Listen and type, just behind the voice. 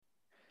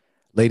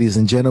Ladies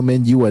and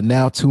gentlemen, you are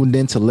now tuned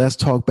in to Let's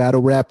Talk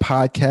Battle Rap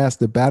Podcast,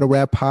 the Battle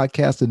Rap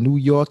Podcast of New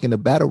York and the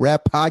Battle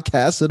Rap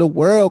Podcast of the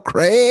world,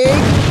 Craig.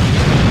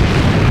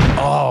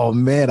 Oh,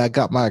 man, I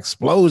got my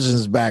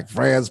explosions back,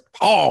 friends.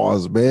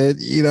 Pause, man.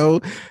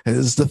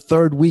 It's the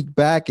third week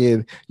back.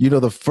 And,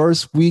 the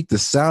first week, the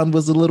sound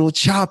was a little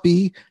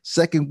choppy.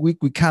 Second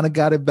week, we kind of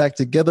got it back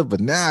together.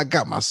 But now I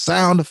got my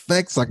sound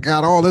effects. I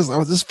got all this. I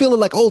was just feeling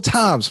like old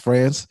times,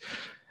 friends.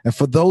 And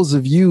for those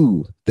of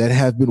you that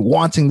have been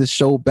wanting the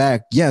show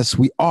back, yes,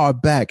 we are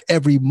back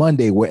every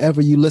Monday.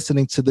 Wherever you're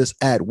listening to this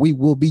at, we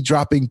will be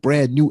dropping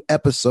brand new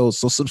episodes.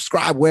 So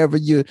subscribe wherever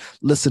you're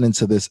listening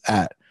to this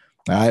at.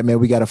 All right, man,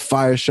 we got a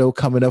fire show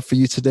coming up for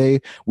you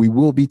today. We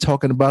will be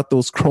talking about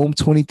those Chrome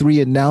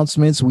 23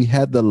 announcements. We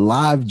had the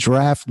live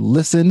draft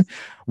listen.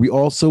 We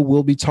also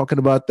will be talking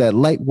about that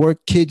light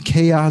work Kid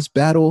Chaos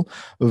battle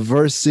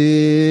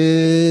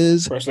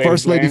versus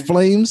First Lady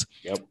Flames.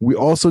 Yep. We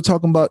also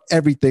talking about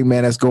everything,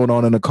 man, that's going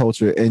on in the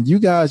culture. And you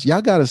guys,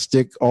 y'all got to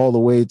stick all the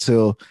way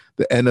till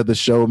the end of the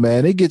show,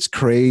 man. It gets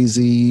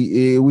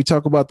crazy. We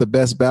talk about the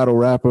best battle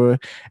rapper.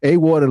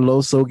 A-Ward and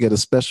Loso get a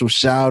special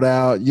shout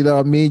out. You know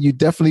what I mean? You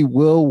definitely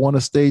will want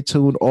to stay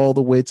tuned all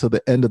the way to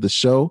the end of the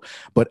show.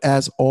 But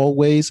as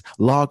always,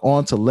 log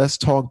on to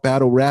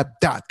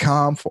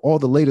letstalkbattlerap.com for all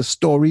the latest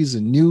stories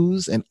and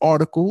news and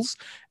articles.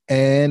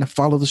 And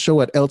follow the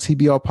show at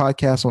LTBR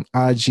Podcast on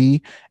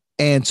IG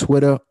and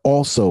Twitter.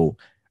 Also,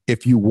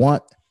 if you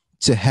want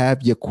to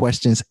have your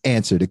questions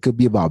answered, it could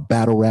be about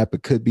battle rap,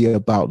 it could be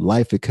about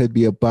life, it could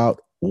be about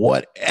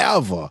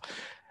whatever.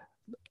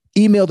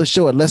 Email the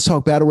show at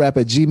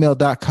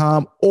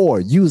letstalkbattlerap@gmail.com or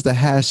use the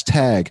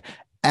hashtag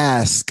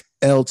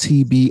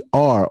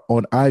AskLTBR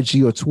on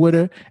IG or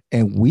Twitter,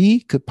 and we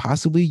could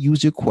possibly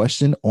use your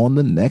question on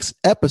the next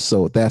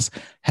episode. That's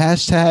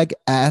hashtag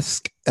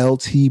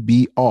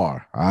AskLTBR. All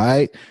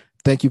right.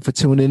 Thank you for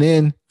tuning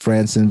in,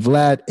 France and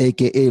Vlad,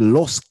 aka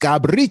Los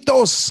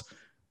Cabritos.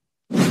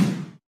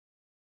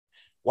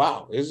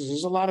 Wow,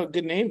 there's a lot of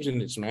good names in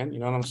this, man. You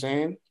know what I'm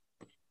saying?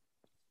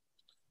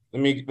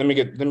 Let me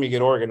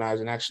get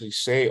organized and actually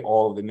say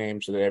all of the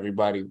names so that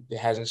everybody that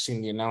hasn't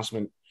seen the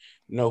announcement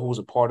know who's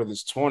a part of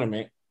this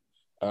tournament.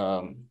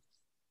 Here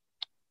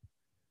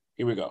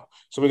we go.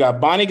 So we got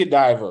Bonnie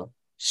Godiva,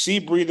 C.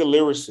 Bree the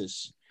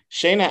Lyricist,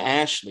 Shayna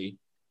Ashley,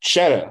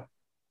 Cheddar,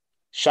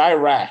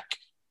 Chirac,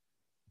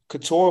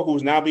 Couture,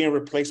 who's now being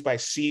replaced by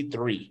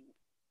C3,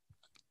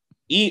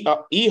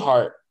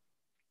 E-Heart,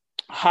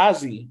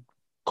 Hazy,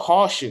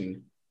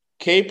 Caution,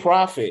 K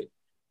Profit,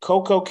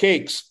 Coco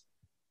Cakes,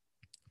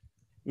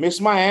 Miss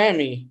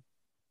Miami,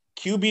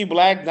 QB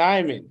Black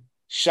Diamond,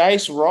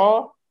 Shice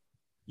Raw,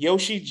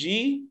 Yoshi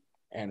G,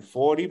 and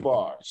 40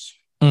 Bars.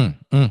 And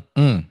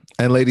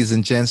ladies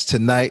and gents,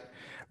 tonight,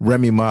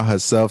 Remy Ma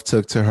herself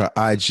took to her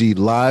IG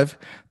live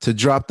to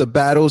drop the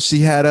battle.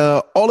 She had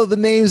all of the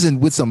names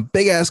and with some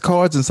big ass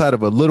cards inside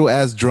of a little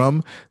ass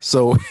drum.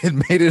 So it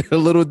made it a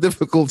little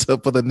difficult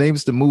for the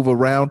names to move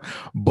around,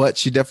 but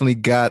she definitely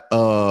got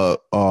the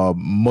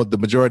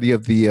majority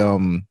of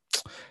the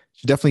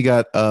she definitely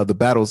got the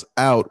battles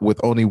out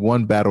with only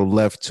one battle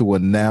left to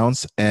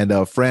announce.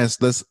 And France,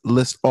 let's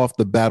list off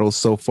the battles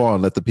so far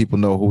and let the people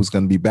know who's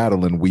going to be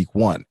battling week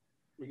one.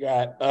 We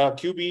got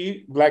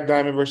QB Black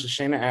Diamond versus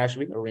Shayna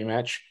Ashley, a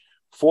rematch.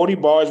 40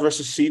 Bars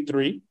versus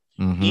C3.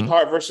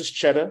 E-Heart versus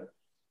Cheddar.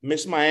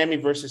 Miss Miami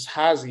versus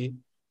Hazy.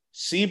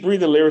 C. Bree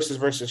the Lyricist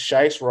versus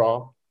Shice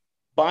Raw.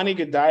 Bonnie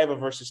Godiva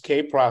versus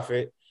K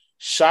Profit.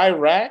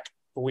 Chirac,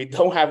 but we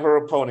don't have her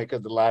opponent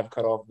because the live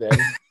cut off then.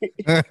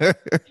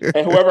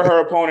 And whoever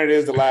her opponent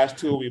is, the last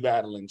two will be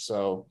battling.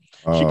 So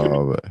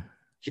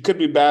she could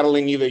be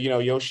battling either,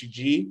 Yoshi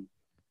G.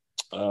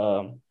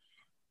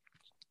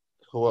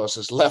 Who else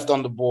is left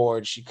on the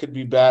board? She could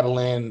be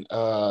battling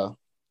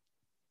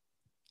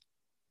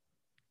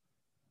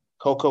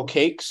Coco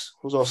Cakes,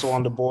 who's also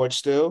on the board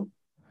still.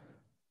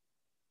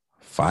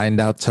 Find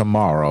out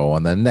tomorrow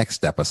on the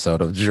next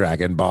episode of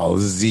Dragon Ball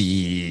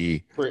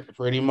Z.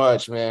 Pretty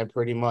much, man.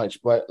 Pretty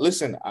much. But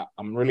listen,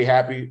 I'm really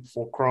happy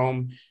for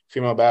Chrome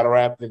Female Battle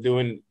Rap. They're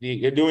doing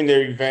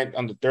their event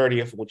on the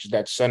 30th, which is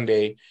that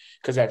Sunday,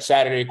 because that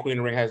Saturday Queen of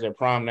the Ring has their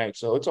prom night.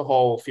 So it's a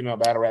whole female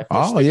battle rap.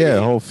 Oh yeah,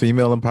 a whole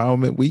female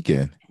empowerment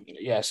weekend.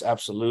 Yes,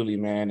 absolutely,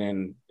 man.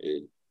 And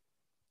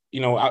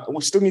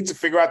we still need to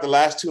figure out the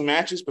last two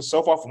matches, but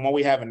so far from what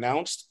we have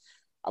announced,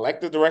 I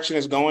like the direction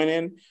it's going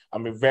in.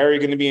 I'm very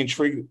going to be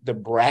intrigued the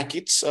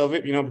brackets of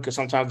it, because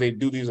sometimes they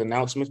do these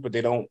announcements, but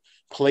they don't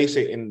place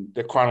it in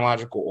the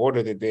chronological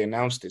order that they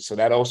announced it. So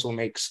that also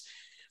makes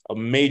a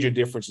major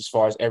difference as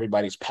far as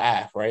everybody's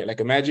path, right? Like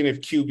imagine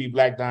if QB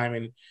Black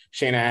Diamond,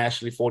 Shayna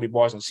Ashley, 40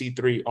 Bars, and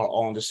C3 are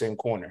all in the same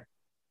corner.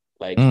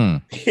 Like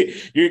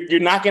you're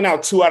knocking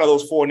out two out of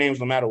those four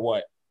names no matter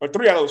what, or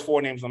three out of those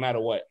four names no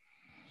matter what.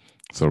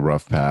 It's a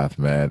rough path,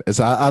 man.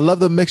 I love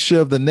the mixture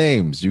of the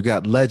names. You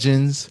got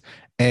legends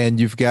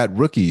and you've got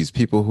rookies,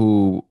 people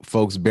who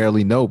folks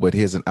barely know, but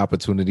here's an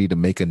opportunity to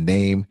make a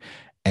name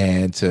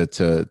and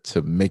to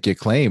make your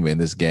claim in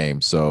this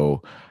game.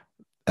 So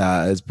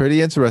It's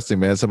pretty interesting,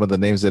 man. Some of the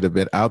names that have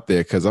been out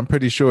there, because I'm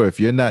pretty sure if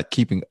you're not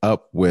keeping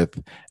up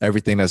with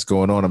everything that's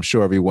going on, I'm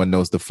sure everyone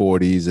knows the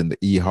 40s and the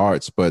E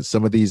Hearts, but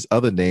some of these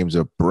other names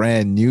are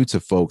brand new to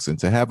folks. And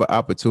to have an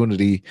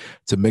opportunity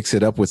to mix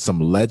it up with some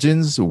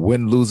legends,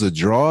 win, lose, or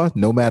draw,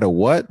 no matter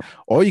what,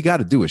 all you got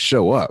to do is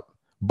show up.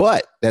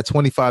 But that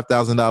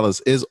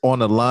 $25,000 is on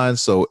the line,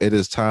 so it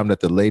is time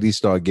that the ladies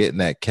start getting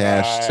that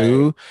cash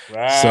too.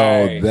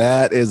 So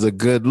that is a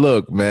good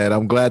look, man.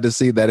 I'm glad to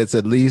see that it's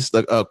at least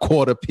a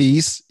quarter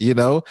piece. You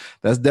know,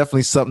 that's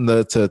definitely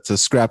something to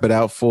scrap it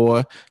out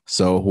for.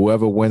 So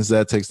whoever wins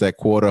that takes that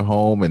quarter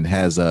home and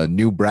has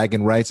new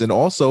bragging rights, and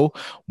also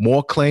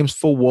more claims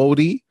for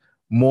Wody.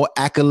 More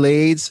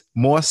accolades,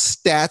 more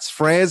stats,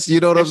 friends. You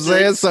know what I'm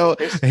saying? So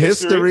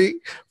history,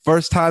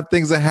 first time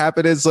things are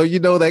happening. So you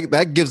know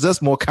that gives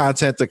us more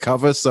content to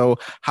cover. So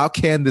how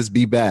can this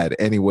be bad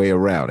any way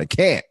around? It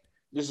can't.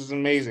 This is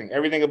amazing.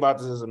 Everything about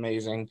this is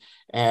amazing.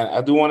 And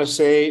I do want to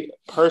say,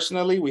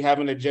 personally, we have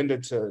an agenda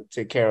to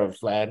take care of,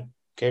 Vlad.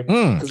 Okay.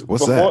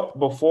 What's that?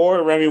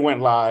 Before Remy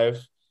went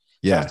live,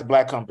 yeah, that's the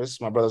Black Compass.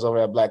 My brothers over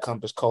at Black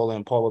Compass, Cola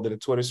and Paulo, did a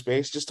Twitter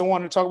space. Just don't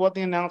want to talk about the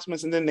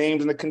announcements and the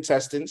names and the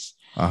contestants.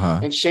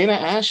 And Shayna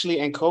Ashley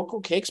and Coco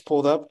Cakes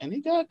pulled up, and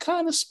it got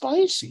kind of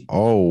spicy.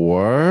 Oh,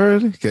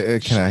 word!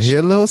 Can I hear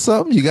a little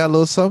something? You got a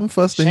little something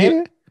for us to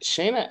hear?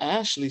 Shayna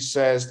Ashley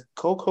says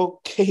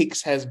Coco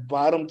Cakes has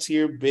bottom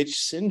tier bitch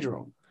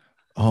syndrome.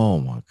 Oh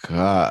my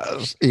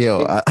gosh.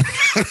 Yo. That's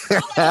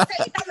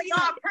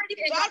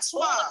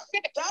why.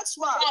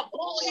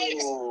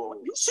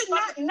 You should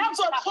not never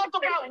talk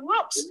about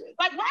looks.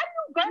 Like, why do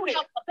you go there?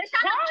 Why is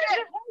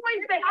it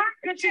always the hot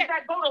bitches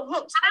that go to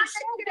looks?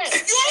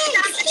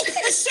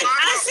 This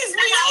is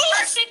me.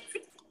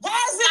 Why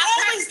is it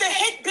always the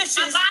hit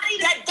bitches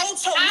that go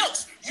to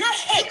looks? You're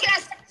hit.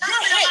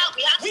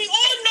 We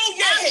all know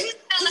you're hit.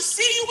 We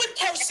see you in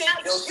person.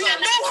 We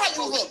know how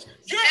you look.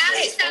 You're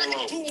hit.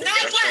 Do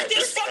not let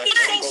this fucking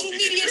social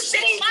media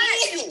shit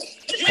fool you.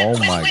 Oh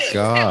my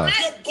God.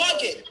 You're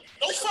bugging.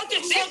 Don't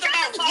fucking talk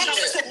about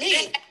looks to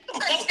me.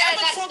 Don't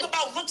ever talk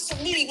about looks to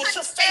me with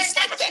your face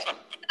like that.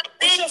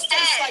 With your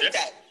face like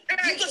that.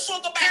 You can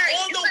talk about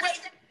all the way.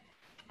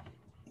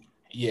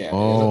 Yeah.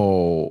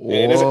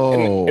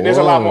 There's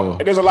a lot more.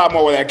 There's a lot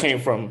more where that came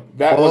from.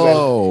 That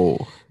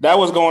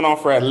was going on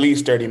for at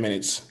least 30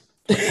 minutes.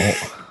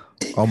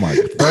 Oh my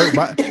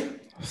God.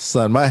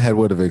 Son, my head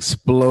would have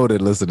exploded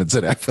listening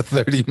to that for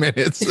 30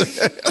 minutes.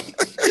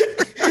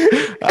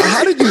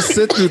 How did you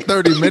sit through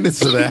 30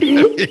 minutes of that?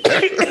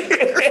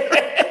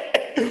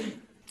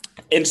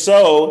 And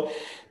so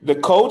the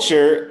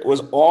culture was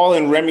all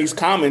in Remy's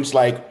comments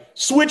like,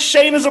 switch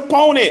Shayna's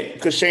opponent,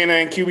 because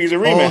Shayna and QB's a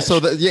rematch.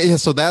 Oh,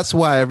 so that's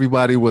why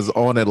everybody was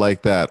on it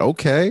like that.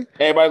 Okay.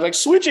 Everybody's like,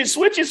 switch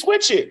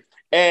it.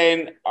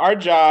 And our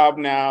job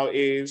now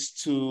is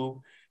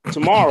to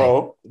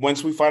tomorrow,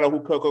 once we find out who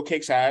Coco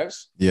Cakes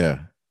has,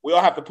 we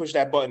all have to push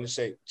that button to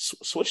say,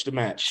 switch the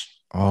match.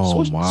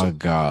 Oh my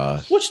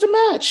God. Switch the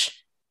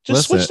match.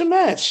 Switch the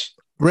match.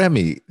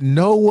 Remy,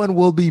 no one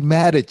will be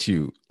mad at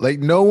you. Like,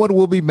 no one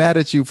will be mad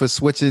at you for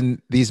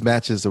switching these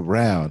matches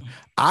around.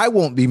 I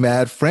won't be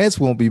mad. France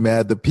won't be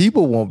mad. The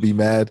people won't be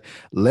mad.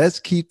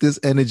 Let's keep this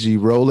energy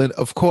rolling.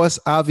 Of course,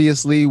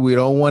 obviously, we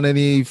don't want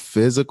any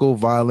physical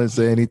violence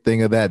or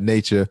anything of that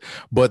nature.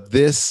 But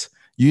this,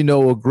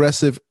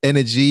 aggressive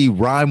energy,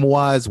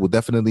 rhyme-wise, will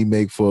definitely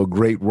make for a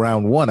great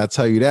round one. I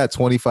tell you that,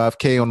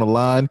 $25K on the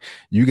line.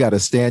 You got to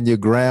stand your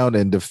ground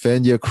and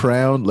defend your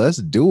crown. Let's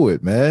do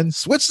it, man.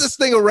 Switch this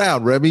thing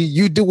around, Remy.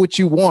 You do what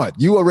you want.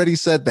 You already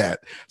said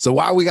that. So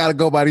why we got to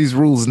go by these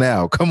rules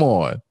now? Come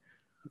on.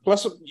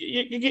 Plus,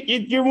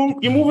 you're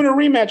moving a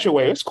rematch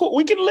away. It's cool.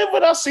 We can live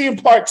without seeing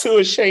part two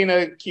of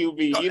Shayna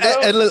QB. You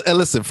know? And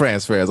listen,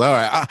 France. All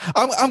right,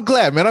 I'm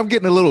glad, man. I'm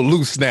getting a little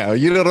loose now.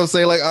 You know what I'm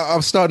saying? Like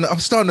I'm starting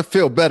to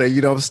feel better.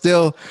 I'm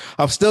still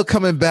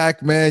coming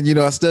back, man.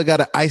 I still got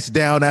to ice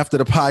down after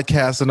the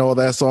podcast and all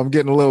that, so I'm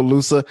getting a little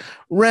looser.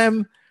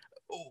 Rem,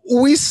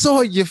 we saw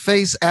your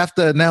face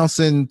after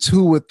announcing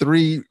 2 or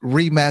 3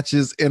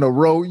 rematches in a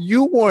row.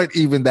 You weren't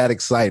even that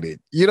excited.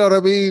 You know what I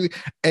mean?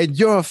 And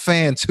you're a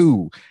fan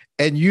too.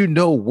 And you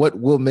know what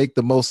will make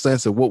the most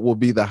sense and what will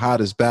be the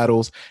hottest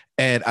battles.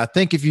 And I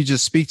think if you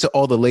just speak to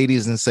all the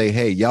ladies and say,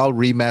 hey, y'all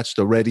rematched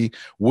already.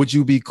 Would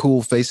you be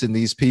cool facing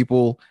these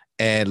people?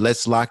 And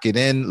let's lock it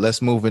in.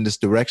 Let's move in this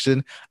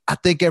direction. I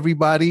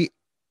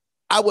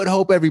would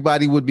hope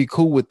everybody would be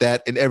cool with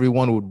that and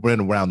everyone would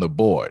win around the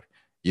board.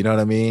 You know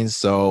what I mean?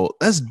 So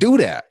let's do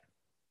that.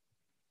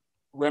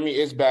 Remy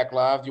is back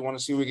live. Do you want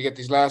to see if we can get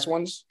these last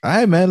ones? All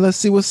right, man. Let's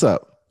see what's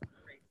up.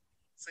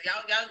 So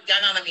y'all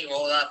not let me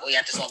roll up, or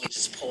y'all just want me to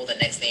just pull the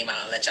next name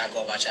out and let y'all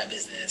go about your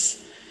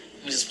business?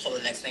 Let me just pull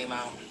the next name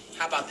out.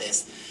 How about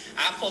this?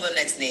 I'll pull the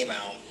next name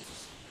out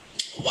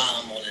while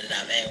I'm holding it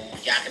up, and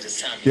y'all can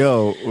just tell me.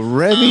 Yo,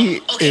 Remy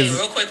is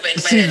real quick,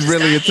 she's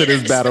really into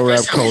this battle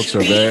rap culture,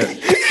 man.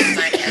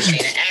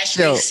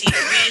 Ashley,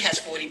 C3 has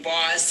 40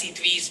 bars.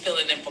 C3 is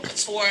filling in for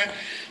Couture.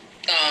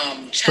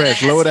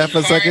 Fresh, lower that for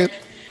a second.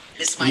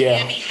 This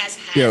Miami has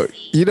Yo,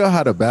 you know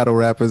how the battle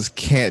rappers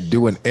can't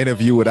do an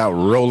interview without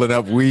rolling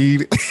up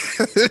weed?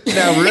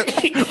 Now,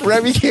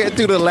 Remy can't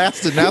do the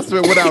last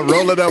announcement without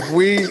rolling up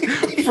weed.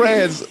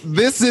 Friends,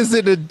 this is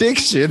an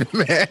addiction,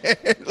 man.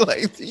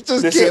 Like, you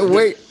just can't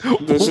wait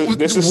one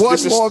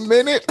more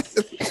minute.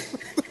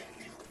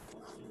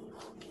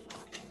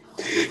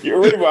 You're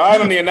already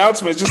behind on the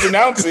announcements. Just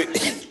announce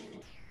it.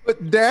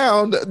 Put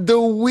down the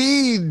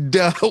weed.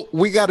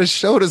 We got a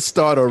show to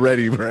start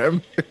already,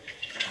 Rem.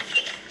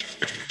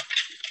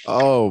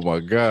 Oh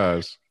my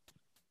gosh.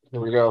 Here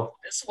we go.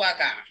 This is what I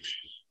got.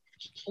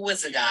 Who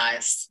is it,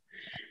 guys?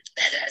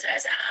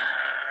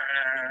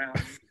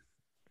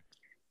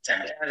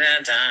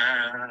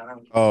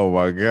 Oh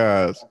my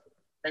gosh.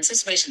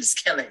 Anticipation is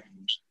killing.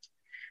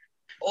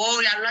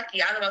 Oh, y'all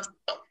lucky. I don't know.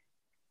 Oh,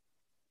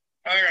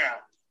 yeah.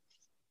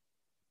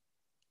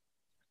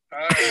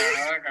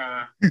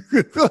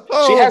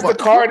 She has the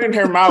card in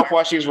her mouth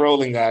while she's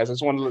rolling, guys. I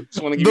just want to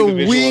give you the visual.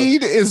 The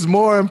weed is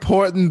more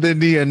important than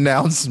the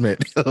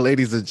announcement,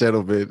 ladies and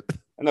gentlemen.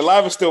 And the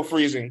live is still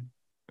freezing.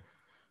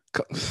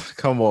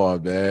 Come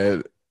on,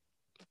 man.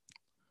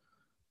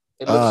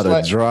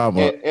 The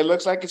drama. It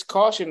looks like it's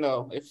caution,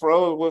 though. It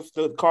froze with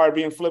the card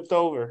being flipped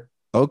over.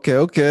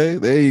 Okay.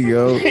 There you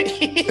go.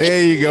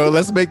 There you go.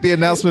 Let's make the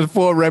announcement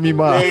for Remy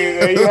Ma.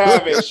 There you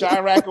have it.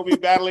 Chirac will be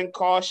battling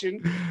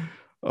caution.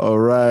 All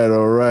right.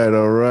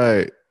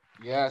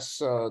 Yes,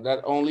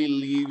 that only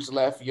leaves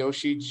left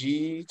Yoshi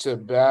G to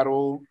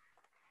battle.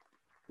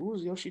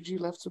 Who's Yoshi G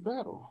left to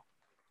battle?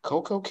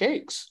 Coco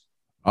Cakes.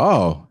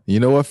 Oh, you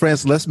know what,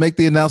 friends? Let's make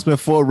the announcement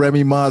for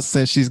Remy Ma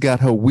since she's got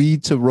her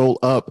weed to roll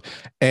up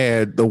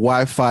and the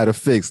Wi-Fi to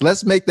fix.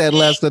 Let's make that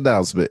last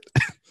announcement.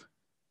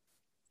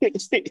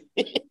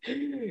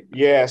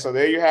 Yeah, so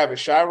there you have it.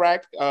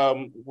 Chirac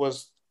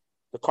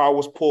the car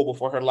was pulled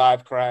before her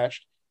live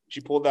crashed.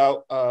 She pulled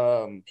out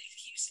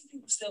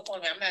still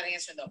calling me. I'm not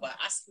answering though, but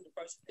I see the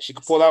person. She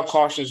pulled out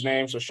Caution's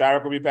name, so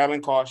Chirac will be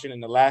battling Caution,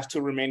 and the last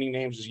two remaining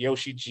names is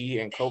Yoshi G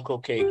and Coco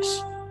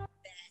Cakes.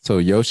 So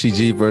Yoshi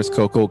G versus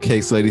Coco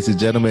Cakes, ladies and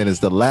gentlemen, is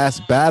the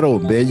last battle.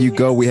 There you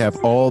go. We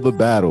have all the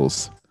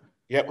battles.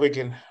 Yep, we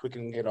can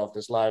get off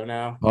this live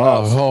now.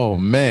 Oh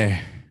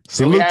man.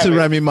 Salute to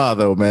Remy Ma,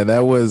 though, man.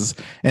 That was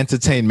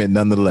entertainment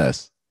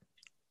nonetheless.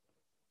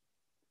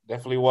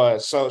 Definitely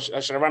was. So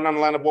should I run down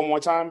the lineup one more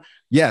time?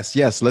 Yes.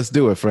 Let's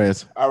do it,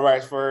 friends. All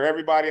right. For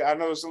everybody, I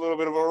know it's a little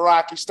bit of a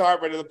rocky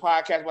start, but the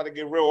podcast about to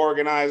get real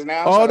organized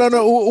now. Oh,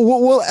 no.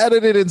 We'll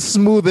edit it and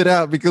smooth it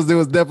out because there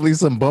was definitely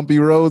some bumpy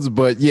roads.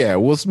 But yeah,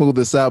 we'll smooth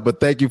this out.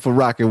 But thank you for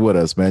rocking with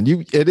us, man.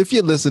 And if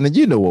you're listening,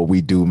 you know what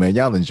we do, man.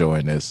 Y'all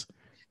enjoying this.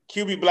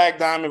 QB Black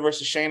Diamond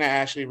versus Shayna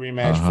Ashley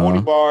rematch.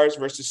 40 Bars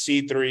versus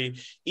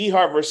C3.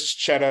 E-Heart versus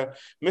Cheddar.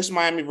 Miss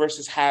Miami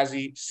versus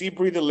Hazzy.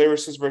 C-Bree the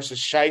Lyricist versus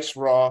Shice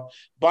Raw.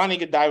 Bonnie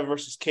Godiva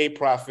versus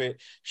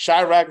K-Profit.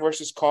 Chirac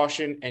versus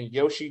Caution. And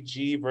Yoshi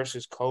G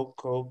versus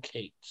Coco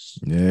Cakes.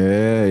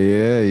 Yeah.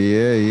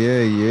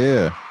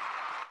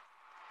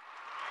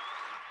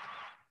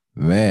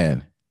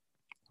 Man,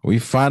 we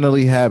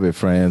finally have it,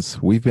 friends.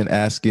 We've been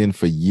asking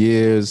for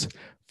years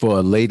for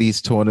a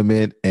ladies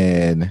tournament,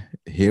 and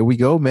here we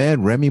go,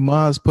 man. Remy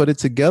Ma's put it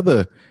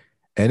together,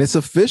 and it's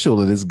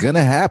official, and it's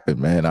gonna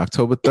happen, man.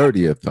 October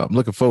 30th. I'm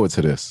looking forward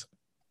to this.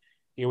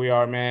 Here we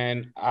are,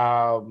 man.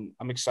 I'm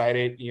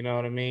excited. You know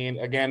what I mean?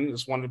 Again,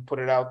 just wanted to put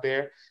it out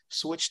there.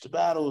 Switch the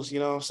battles.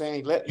 You know what I'm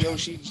saying? Let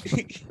Yoshi.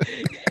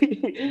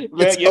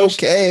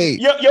 Okay.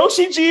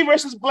 Yoshi G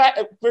versus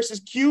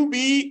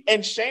QB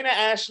and Shayna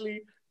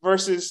Ashley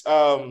versus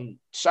Coco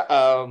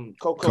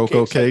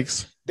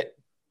Cakes.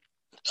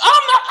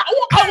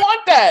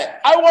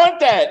 I want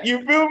that.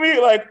 You feel me?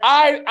 Like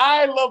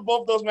I love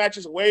both those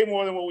matches way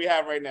more than what we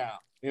have right now.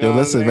 You know Yo,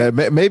 listen, man.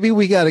 Maybe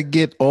we got to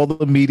get all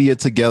the media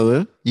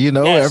together. You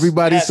know,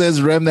 everybody says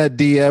Rem that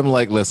DM.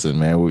 Like, listen,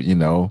 man.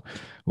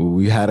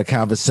 We had a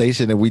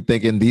conversation and we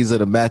thinking these are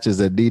the matches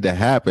that need to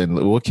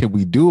happen. What can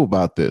we do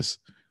about this?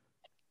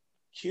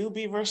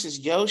 QB versus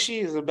Yoshi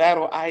is a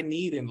battle I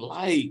need and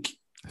like.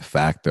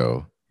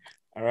 Facto.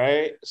 All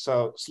right.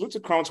 So salute to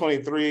Chrome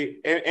 23.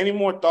 Any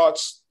more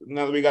thoughts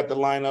now that we got the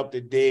lineup, the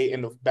day,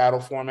 and the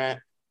battle format?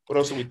 What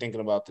else are we thinking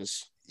about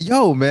this?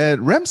 Yo,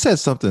 man, Rem said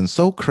something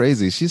so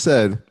crazy. She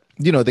said,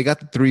 they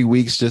got the 3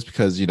 weeks just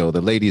because,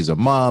 the ladies are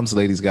moms,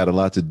 ladies got a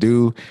lot to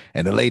do,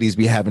 and the ladies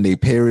be having their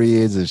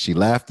periods, and she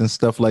laughed and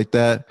stuff like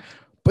that.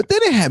 But then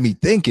it had me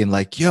thinking,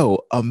 like,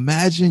 yo,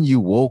 imagine you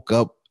woke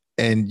up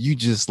and you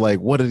just like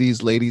one of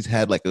these ladies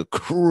had like a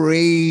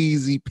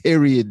crazy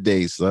period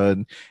day,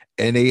 son.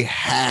 And they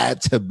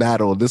had to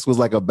battle. This was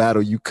like a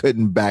battle you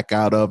couldn't back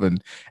out of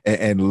and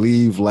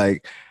leave.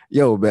 Like,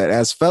 yo, man,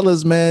 as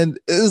fellas, man,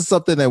 this is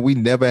something that we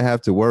never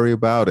have to worry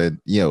about.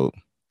 And,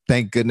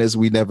 thank goodness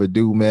we never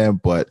do, man.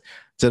 But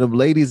to them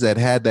ladies that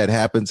had that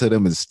happen to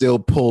them and still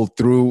pulled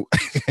through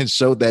and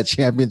showed that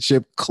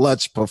championship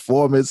clutch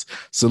performance,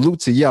 salute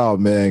to y'all,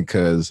 man.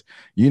 Because,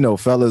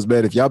 fellas,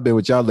 man, if y'all been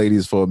with y'all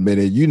ladies for a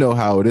minute, you know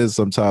how it is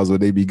sometimes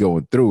when they be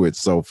going through it.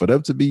 So for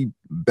them to be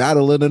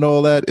battling and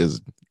all that is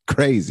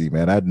crazy,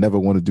 man. I'd never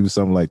want to do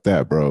something like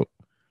that, bro.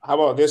 how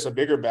about this? A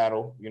bigger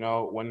battle,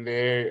 when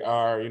they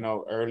are,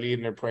 early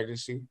in their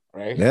pregnancy,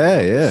 right?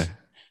 Yeah.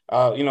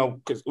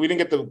 Because we didn't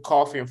get the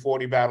Coffee and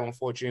 40 battle,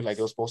 unfortunately, like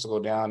it was supposed to go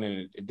down,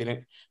 and it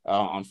didn't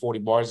on 40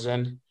 Bars'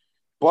 end.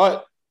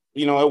 But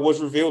it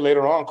was revealed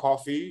later on,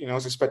 Coffee,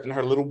 was expecting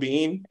her little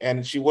bean,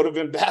 and she would have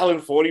been battling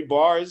 40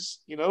 Bars,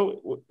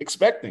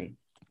 expecting.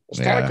 It's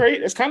kind of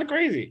crazy. It's kind of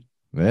crazy.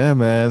 Yeah,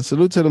 man.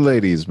 Salute to the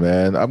ladies,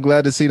 man. I'm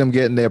glad to see them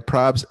getting their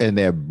props and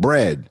their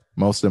bread.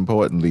 Most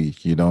importantly,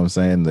 you know what I'm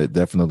saying? They're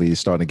definitely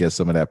starting to get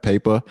some of that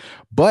paper.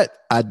 But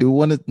I do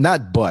want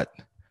to,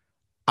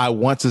 I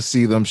want to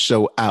see them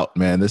show out,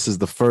 man. This is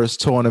the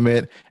first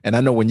tournament. And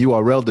I know when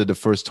URL did the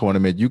first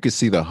tournament, you could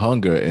see the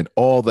hunger in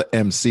all the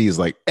MCs.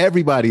 Like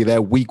everybody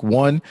that week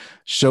one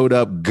showed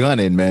up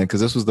gunning, man, because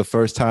this was the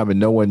first time and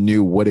no one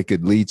knew what it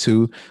could lead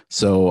to.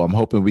 So I'm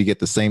hoping we get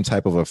the same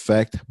type of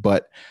effect.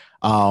 But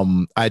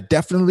I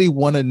definitely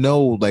want to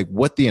know like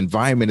what the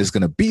environment is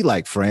going to be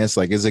like, France.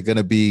 Like, is it going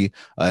to be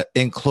an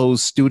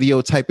enclosed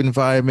studio type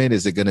environment?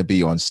 Is it going to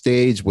be on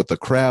stage with the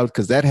crowd?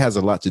 Because that has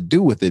a lot to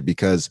do with it.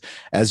 Because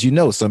as you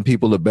know, some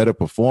people are better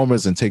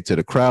performers and take to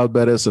the crowd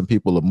better. Some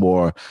people are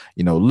more,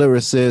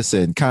 lyricists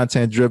and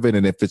content driven.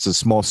 And if it's a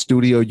small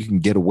studio, you can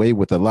get away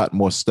with a lot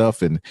more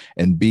stuff and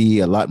be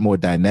a lot more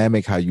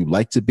dynamic how you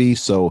like to be.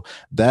 So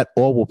that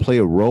all will play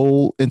a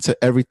role into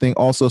everything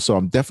also. So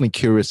I'm definitely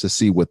curious to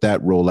see what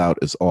that rollout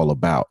is all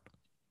about.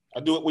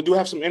 We do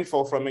have some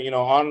info from it.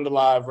 On the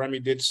live, Remy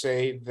did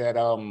say that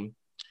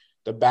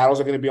the battles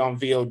are going to be on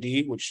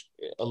VOD, which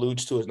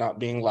alludes to as not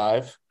being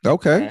live.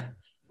 Okay.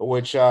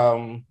 Which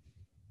I'm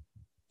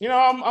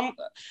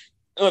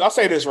look, I'll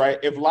say this, right?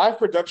 If live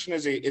production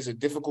is a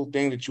difficult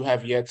thing that you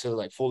have yet to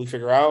like fully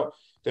figure out,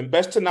 then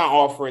best to not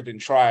offer it than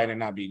try it and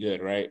not be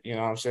good, right? You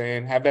know what I'm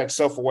saying? Have that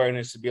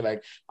self-awareness to be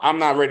like, I'm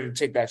not ready to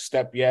take that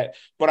step yet.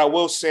 But I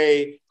will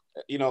say,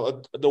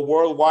 the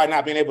worldwide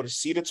not being able to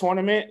see the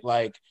tournament,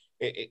 like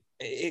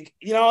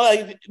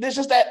like there's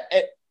just that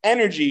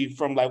energy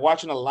from like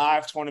watching a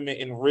live tournament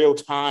in real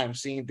time,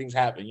 seeing things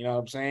happen. You know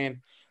what I'm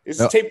saying?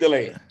 It's tape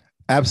delay.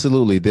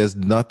 Absolutely. There's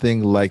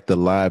nothing like the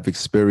live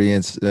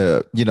experience.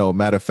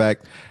 Matter of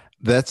fact,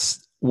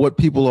 that's what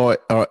people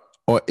are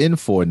in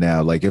for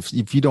now. Like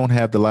if you don't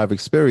have the live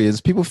experience,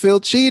 people feel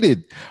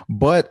cheated.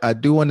 But I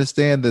do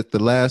understand that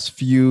the last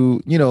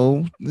few,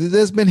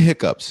 there's been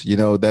hiccups,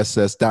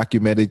 that's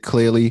documented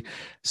clearly.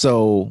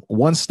 So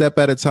one step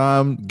at a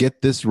time,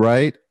 get this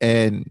right.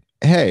 And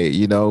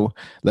hey,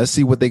 let's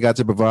see what they got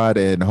to provide,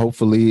 and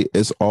hopefully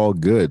it's all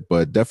good.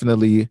 But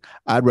definitely,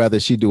 I'd rather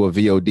she do a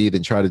VOD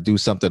than try to do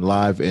something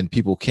live and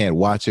people can't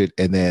watch it.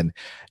 And then,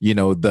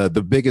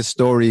 the biggest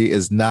story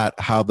is not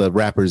how the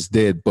rappers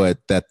did, but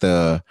that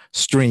the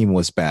stream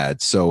was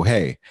bad. So,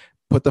 hey,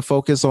 put the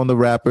focus on the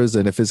rappers.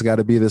 And if it's got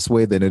to be this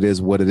way, then it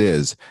is what it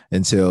is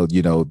until,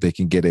 they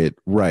can get it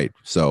right.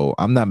 So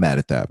I'm not mad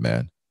at that,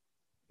 man.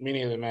 Me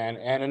neither, man.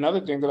 And another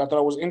thing that I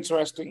thought was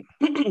interesting,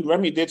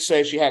 Remy did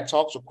say she had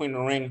talks with Queen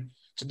of the Ring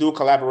to do a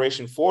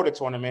collaboration for the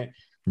tournament.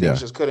 Things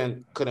just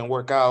couldn't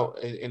work out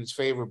in its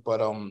favor. But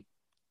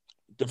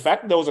the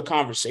fact that there was a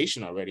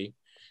conversation already,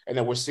 and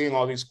then we're seeing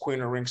all these Queen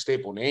of the Ring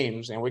staple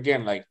names, and we're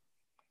getting like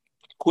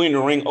Queen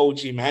of the Ring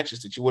OG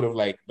matches that you would have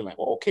like been like,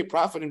 oh, okay,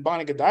 Prophet and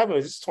Bonnie Godiva,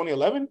 is this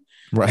 2011?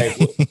 Right.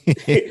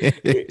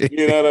 Like,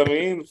 you know what I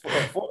mean?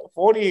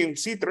 40 and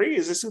C3,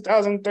 is this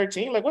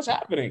 2013? Like, what's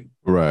happening?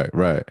 Right.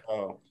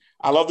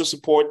 I love the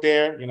support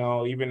there.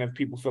 Even if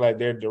people feel like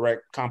they're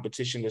direct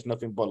competition, there's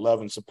nothing but love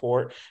and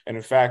support. And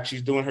in fact,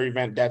 she's doing her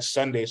event that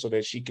Sunday so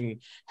that she can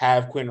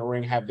have Queen of the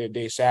Ring have their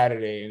day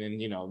Saturday, and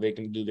then, they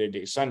can do their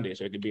day Sunday.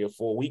 So it could be a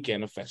full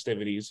weekend of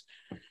festivities.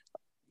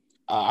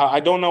 I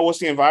don't know what's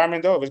the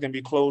environment, though. If it's going to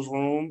be closed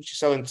room, she's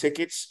selling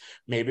tickets.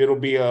 Maybe it'll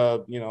be a,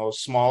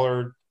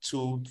 smaller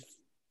 200,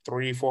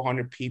 300,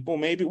 400 people.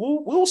 Maybe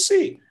we'll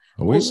see.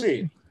 We'll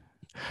see.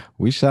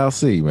 We shall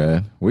see,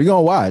 man. We're going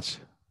to watch.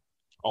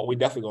 Oh, we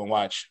definitely going to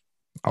watch.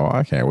 Oh,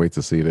 I can't wait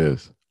to see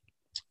this.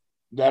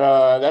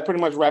 That pretty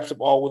much wraps up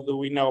all that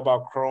we know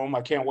about Chrome.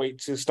 I can't wait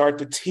to start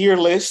the tier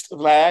list,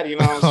 Vlad. You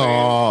know what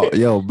I'm saying? Oh,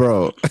 yo,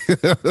 bro.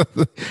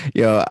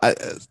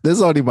 This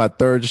is only my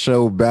third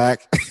show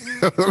back.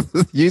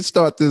 You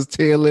start this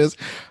tier list.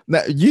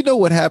 Now, you know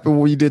what happened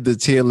when you did the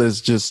tier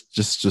list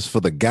just for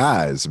the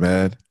guys,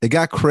 man? It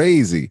got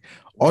crazy.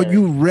 Are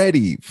you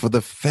ready for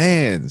the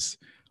fans?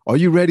 Are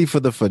you ready for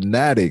the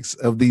fanatics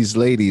of these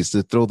ladies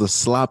to throw the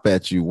slop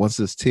at you once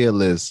this tier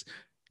list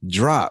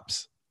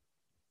drops?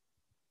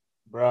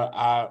 Bro,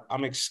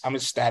 I'm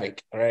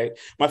ecstatic. All right.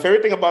 My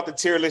favorite thing about the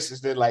tier list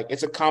is that like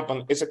it's a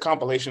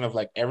compilation of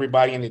like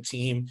everybody in the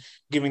team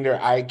giving their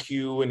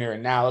IQ and their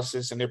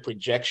analysis and their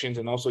projections,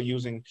 and also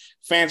using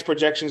fans'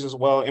 projections as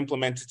well,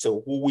 implemented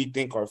to who we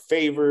think are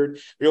favored.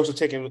 We're also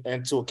taking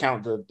into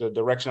account the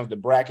direction of the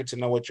bracket to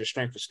know what your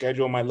strength of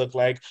schedule might look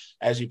like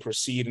as you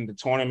proceed in the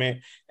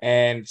tournament.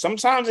 And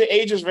sometimes it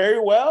ages very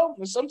well,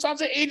 and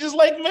sometimes it ages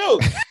like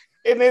milk.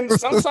 And then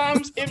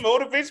sometimes it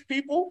motivates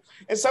people,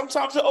 and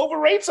sometimes it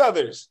overrates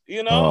others,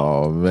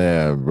 Oh,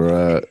 man,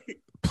 bro.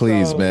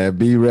 Please, man,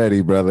 be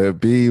ready, brother.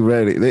 Be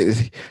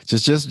ready.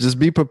 Just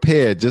be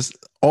prepared. Just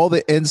all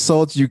the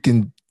insults you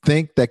can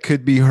think that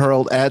could be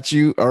hurled at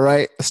you. All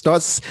right.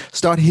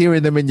 Start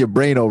hearing them in your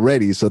brain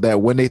already so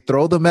that when they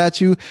throw them at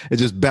you, it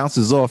just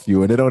bounces off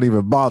you and they don't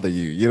even bother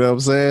you. You know what I'm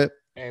saying?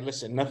 Hey,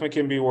 listen, nothing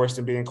can be worse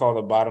than being called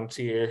a bottom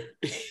tier.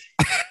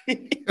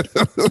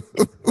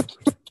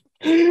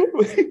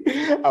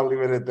 I'll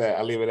leave it at that.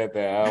 I'll leave it at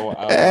that.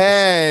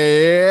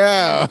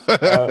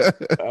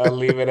 I'll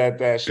leave it at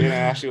that. Shayna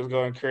Ashley was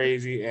going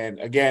crazy. And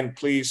again,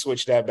 please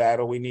switch that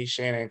battle. We need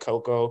Shayna and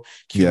Coco,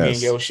 QB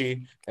and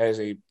Yoshi as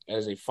a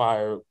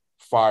fire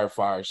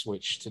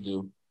switch to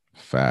do.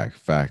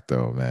 Fact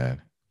though,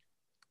 man.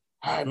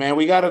 All right, man.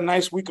 We got a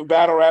nice week of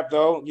battle rap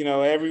though. You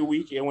know, every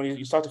week, and when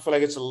you start to feel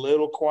like it's a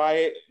little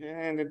quiet,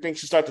 and then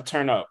things start to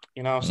turn up.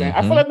 You know what I'm saying?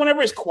 I feel like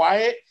whenever it's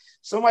quiet,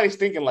 somebody's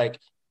thinking like,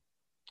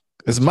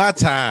 it's my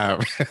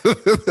time. A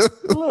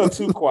little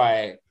too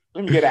quiet.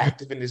 Let me get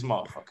active in this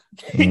motherfucker.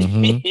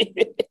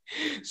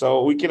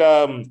 So we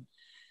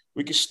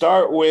could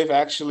start with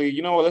actually,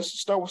 you know, let's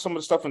just start with some of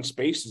the stuff in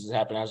spaces that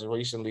happened as of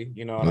recently.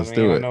 You know what I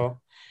mean? I know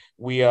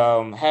we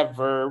have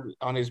Verb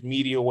on his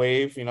media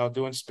wave, you know,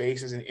 doing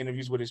spaces and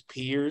interviews with his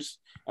peers.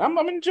 I'm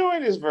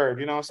enjoying this Verb,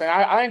 you know what I'm saying?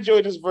 I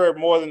enjoy this Verb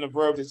more than the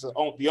Verb that's the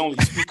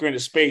only speaker in the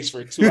space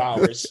for 2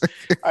 hours.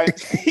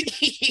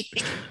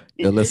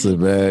 Yeah, listen,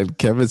 man,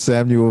 Kevin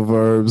Samuel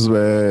Verbs,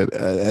 man,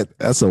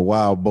 that's a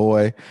wild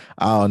boy.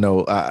 I don't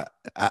know.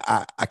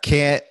 I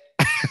can't.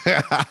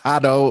 I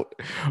don't.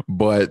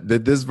 But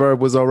this Verb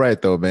was all right,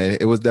 though, man.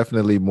 It was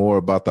definitely more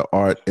about the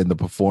art and the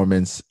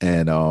performance.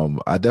 And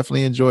I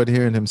definitely enjoyed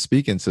hearing him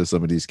speaking to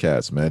some of these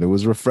cats, man. It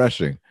was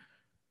refreshing.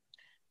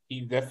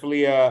 He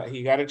definitely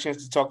he got a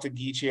chance to talk to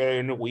Geechee earlier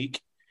in the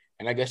week.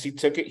 And I guess he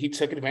took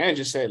advantage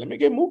and said, let me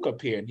get Mook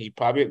up here. And he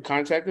probably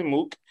contacted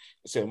Mook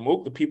and said,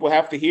 Mook, the people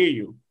have to hear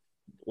you.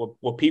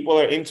 What people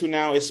are into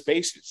now is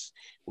spaces.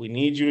 We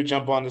need you to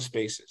jump on the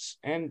spaces.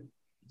 And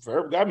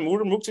Verb got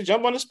Mook to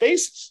jump on the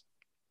spaces.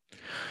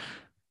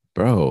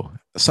 Bro,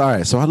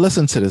 sorry. So I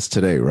listened to this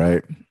today,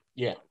 right?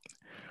 Yeah.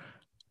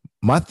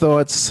 My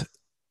thoughts,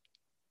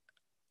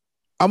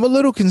 I'm a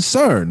little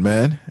concerned,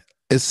 man.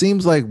 It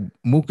seems like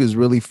Mook is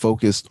really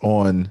focused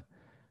on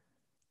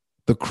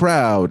the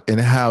crowd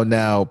and how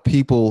now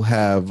people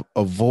have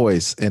a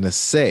voice and a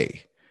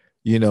say,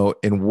 you know,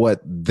 in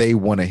what they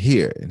want to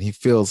hear. And he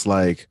feels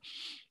like,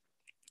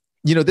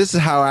 you know, this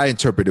is how I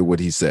interpreted what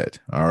he said.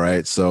 All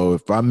right. So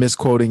if I'm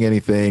misquoting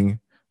anything,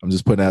 I'm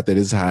just putting out that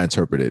this is how I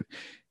interpret it.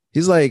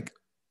 He's like,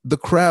 the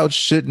crowd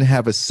shouldn't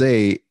have a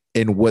say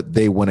in what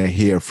they want to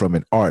hear from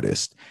an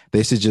artist.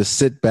 They should just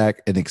sit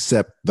back and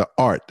accept the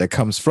art that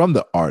comes from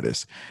the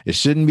artist. It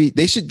shouldn't be,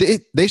 they should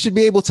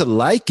be able to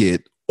like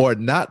it or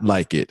not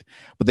like it,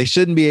 but they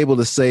shouldn't be able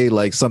to say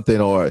like something,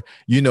 or,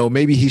 you know,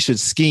 maybe he should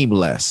scheme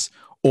less,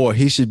 or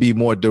he should be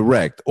more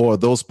direct, or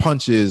those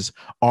punches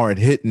aren't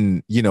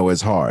hitting, you know,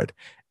 as hard.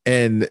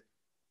 And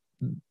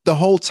the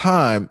whole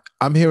time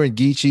I'm hearing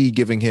Geechee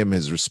giving him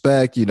his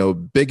respect, you know,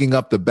 bigging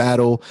up the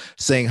battle,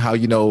 saying how,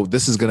 you know,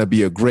 this is going to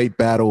be a great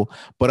battle.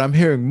 But I'm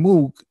hearing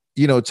Mook,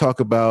 you know, talk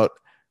about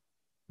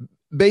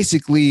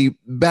basically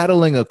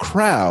battling a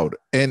crowd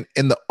and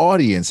the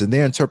audience and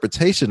their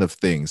interpretation of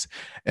things.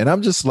 And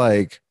I'm just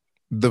like,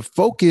 the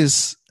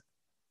focus,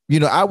 you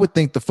know, I would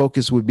think the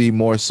focus would be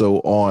more so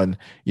on,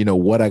 you know,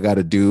 what I got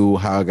to do,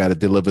 how I got to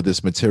deliver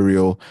this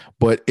material.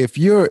 But if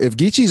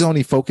Geechee's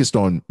only focused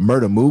on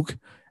Murder Mook,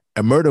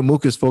 and Murder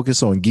Mook is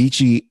focused on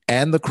Geechee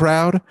and the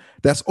crowd,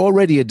 that's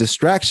already a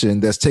distraction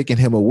that's taking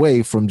him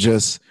away from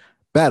just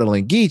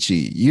battling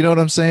Geechee. You know what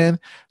I'm saying?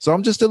 So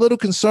I'm just a little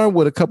concerned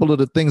with a couple of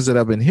the things that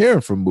I've been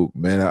hearing from Mook,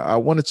 man. I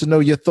wanted to know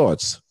your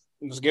thoughts.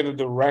 Let's get a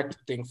direct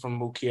thing from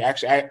Mook here.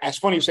 Actually, it's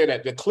funny you say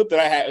that. The clip that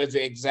I had is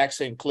the exact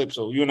same clip.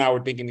 So you and I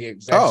were thinking the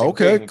exact same thing. Oh,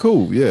 okay,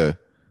 cool. Yeah.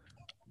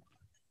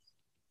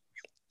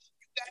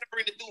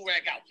 Bring the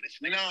do-rag out for this.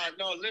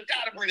 No, let's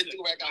gotta bring the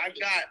do-rag out.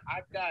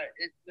 I've got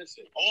it.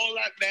 Listen, all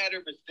that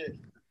matters is this.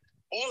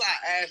 All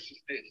I ask is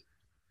this.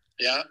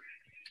 Yeah.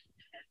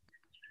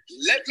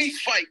 Let me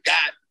fight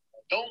God.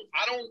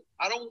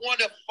 I don't want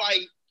to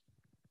fight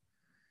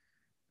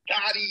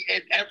Gotti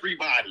and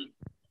everybody.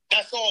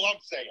 That's all I'm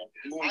saying.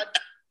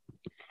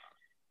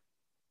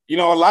 You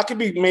know, a lot can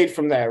be made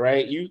from that,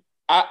 right?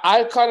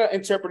 I kind of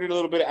interpret it a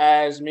little bit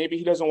as maybe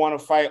he doesn't want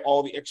to fight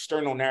all the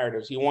external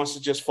narratives. He wants to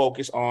just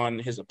focus on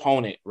his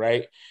opponent,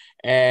 right?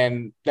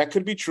 And that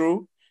could be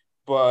true,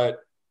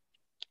 but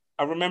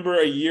I remember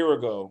a year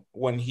ago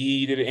when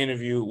he did an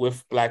interview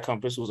with Black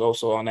Compass, who was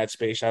also on that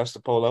space. Shouts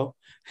to Polo,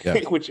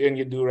 which in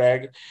your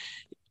do-rag.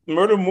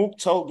 Murder Mook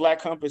told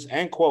Black Compass,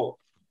 and quote,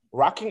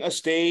 "Rocking a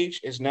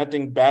stage is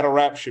nothing battle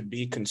rap should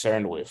be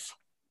concerned with."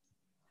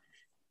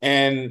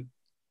 And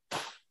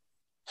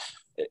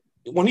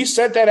when he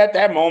said that at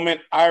that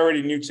moment, I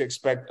already knew to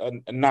expect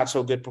a not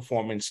so good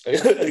performance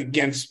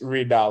against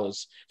Reed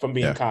Dollaz from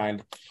Being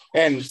Kind.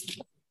 And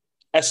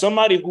as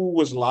somebody who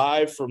was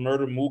live for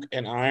Murder Mook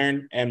and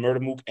Iron and Murder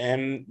Mook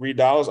and Reed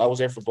Dollaz, I was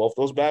there for both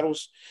those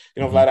battles.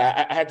 You know, Vlad,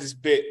 I had this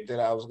bit that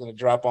I was going to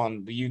drop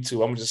on the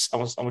YouTube. I'm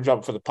gonna drop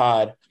it for the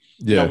pod.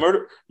 Yeah. You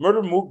know,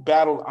 Murder Mook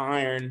battled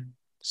Iron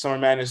Summer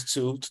Madness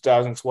 2,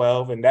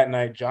 2012, and that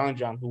night, John,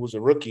 who was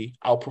a rookie,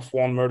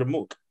 outperformed Murder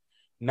Mook.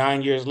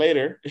 9 years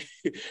later,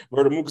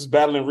 Murder Mook is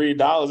battling Reed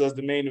Dollaz as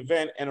the main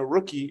event, and a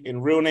rookie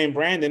in real name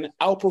Brandon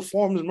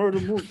outperforms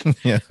Murder Mook.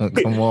 Yeah,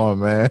 come on,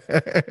 man.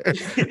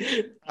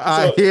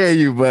 I hear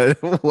you,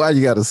 but why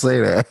you got to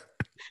say that?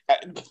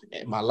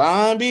 My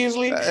line,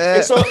 Beasley.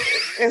 And so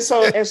just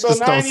 9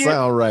 don't years.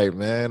 Sound right,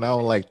 man. I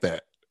don't like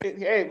that.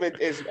 Hey, but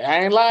I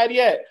ain't lied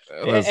yet.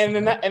 And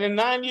then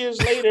 9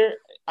 years later,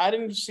 I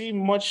didn't see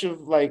much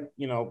of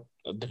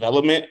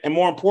development, and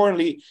more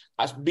importantly,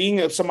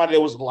 being somebody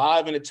that was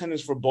live in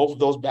attendance for both of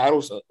those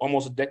battles,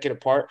 almost a decade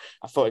apart,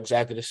 I felt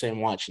exactly the same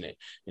watching it.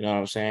 You know what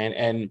I'm saying?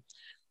 And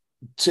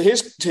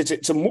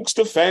to Mook's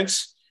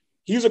defense,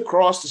 he's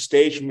across the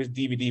stage from his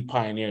DVD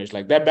pioneers.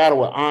 Like that battle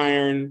with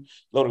Iron,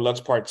 Loaded Lux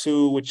Part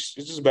 2, which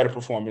is just a better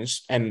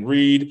performance, and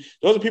Reed.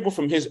 Those are people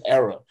from his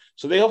era.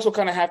 So they also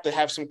kind of have to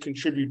have some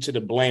contribute to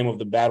the blame of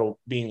the battle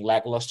being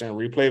lackluster and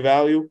replay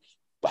value.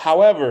 But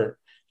however,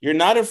 you're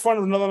not in front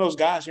of none of those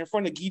guys. You're in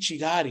front of Geechee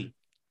Gotti.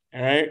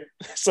 All right.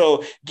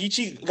 So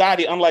Geechee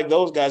Gotti, unlike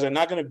those guys, he's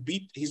not going to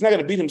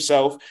beat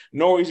himself,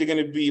 nor is he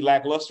going to be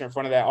lackluster in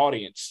front of that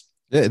audience.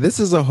 Yeah, this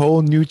is a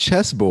whole new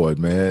chessboard,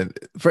 man.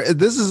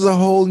 This is a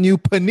whole new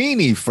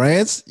panini,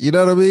 France. You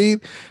know what I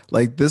mean?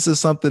 Like, this is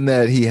something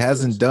that he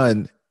hasn't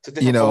done. It's a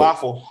different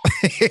falafel.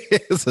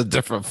 It's a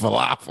different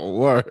falafel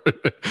word.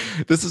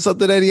 This is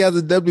something that he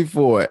hasn't done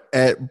before.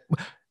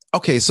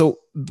 Okay, so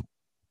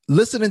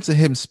listening to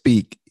him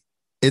speak,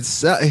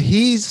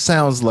 he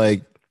sounds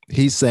like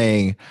he's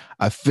saying,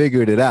 I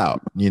figured it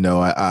out.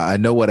 I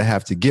know what I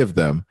have to give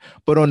them.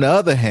 But on the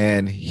other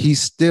hand,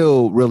 he's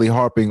still really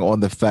harping on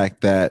the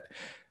fact that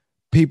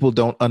people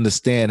don't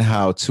understand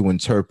how to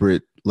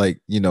interpret,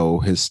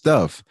 his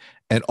stuff.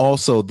 And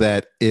also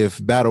that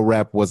if battle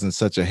rap wasn't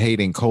such a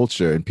hating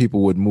culture and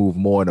people would move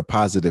more in a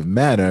positive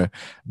manner,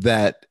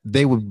 that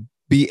they would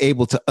be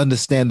able to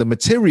understand the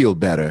material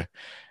better.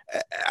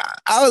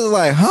 I was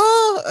like,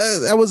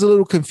 that was a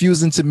little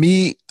confusing to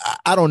me.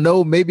 I don't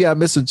know. Maybe I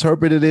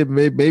misinterpreted it.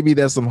 Maybe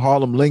there's some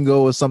Harlem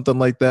lingo or something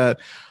like that.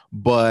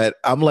 But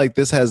I'm like,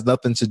 this has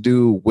nothing to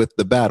do with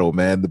the battle,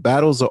 man. The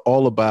battles are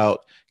all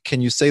about,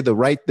 can you say the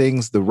right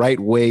things the right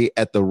way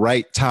at the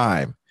right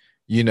time?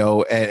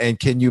 And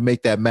can you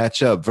make that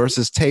match up?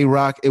 Versus Tay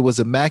Rock, it was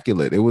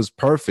immaculate. It was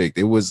perfect.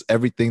 It was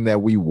everything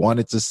that we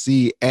wanted to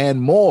see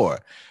and more.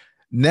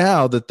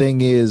 Now, the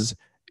thing is,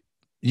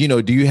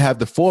 do you have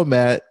the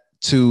format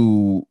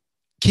to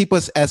keep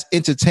us as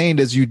entertained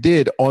as you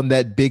did on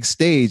that big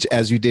stage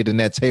as you did in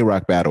that Tay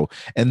Rock battle?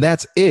 And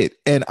that's it.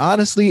 And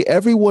honestly,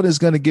 everyone is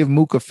going to give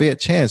Mook a fair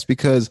chance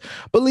because,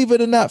 believe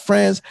it or not,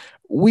 friends,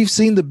 we've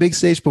seen the big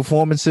stage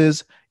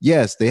performances.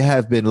 Yes, they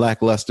have been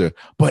lackluster,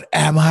 but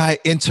am I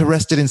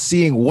interested in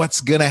seeing what's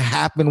going to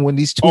happen when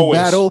these two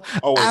battle?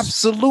 Always.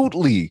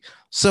 Absolutely.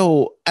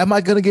 So am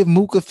I going to give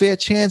Mook a fair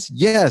chance?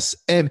 Yes.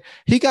 And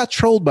he got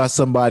trolled by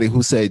somebody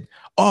who said,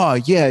 oh,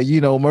 yeah,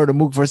 Murder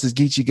Mook versus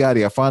Geechee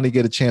Gotti. I finally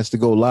get a chance to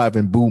go live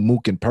and boo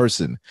Mook in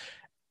person.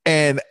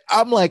 And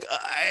I'm like,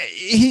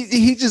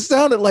 he just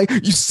sounded like,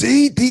 you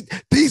see,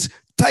 these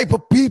type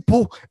of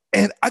people,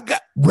 and I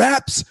got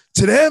raps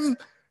to them.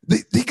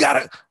 They got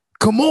to,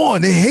 come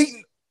on, they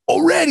hating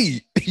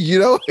already,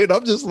 And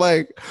I'm just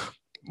like,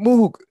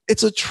 Mook,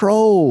 it's a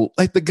troll.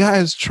 Like, the guy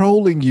is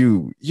trolling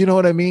you. You know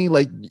what I mean?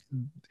 Like,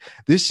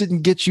 this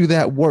shouldn't get you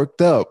that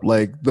worked up,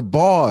 like the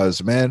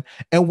bars, man.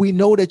 And we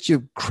know that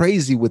you're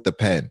crazy with the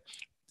pen.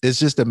 It's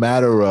just a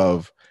matter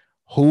of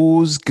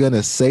who's going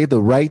to say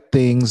the right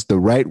things the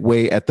right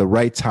way at the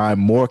right time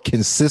more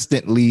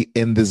consistently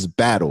in this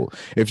battle.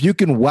 If you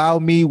can wow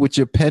me with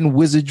your pen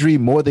wizardry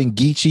more than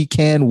Geechee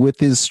can with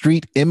his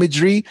street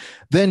imagery,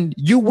 then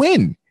you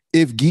win.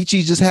 If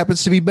Geechee just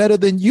happens to be better,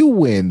 then you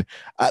win.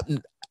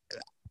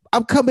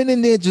 I'm coming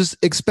in there just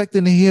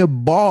expecting to hear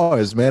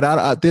bars, man.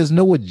 There's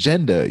no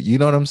agenda. You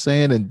know what I'm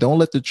saying? And don't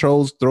let the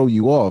trolls throw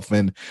you off.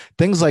 And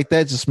things like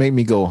that just make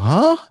me go,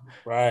 huh?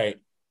 Right.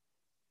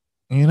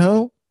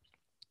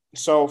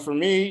 So for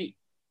me,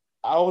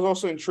 I was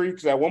also intrigued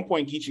because at one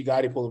point Geechee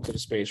Gotti pulled him to the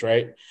space,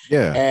 right?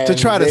 Yeah. And to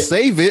try to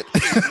save it.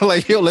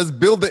 Like, let's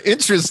build the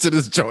interest to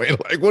this joint.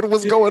 Like,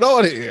 what's going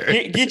on here?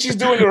 Geechee's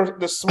doing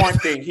the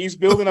smart thing. He's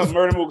building up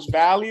Murder Mook's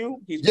value.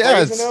 He's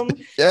praising him.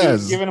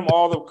 Yes. He's giving him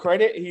all the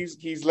credit.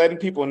 He's letting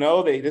people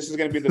know that this is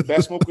going to be the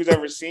best Mook he's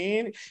ever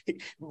seen.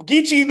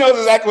 Geechee knows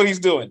exactly what he's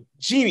doing.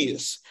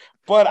 Genius.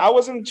 But I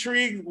was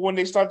intrigued when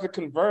they started to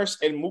converse,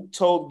 and Mook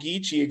told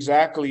Geechee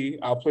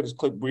exactly. I'll play this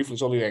clip briefly.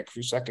 It's only like a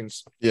few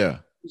seconds. Yeah.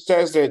 He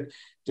says that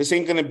this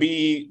ain't going to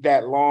be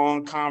that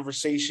long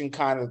conversation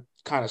kind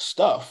of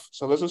stuff.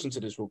 So let's listen to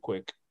this real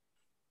quick.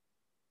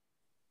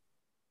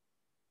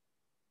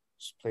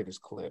 Let's play this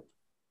clip.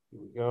 Here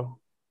we go.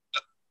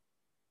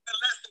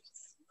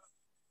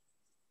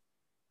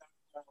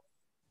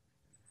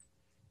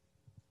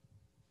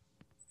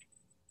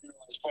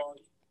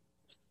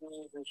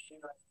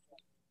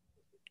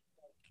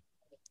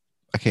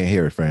 I can't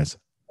hear it, friends.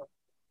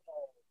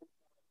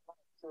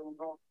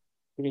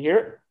 Can you hear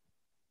it?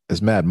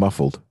 It's mad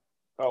muffled.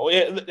 Oh,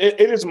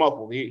 it is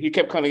muffled. He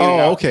kept cutting in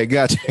and out. Oh, okay,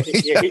 gotcha.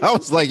 Yeah, I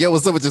was like, yo,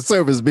 what's up with your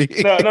service, B?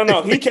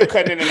 No. He kept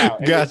cutting in and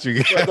out. Got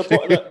you. But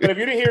if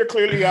you didn't hear it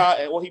clearly,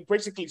 what he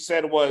basically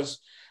said was,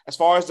 as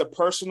far as the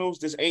personals,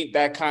 this ain't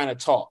that kind of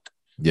talk.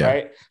 Yeah.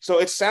 Right. So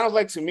it sounds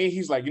like to me,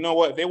 he's like, you know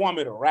what? If they want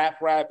me to rap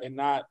and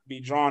not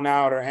be drawn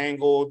out or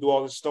angled, do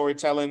all this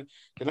storytelling,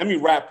 then let me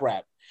rap.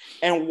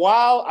 And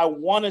while I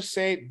want to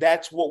say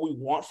that's what we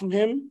want from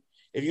him,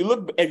 if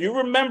you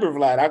remember,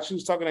 Vlad, I actually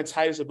was talking to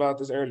Titus about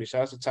this earlier.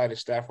 Shout out to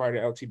Titus, staff writer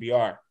at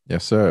LTBR.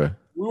 Yes, sir.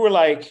 We were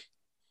like,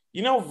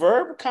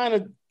 Verb kind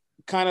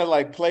of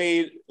like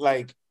played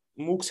like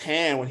Mook's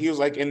hand when he was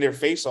like in their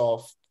face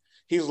off.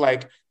 He was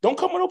like, don't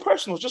come with no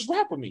personals. Just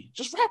rap with me.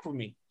 Just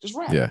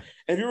rap. Yeah.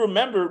 And if you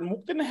remember,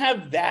 Mook didn't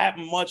have that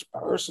much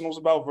personals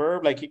about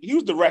Verb. Like he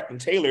was direct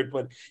and tailored,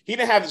 but he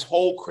didn't have this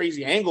whole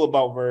crazy angle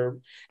about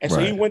Verb. And so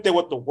he went there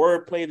with the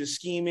wordplay, the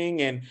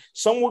scheming, and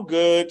some were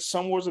good.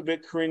 Some was a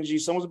bit cringy.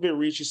 Some was a bit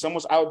reachy. Some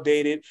was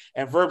outdated.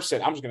 And Verb said,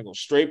 I'm just going to go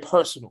straight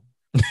personal.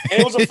 And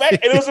it was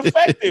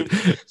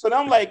effective. So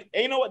now I'm like,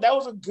 hey, you know what? That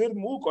was a good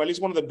Mook, or at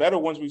least one of the better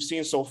ones we've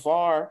seen so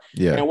far.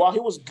 Yeah. And while he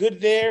was good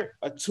there,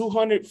 a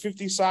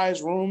 250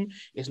 size room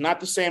is not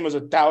the same as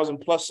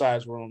 1,000+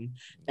 size room.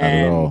 Not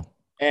at all.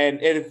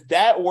 And if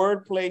that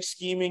wordplay,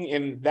 scheming,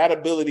 and that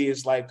ability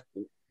is like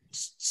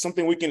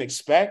something we can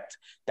expect,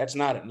 that's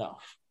not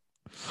enough.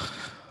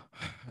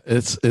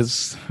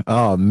 It's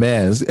oh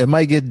man, it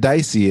might get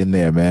dicey in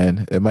there,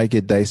 man. It might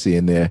get dicey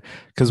in there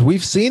because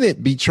we've seen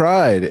it be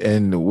tried,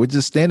 and we're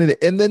just standing there.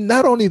 And then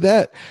not only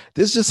that,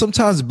 there's just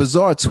sometimes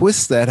bizarre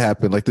twists that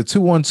happen, like the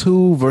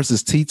 212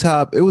 versus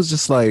T-Top. It was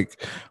just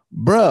like,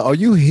 bruh, are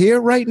you here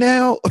right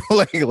now?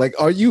 like,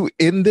 are you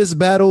in this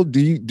battle?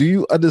 Do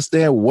you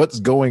understand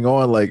what's going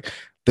on? Like,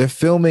 they're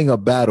filming a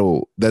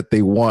battle that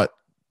they want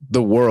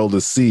the world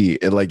to see,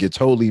 and like you're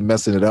totally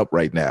messing it up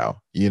right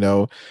now, you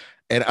know.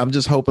 And I'm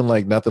just hoping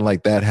like nothing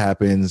like that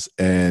happens,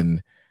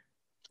 and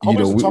you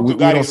know we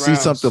don't see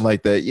something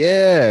like that.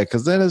 Yeah,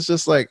 because then it's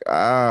just like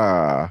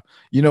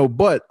you know.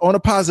 But on a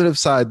positive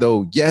side,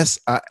 though, yes,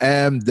 I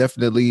am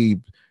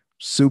definitely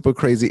super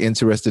crazy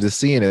interested in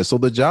seeing it. So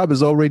the job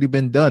has already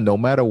been done. No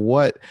matter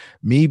what,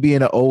 me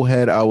being an old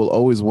head, I will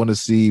always want to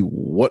see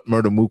what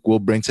Murda Mook will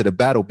bring to the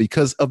battle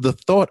because of the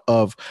thought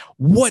of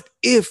what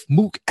if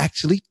Mook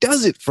actually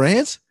does it,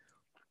 France?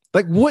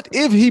 Like, what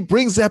if he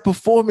brings that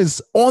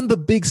performance on the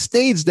big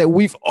stage that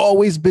we've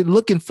always been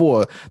looking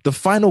for? The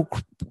final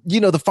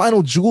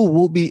jewel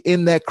will be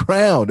in that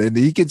crown. And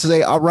he can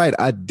say, all right,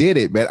 I did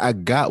it, man. I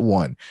got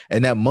one.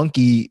 And that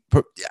monkey,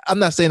 I'm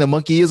not saying the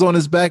monkey is on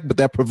his back, but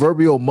that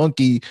proverbial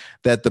monkey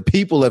that the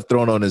people have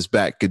thrown on his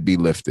back could be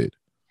lifted.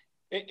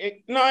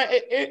 It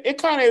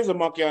kind of is a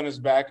monkey on his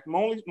back,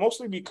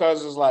 mostly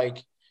because it's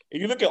like, if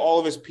you look at all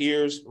of his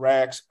peers,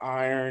 Rex,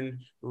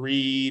 Iron,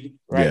 Reed,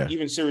 right, yeah.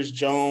 Even Sirius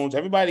Jones,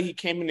 everybody he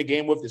came in the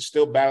game with is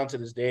still battling to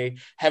this day,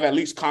 have at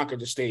least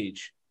conquered the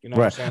stage. You know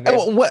right. what I'm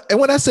saying? And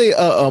when I say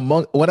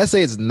when I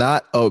say it's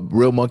not a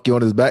real monkey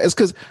on his back, it's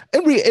because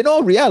in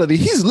all reality,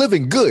 he's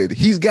living good.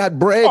 He's got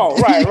bread. Oh,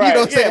 right. You know what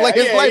I'm saying? Like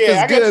his life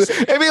is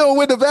good. If he don't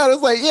win the battle,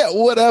 it's like, yeah,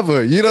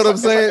 whatever. You know what I'm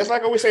saying? It's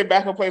like when we say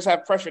backup players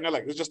have pressure, and they're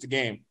like, it's just a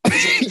game.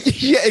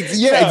 yeah,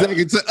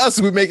 exactly. To us,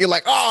 we make it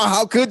like, oh,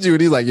 how could you?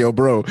 And he's like, yo,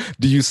 bro,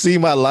 do you see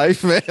my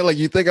life, man? Like,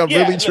 you think I'm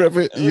really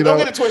tripping? You know, don't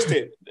get it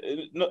twisted.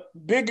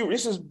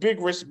 This is big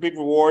risk, big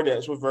reward.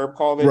 That's what Verb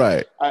called it,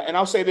 right? And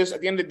I'll say this: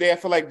 at the end of the day, I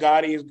feel like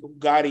Gotti is who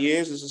Gotti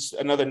is. This is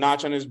another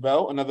notch on his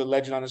belt, another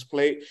legend on his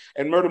plate.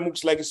 And Murda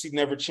Mook's legacy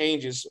never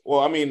changes. Well,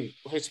 I mean,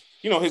 his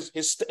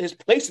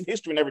place in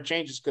history never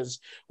changes because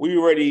we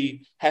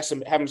already have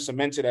him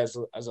cemented as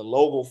a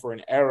logo for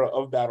an era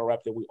of battle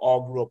rap that we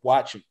all grew up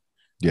watching.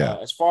 Yeah.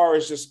 As far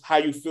as just how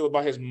you feel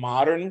about his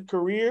modern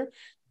career,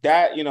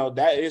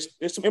 there's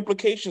some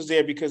implications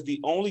there because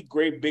the only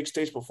great big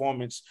stage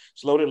performance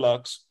is Loaded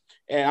Lux.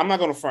 And I'm not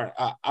going to front.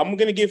 I'm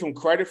going to give him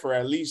credit for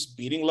at least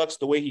beating Lux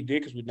the way he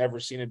did because we've never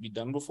seen it be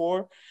done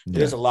before. Yeah.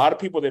 There's a lot of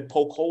people that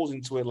poke holes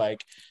into it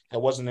like that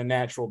wasn't a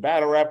natural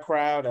battle rap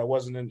crowd. That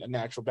wasn't a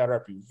natural battle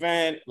rap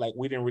event. Like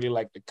we didn't really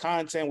like the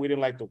content. We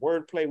didn't like the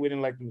wordplay. We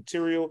didn't like the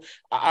material.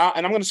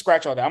 And I'm going to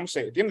scratch all that. I'm going to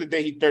say at the end of the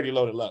day, he 30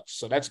 Loaded Lux.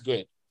 So that's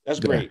good.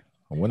 That's great.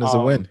 A win is a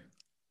win.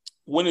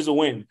 Win is a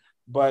win.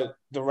 But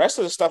the rest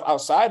of the stuff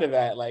outside of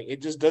that, like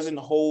it just doesn't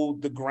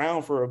hold the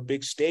ground for a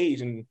big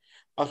stage, and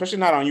especially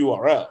not on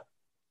URL.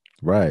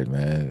 Right,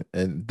 man.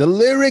 And the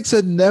lyrics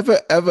are never,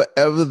 ever,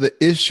 ever the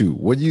issue.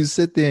 When you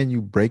sit there and you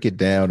break it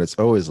down, it's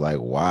always like,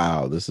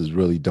 wow, this is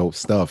really dope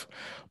stuff.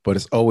 But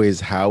it's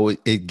always how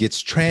it gets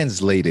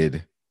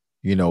translated,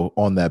 you know,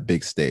 on that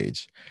big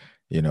stage.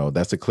 You know,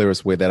 that's the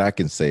clearest way that I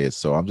can say it.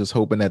 So I'm just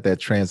hoping that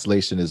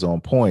translation is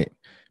on point.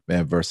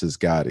 Man versus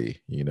Gotti,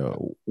 you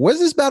know, where's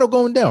this battle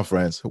going down,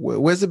 friends?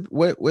 Where's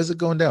it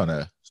going down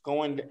at? It's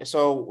going.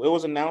 So it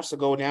was announced to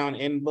go down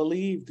in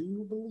Believe. Do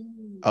you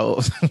believe?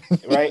 Oh,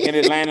 right in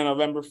Atlanta,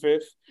 November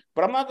 5th.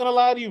 But I'm not gonna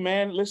lie to you,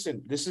 man.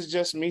 Listen, this is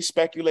just me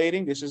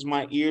speculating. This is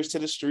my ears to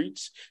the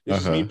streets.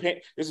 This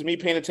is me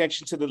paying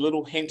attention to the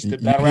little hints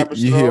that battle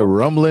rappers. You hear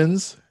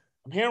rumblings.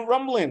 I'm hearing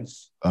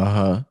rumblings.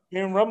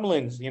 Hearing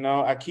rumblings. You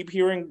know, I keep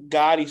hearing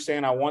Gotti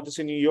saying, "I want this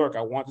in New York.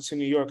 I want this in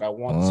New York. I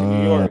want this in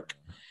New York."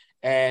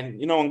 And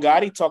you know, when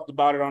Gotti talked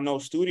about it on No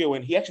Studio,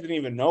 and he actually didn't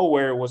even know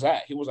where it was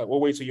at. He was like, "We'll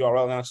wait till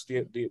URL announces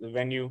the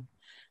venue."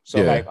 So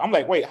like, I'm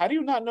like, wait, how do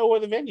you not know where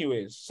the venue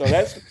is? So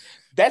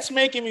that's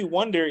making me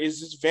wonder: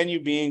 is this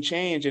venue being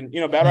changed? And you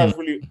know, battle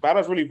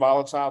is really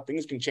volatile.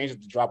 Things can change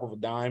at the drop of a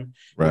dime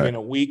within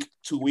a week,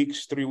 2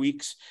 weeks, 3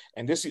 weeks.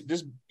 And this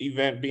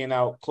event being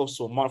out close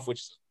to a month,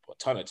 which is a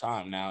ton of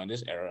time now in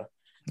this era.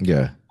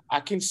 Yeah, I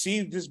can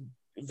see this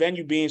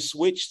venue being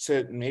switched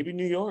to maybe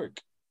New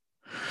York.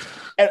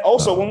 And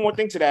also, one more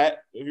thing to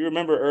that. If you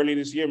remember early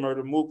this year,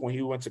 Murder Mook, when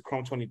he went to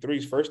Chrome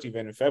 23's first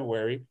event in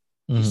February,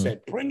 he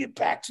said, "Bring it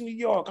back to New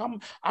York.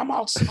 I'm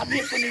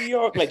here for New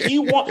York." Like he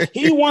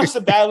wants to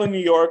battle in New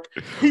York.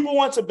 People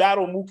want to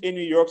battle Mook in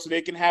New York so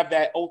they can have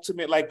that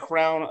ultimate like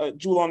crown,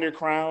 jewel on their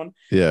crown.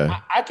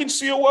 Yeah, I can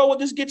see a world where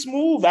this gets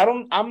moved.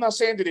 I'm not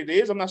saying that it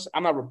is. I'm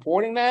not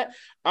reporting that.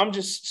 I'm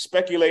just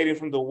speculating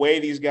from the way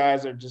these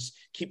guys are just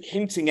keep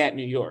hinting at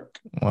New York.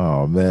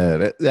 Oh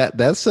man,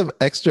 that's some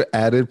extra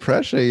added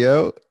pressure,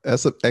 yo.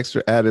 That's some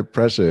extra added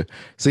pressure.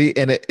 See,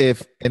 and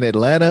if in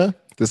Atlanta,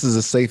 this is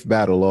a safe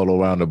battle all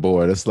around the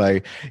board. It's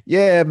like,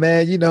 yeah,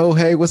 man, you know,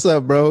 hey, what's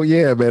up, bro?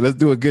 Yeah, man, let's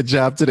do a good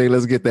job today.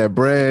 Let's get that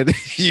bread.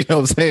 You know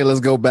what I'm saying?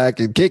 Let's go back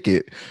and kick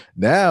it.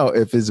 Now,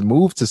 if it's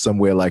moved to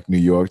somewhere like New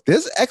York,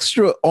 there's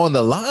extra on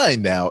the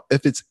line now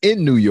if it's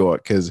in New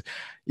York, because,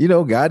 you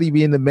know, Gotti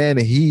being the man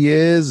that he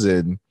is,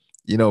 and,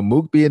 you know,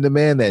 Mook being the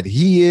man that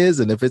he is,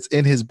 and if it's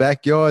in his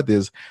backyard,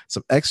 there's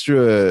some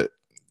extra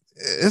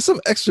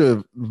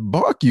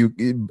bark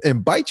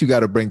and bite you got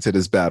to bring to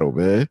this battle,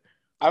 man.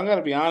 I'm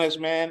gonna be honest,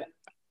 man.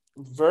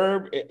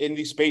 Verb in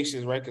these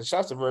spaces, right? Because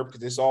shouts to Verb,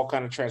 because this all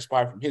kind of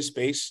transpired from his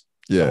space.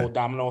 Yeah, the whole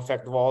domino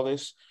effect of all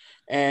this.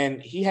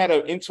 And he had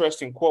an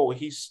interesting quote where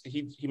he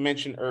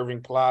mentioned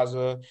Irving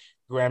Plaza,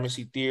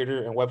 Gramercy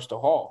Theater, and Webster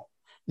Hall.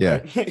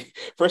 Yeah. Right?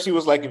 First, he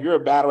was like, "If you're a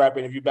battle rapper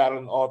and if you battle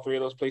in all three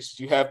of those places,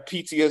 you have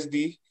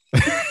PTSD."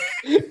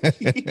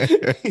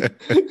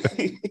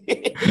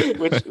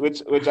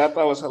 which I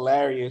thought was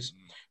hilarious.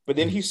 But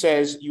then he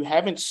says, "You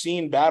haven't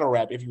seen battle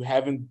rap if you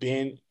haven't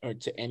been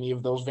to any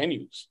of those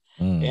venues."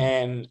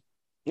 And,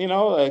 you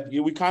know,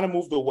 we kind of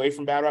moved away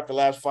from battle rap the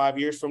last 5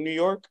 years from New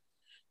York.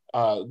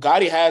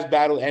 Gotti has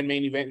battled and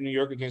main event in New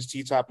York against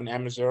T-Top and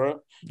Amazura.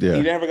 Yeah.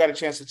 He never got a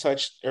chance to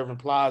touch Irving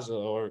Plaza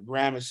or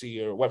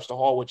Gramercy or Webster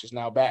Hall, which is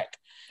now back.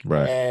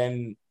 Right.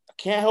 And I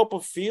can't help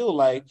but feel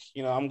like,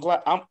 you know, I'm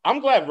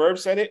glad Verb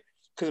said it.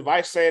 Because if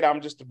I say it, I'm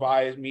just a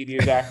biased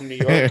media guy from New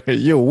York.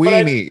 You're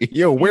weenie.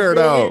 You're a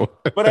weirdo.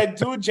 But I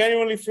do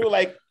genuinely feel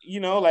like, you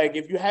know, like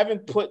if you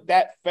haven't put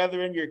that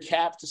feather in your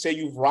cap to say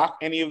you've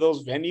rocked any of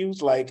those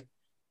venues, like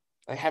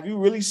have you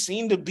really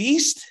seen the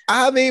beast?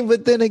 I mean,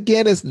 but then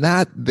again, it's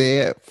not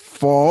their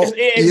fault.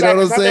 Exactly. You know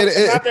what I'm saying?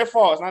 It's not their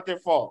fault. It's not their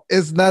fault.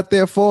 It's not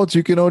their fault.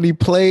 You can only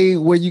play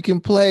where you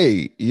can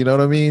play. You know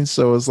what I mean?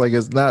 So it's like,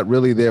 it's not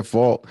really their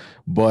fault.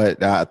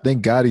 But I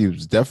think Gotti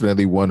is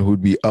definitely one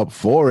who'd be up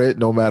for it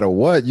no matter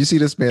what. You see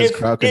this man's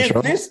crowd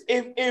control.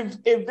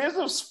 If there's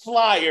a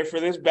flyer for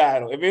this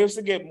battle, if it was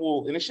to get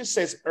moved and it just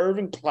says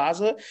Irving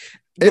Plaza,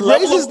 it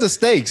raises the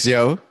stakes,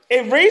 yo.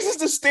 It raises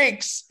the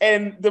stakes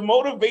and the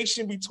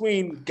motivation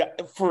between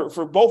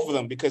for both of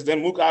them, because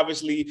then Mook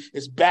obviously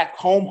is back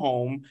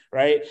home,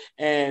 right?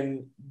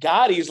 And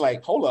Gotti's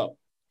like, hold up,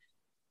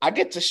 I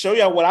get to show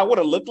y'all what I would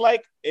have looked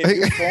like in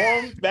this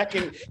form back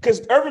in,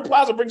 because Irving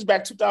Plaza brings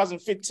back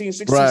 2015,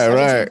 16,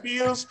 17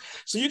 feels.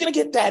 So you're gonna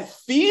get that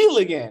feel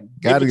again.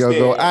 Gotta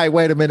go. All right,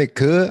 wait a minute,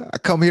 could I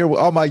come here with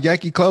all my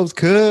Yankee clothes?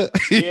 Could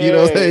you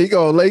know what I'm saying? He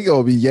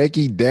gonna be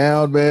Yankee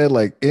down, man,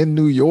 like in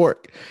New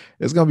York.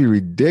 It's gonna be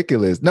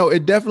ridiculous. No,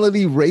 it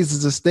definitely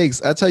raises the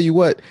stakes. I tell you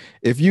what,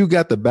 if you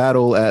got the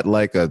battle at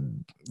like a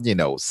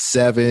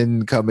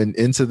 7 coming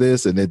into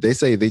this, and if they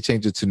say they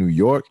change it to New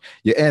York,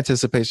 your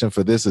anticipation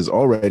for this is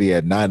already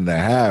at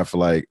 9.5.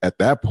 Like at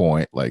that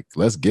point, like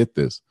let's get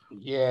this.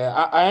 Yeah,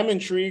 I am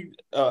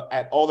intrigued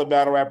at all the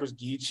battle rappers,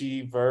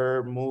 Geechee,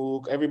 Verb,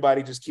 Mook,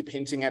 everybody just keep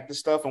hinting at this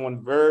stuff. And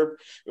when Verb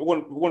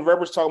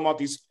was talking about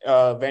these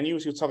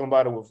venues, he was talking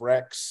about it with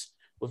Rex,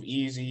 with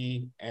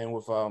Easy, and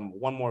with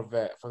one more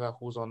vet. I forgot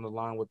who's on the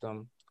line with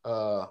them.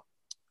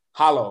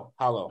 Hollow.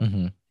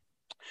 Mm-hmm.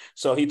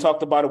 So he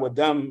talked about it with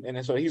them,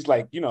 and so he's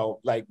like,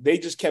 like they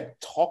just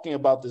kept talking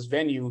about this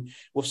venue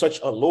with such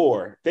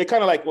allure. They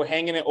kind of like were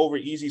hanging it over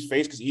Easy's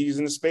face because Easy's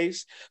in the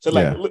space. So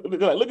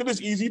look at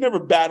this, Easy. You never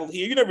battled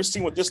here. You never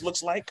seen what this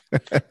looks like.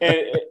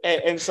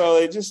 and so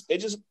it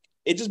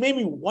just made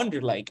me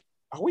wonder, like,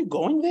 are we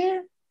going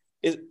there?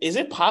 Is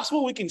it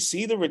possible we can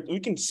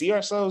see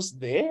ourselves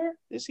there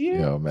this year?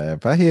 Yo, man,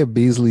 if I hear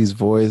Beasley's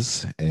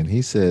voice and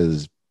he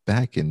says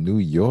back in New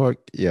York,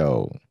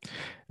 yo,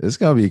 it's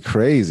gonna be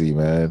crazy,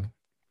 man.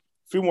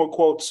 A few more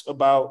quotes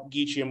about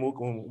Geechee and Mook,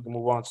 and we can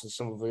move on to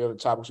some of the other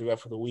topics we got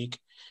for the week.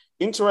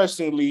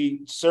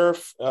 Interestingly,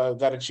 Surf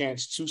got a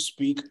chance to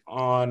speak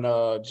on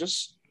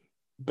just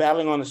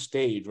battling on the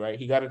stage, right?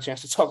 He got a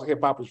chance to talk to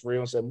Hip Hop is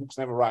Real and said Mook's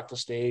never rocked the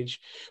stage.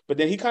 But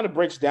then he kind of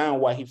breaks down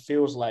why he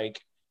feels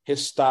like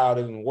his style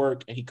didn't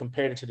work, and he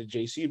compared it to the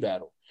JC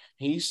battle.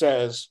 He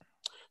says,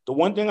 the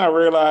one thing I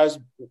realized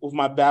with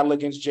my battle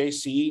against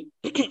JC,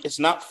 it's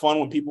not fun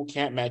when people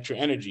can't match your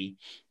energy.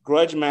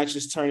 Grudge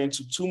matches turn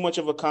into too much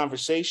of a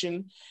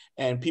conversation,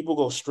 and people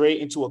go straight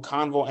into a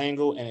convo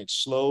angle, and it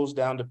slows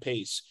down the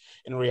pace.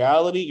 In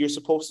reality, you're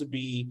supposed to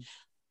be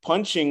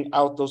punching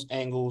out those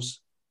angles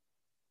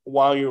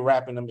while you're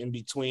rapping them in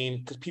between,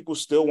 because people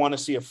still want to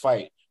see a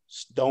fight.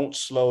 Don't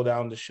slow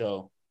down the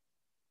show.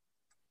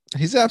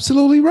 He's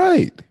absolutely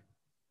right.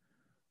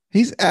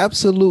 He's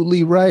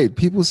absolutely right.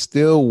 People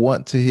still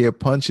want to hear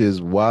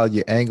punches while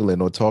you're angling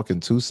or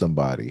talking to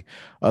somebody.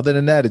 Other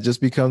than that, it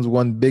just becomes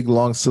one big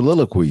long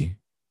soliloquy.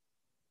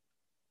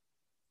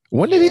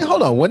 When did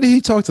he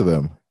talk to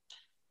them?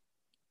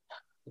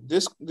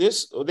 This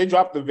they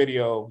dropped the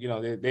video. You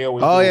know, they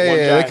always. Oh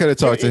yeah. They could have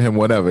talked to him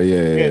whenever.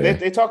 Yeah.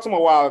 They talked to him a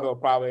while ago,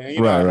 probably. And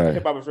you know, right.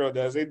 Hip Hop is Real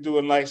does. They do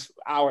a nice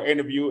hour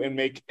interview and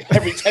make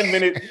every 10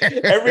 minutes,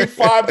 every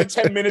 5 to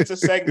 10 minutes a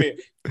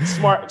segment.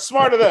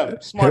 Smart of them.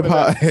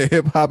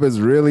 Hip hop is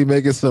really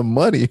making some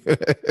money.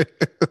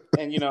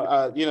 And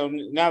now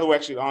that we're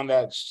actually on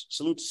that,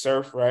 salute to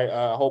Surf, right?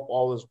 I hope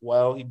all is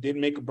well. He did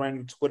make a brand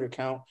new Twitter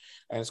account,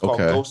 and it's called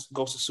Ghost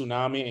of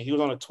Tsunami. And he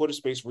was on a Twitter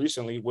space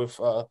recently with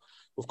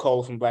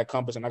Cole from Black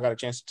Compass, and I got a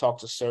chance to talk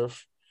to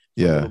Surf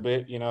a little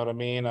bit. You know what I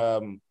mean?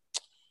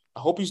 I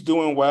hope he's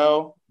doing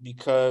well,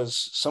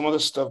 because some of the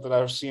stuff that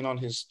I've seen on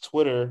his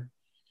Twitter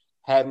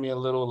had me a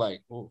little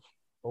like,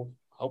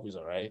 hope he's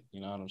all right. You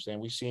know what I'm saying?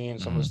 We've seen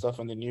some of the stuff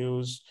in the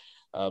news.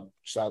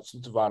 Shout out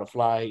to Vada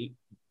Fly.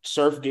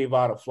 Surf gave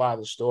Vada Fly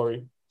the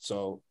story.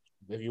 So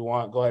if you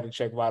want, go ahead and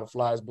check Vada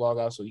Fly's blog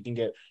out so you can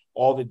get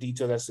all the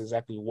detail. That's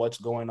exactly what's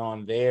going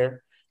on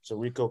there. So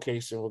Rico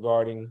case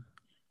regarding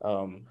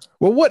well,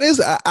 what is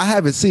I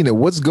haven't seen it.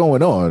 What's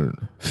going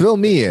on? Fill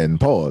me in.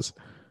 Pause.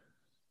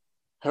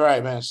 All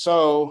right, man.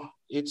 So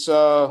it's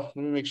let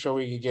me make sure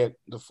we can get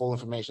the full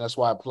information. That's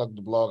why I plugged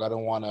the blog. I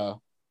don't want to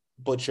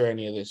butcher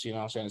any of this, you know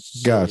what I'm saying? It's a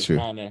serious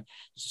manner.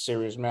 It's a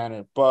serious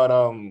manner. But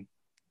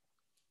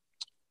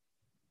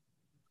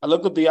I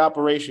looked up the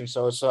operation.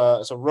 So it's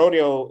a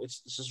rodeo.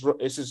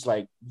 It's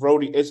like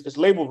rodeo. It's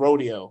labeled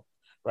rodeo,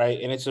 right?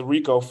 And it's a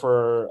RICO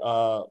for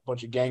a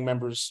bunch of gang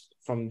members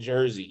from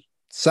Jersey.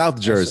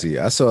 South Jersey.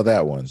 I saw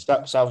that one.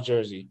 South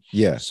Jersey.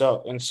 Yeah.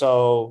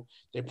 So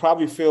they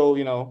probably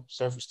feel,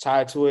 Surf is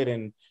tied to it,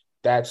 and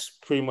that's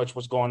pretty much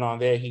what's going on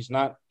there. He's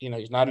not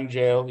in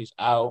jail. He's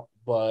out,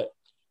 but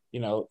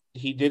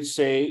he did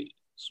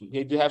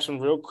have some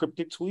real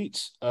cryptic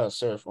tweets,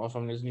 Surf,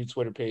 from his new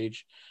Twitter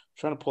page. I'm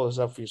trying to pull this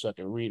up for you so I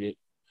can read it,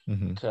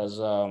 because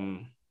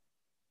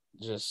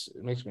just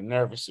it makes me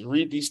nervous to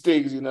read these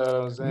things. You know what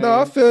I'm saying?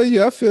 No, I feel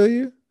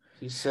you.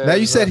 He says, now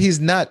you said he's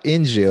not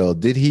in jail.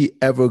 Did he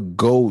ever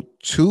go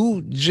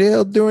to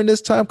jail during this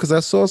time? Because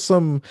I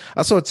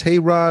saw Tay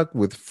Rock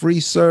with Free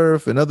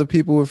Surf and other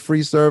people with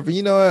Free Surf.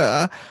 And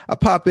I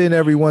pop in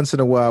every once in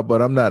a while,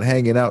 but I'm not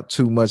hanging out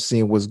too much,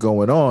 seeing what's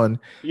going on.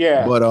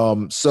 Yeah. But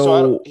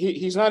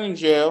he's not in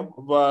jail,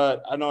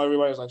 but I know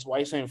everybody's like, so why are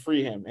you saying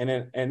free him?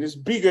 And it's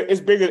bigger.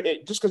 Just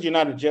because you're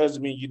not in jail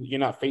doesn't mean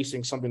you're not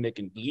facing something that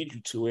can lead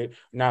you to it.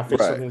 You're not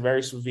facing something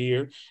very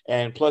severe,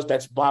 and plus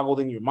that's boggled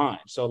in your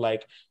mind. So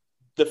like,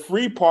 the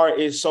free part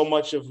is so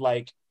much of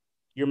like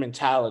your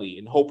mentality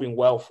and hoping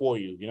well for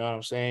you. You know what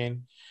I'm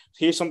saying?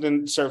 Here's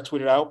something Surf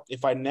tweeted out.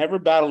 If I never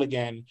battle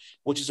again,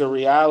 which is a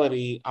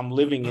reality I'm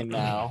living in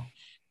now,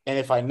 and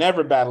if I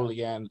never battle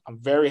again, I'm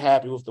very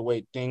happy with the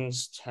way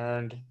things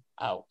turned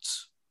out.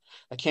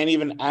 I can't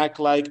even act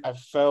like I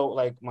felt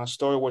like my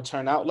story would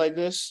turn out like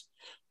this.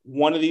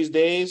 One of these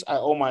days, I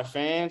owe my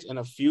fans and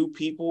a few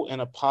people an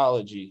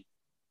apology.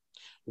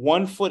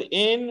 1 foot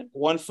in,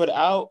 1 foot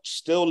out,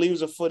 still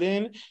leaves a foot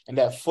in, and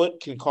that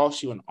foot can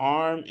cost you an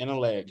arm and a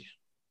leg.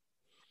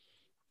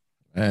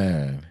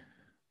 Man.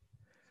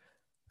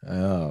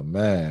 Oh,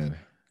 man.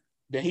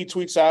 Then he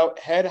tweets out,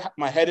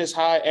 my head is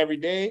high every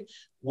day,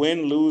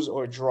 win, lose,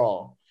 or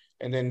draw.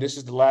 And then this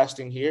is the last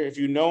thing here. If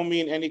you know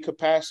me in any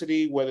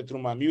capacity, whether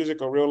through my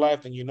music or real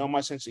life, then you know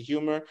my sense of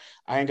humor.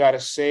 I ain't got to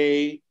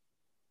say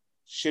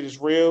shit is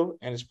real,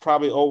 and it's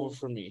probably over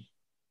for me.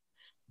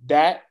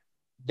 That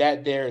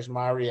there is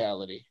my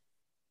reality.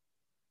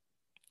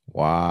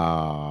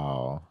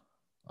 Wow.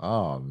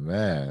 Oh,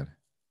 man.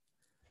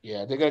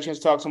 Yeah, they got a chance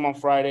to talk to him on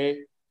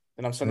Friday,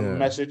 and I'm sending him a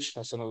message.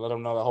 I'm sending to let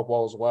him know that I hope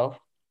all is well.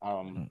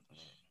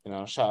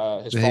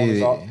 His phone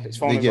is off.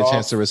 Did he get a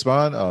chance to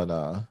respond? Oh,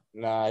 no.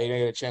 Nah, he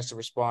didn't get a chance to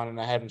respond,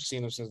 and I haven't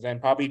seen him since then.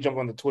 Probably jump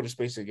on the Twitter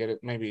space to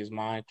get maybe his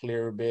mind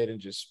clear a bit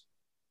and just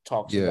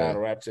talk to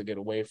battle rap to get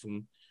away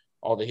from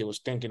all that he was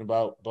thinking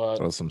about. But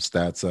throw some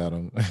stats at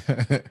him.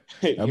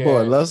 That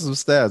boy loves some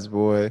stats,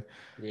 boy.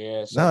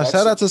 Yeah. So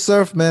shout out to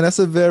Surf, man. That's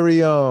a very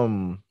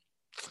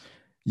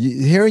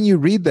hearing you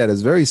read that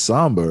is very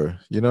somber.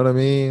 You know what I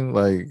mean?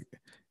 Like,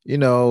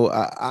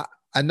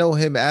 I know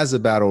him as a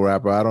battle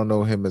rapper. I don't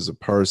know him as a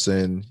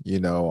person.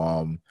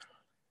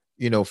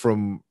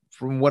 From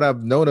from what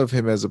I've known of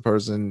him as a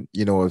person,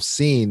 I've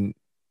seen,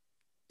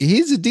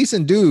 he's a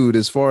decent dude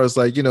as far as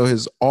like,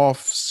 his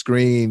off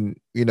screen,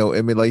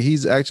 I mean, like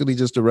he's actually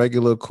just a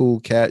regular cool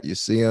cat. You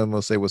see him,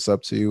 he'll say what's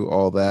up to you,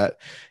 all that,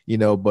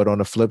 but on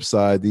the flip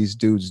side, these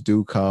dudes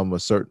do come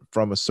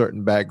from a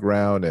certain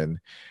background, and,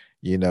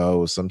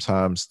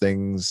 sometimes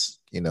things,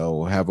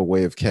 have a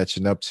way of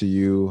catching up to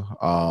you.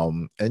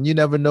 And you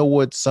never know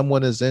what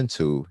someone is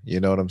into,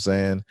 you know what I'm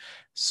saying?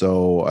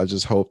 So I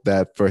just hope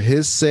that for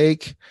his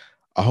sake,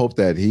 I hope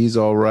that he's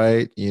all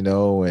right,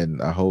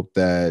 and I hope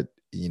that,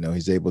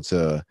 he's able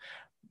to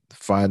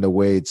find a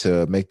way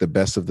to make the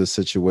best of the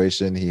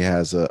situation. He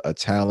has a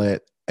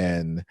talent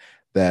and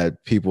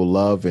that people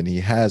love, and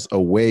he has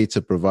a way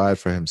to provide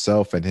for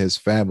himself and his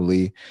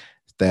family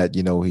that,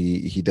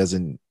 he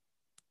doesn't,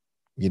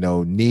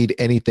 need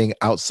anything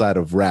outside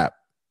of rap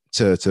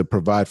to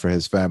provide for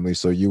his family.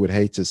 So you would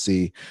hate to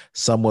see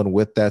someone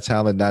with that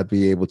talent not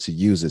be able to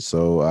use it.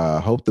 So I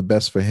hope the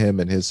best for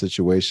him and his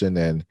situation,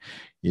 and,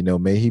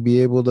 may he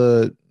be able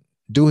to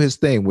do his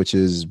thing, which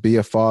is be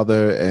a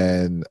father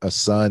and a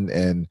son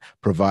and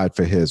provide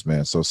for his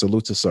man. So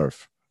salute to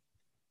Surf.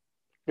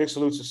 Big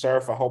salute to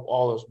Surf. I hope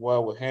all is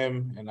well with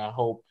him, and I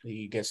hope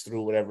he gets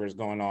through whatever is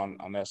going on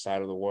that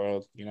side of the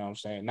world. You know what I'm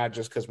saying? Not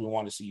just because we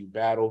want to see you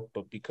battle,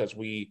 but because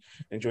we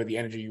enjoy the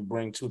energy you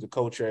bring to the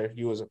culture,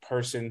 you as a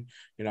person.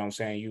 You know what I'm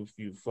saying?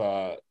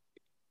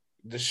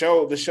 The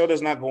show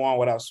does not go on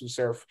without Tsu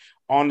Surf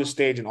on the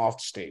stage and off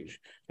the stage.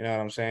 You know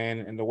what I'm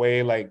saying? And the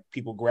way like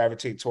people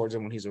gravitate towards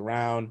him when he's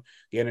around,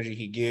 the energy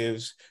he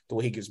gives, the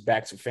way he gives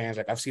back to fans.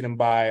 Like I've seen him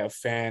buy a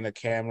fan a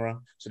camera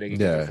so they can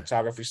get their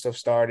photography stuff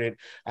started.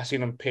 I've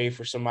seen him pay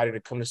for somebody to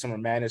come to Summer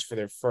Madness for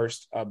their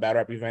first battle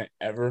rap event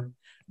ever.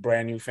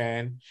 Brand new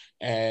fan.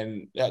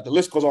 And the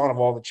list goes on of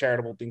all the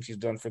charitable things he's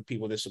done for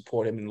people that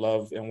support him and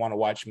love and want to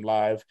watch him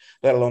live,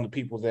 let alone the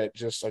people that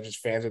just are just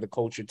fans of the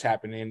culture,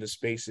 tapping into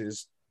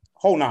spaces.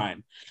 Whole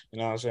nine, you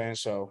know what I'm saying?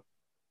 So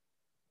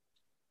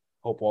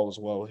hope all is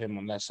well with him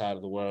on that side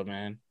of the world,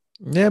 man.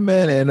 Yeah,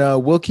 man.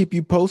 And we'll keep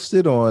you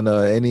posted on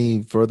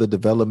any further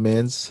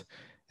developments.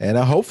 And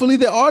hopefully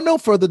there are no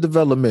further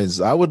developments.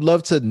 I would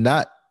love to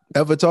not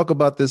ever talk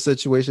about this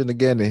situation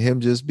again and him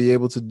just be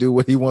able to do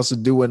what he wants to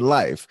do in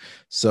life.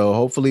 So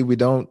hopefully we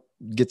don't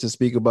get to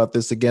speak about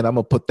this again. I'm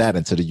going to put that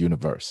into the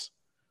universe.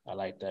 I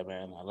like that,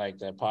 man. I like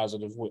that.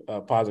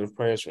 Positive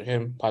prayers for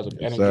him, positive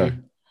Yes, energy.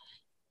 sir.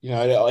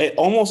 It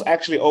almost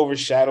actually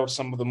overshadowed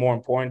some of the more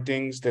important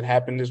things that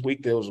happened this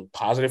week that was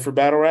positive for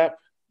battle rap.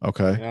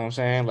 Okay. You know what I'm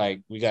saying?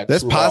 Like we got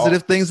there's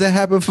positive things that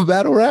happen for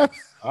battle rap.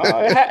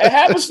 It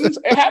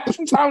happens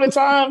from time to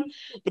time,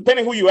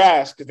 depending who you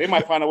ask, because they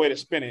might find a way to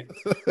spin it.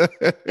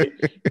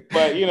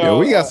 But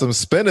we got some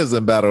spinners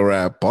in battle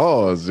rap.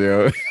 Pause,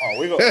 yo.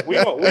 We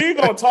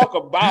gonna talk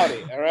about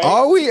it. All right.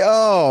 Are we?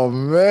 Oh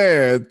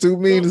man, too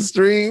mean to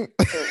stream.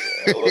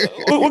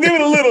 We'll give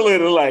it a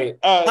little light.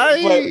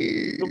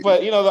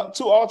 But the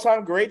two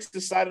all-time greats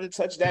decided to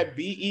touch that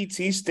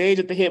BET stage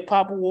at the Hip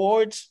Hop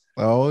Awards.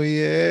 Oh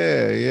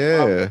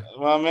yeah.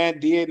 My man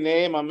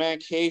DNA, my man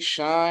K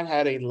Shine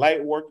had a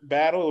light work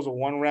battle. It was a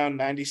 1 round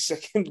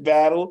 90-second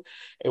battle.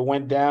 It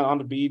went down on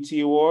the BET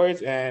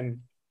Awards,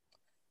 and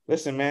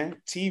listen, man,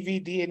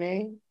 TV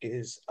DNA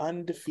is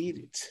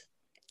undefeated.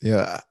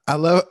 Yeah, I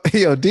love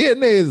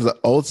DNA is the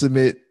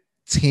ultimate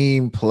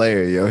team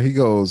player. Yo, he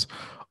goes,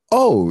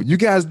 "Oh, you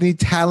guys need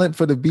talent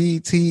for the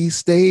BET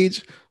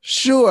stage?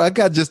 Sure, I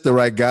got just the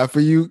right guy for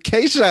you,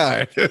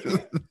 K-Shine."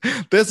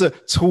 There's a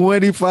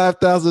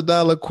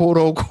 $25,000 quote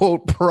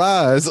unquote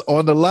prize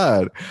on the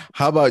line.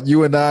 How about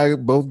you and I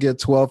both get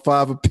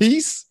 12.5 a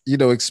piece?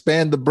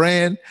 Expand the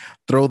brand,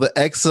 throw the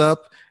X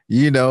up,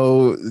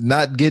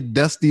 not get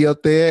dusty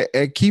up there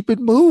and keep it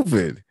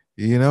moving.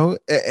 And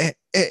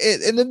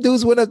them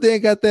dudes went up there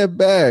and got that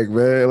bag,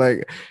 man.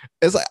 Like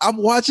it's like I'm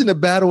watching the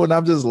battle and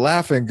I'm just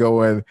laughing,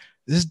 going,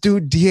 this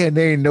dude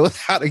DNA knows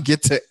how to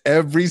get to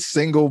every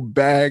single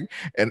bag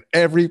and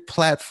every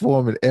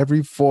platform and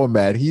every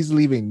format. He's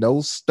leaving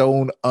no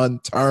stone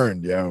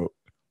unturned, yo.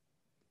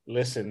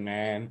 Listen,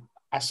 man,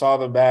 I saw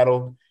the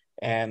battle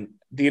and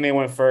DNA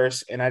went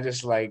first, and I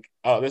just like,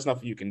 oh, there's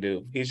nothing you can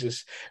do. He's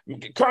just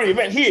current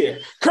event here,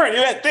 current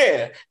event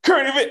there,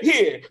 current event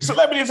here,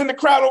 celebrities in the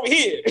crowd over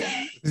here.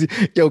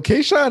 Yo,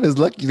 K-Shine is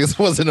lucky this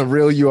wasn't a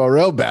real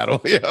URL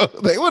battle. Yo,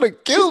 they would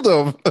have killed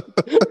him.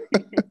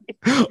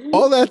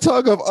 All that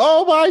talk of,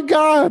 oh my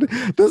God,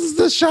 this is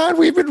the shine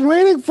we've been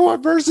waiting for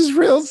versus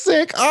Real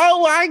Sick.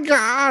 Oh my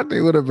God.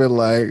 They would have been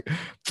like,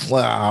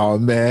 wow,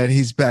 man,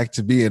 he's back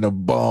to being a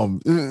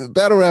bum.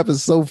 Battle rap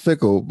is so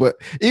fickle, but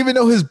even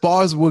though his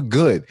bars were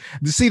good,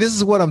 see, this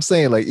is what I'm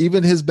saying. Like,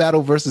 even his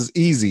battle versus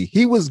Easy,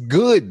 he was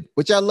good,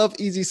 which I love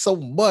Easy so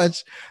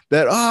much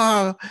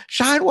that,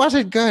 Shine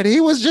wasn't good.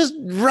 He was just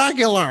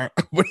regular,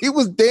 but he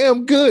was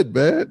damn good,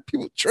 man.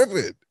 People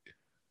tripping.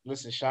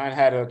 Listen, Shine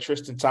had a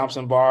Tristan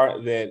Thompson bar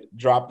that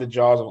dropped the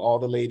jaws of all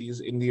the ladies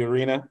in the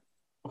arena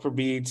for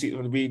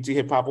the BET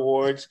Hip Hop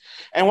Awards.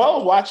 And while I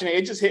was watching it,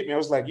 it just hit me. I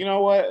was like, you know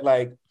what?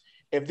 Like,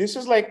 if this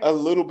is like a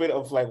little bit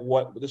of like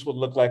what this would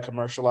look like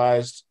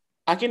commercialized,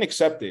 I can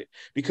accept it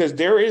because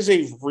there is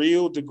a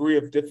real degree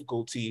of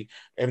difficulty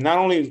of not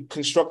only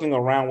constructing a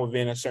round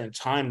within a certain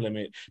time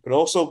limit, but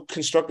also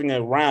constructing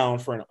a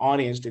round for an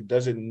audience that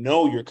doesn't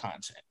know your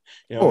content.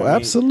 You know Oh,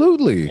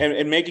 absolutely.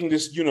 and making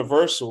this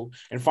universal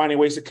and finding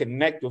ways to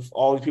connect with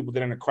all the people that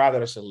are in the crowd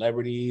that are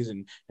celebrities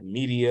and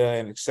media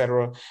and et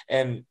cetera.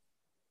 And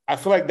I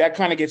feel like that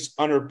kind of gets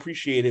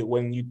underappreciated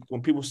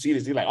when people see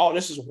this. They're like, "Oh,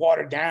 this is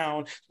watered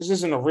down. This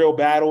isn't a real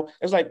battle."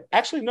 It's like,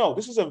 actually, no,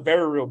 this is a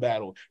very real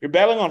battle. You're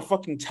battling on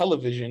fucking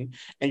television,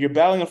 and you're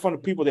battling in front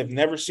of people that have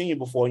never seen you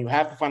before, and you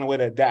have to find a way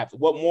to adapt.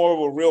 What more of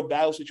a real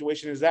battle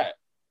situation is that?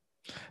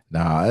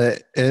 Nah,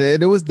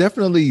 and it was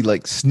definitely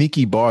like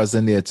sneaky bars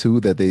in there too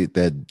that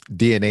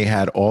DNA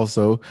had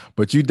also,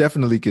 but you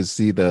definitely could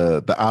see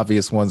the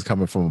obvious ones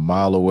coming from a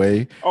mile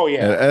away. Oh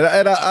yeah,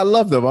 and I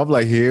love them. I'm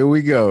like, here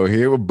we go,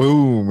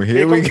 boom,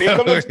 here we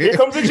go. Here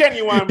comes the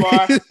genuine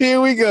bar. Here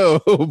we go,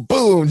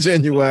 boom,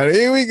 genuine.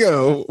 Here we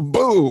go,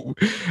 boom.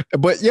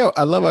 But yo,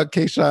 I love how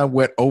K-Shine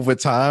went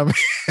overtime,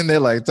 and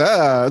they're like,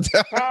 time.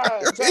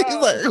 He's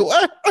like,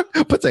 what?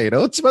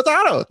 Potato,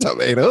 tomato.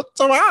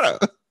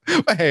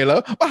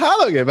 Mahalo,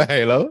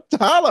 Mahalo.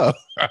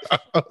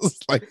 I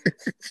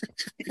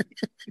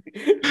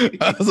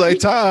was like,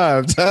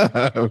 time.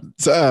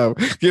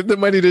 Give the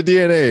money to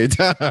DNA.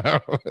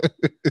 Time.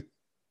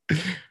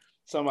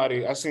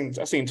 Somebody, I seen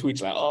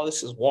tweets like, "Oh,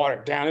 this is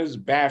watered down. This is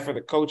bad for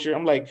the culture."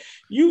 I'm like,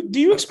 do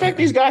you expect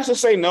these guys to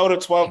say no to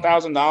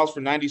 $12,000 for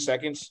 90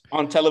 seconds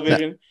on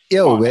television?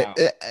 Man,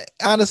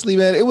 honestly,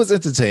 man, it was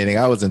entertaining.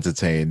 I was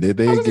entertained.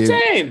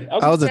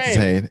 I was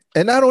entertained.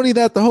 And not only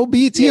that, the whole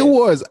BET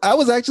Awards. I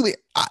was actually,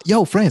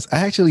 friends, I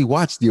actually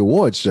watched the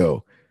award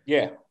show.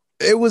 Yeah.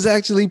 It was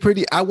actually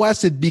pretty. I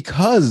watched it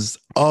because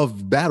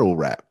of battle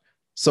rap.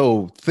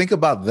 So think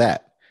about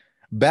that.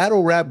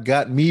 Battle rap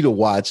got me to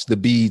watch the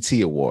BET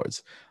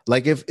Awards.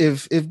 Like if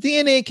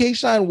DNA and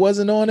K-Shine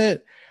wasn't on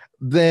it,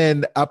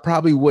 then I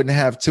probably wouldn't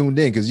have tuned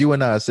in because you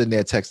and I are sitting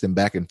there texting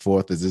back and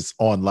forth as it's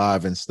on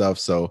live and stuff.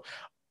 So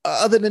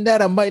other than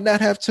that, I might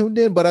not have tuned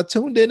in, but I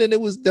tuned in and it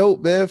was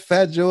dope, man.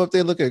 Fat Joe up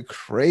there looking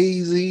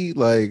crazy,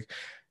 like,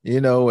 you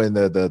know, and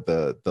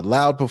the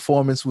loud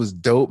performance was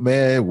dope,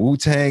 man.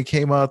 Wu-Tang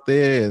came out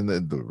there and the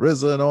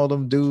RZA and all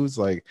them dudes,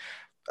 like.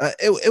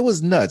 It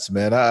was nuts,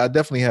 man. I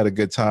definitely had a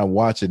good time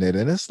watching it.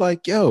 And it's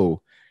like,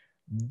 yo,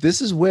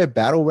 this is where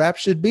battle rap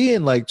should be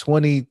in like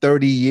 20,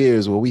 30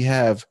 years where we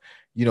have,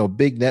 you know,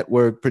 big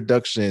network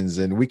productions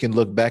and we can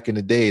look back in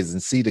the days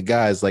and see the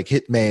guys like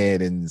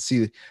Hitman and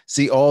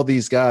see all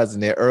these guys in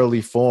their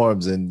early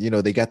forms. And, you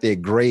know, they got their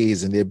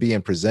grays and they're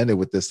being presented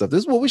with this stuff.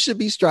 This is what we should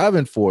be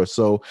striving for.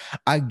 So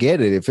I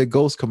get it. If it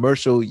goes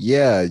commercial,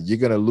 yeah, you're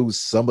going to lose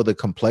some of the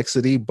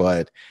complexity,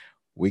 but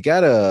we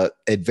gotta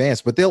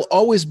advance, but there'll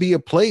always be a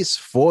place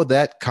for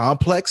that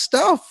complex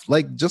stuff.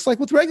 Like just like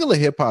with regular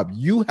hip hop,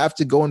 you have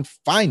to go and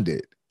find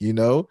it, you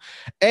know?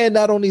 And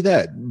not only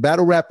that,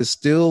 battle rap is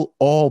still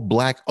all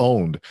Black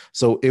owned.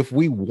 So if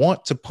we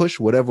want to push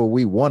whatever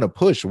we want to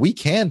push, we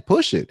can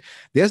push it.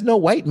 There's no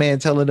white man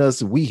telling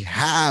us we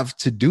have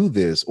to do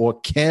this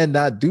or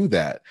cannot do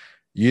that.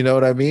 You know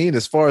what I mean?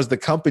 As far as the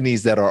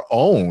companies that are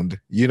owned,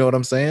 you know what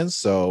I'm saying?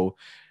 So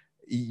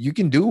you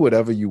can do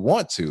whatever you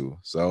want to.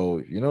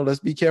 So, you know, let's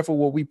be careful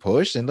what we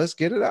push and let's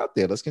get it out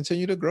there. Let's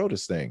continue to grow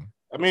this thing.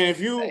 I mean,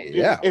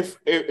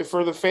 if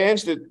for the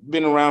fans that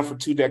been around for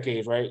 2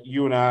 decades, right?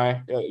 You and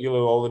I, you're a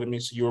little older than me,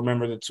 so you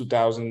remember the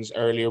 2000s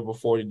earlier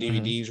before the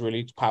DVDs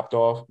really popped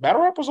off.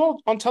 Battle rap was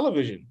all on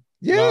television.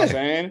 Yeah. You know what I'm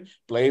saying?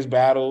 Blaze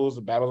battles,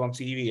 the battles on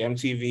TV,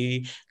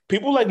 MTV.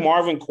 People like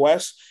Marvin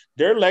Quest,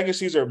 their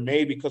legacies are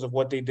made because of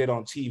what they did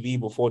on TV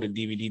before the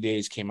DVD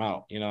days came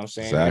out. You know what I'm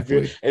saying?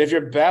 Exactly. If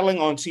you're battling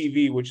on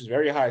TV, which is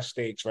very high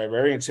stakes, right?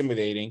 Very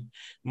intimidating,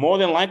 more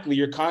than likely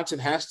your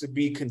content has to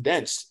be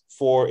condensed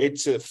for it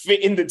to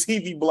fit in the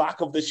TV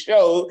block of the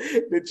show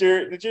that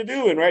you're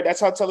doing, right? That's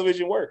how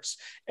television works.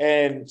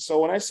 And so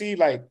when I see,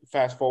 like,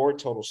 fast forward,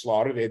 Total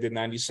Slaughter, they did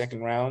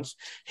 90-second rounds.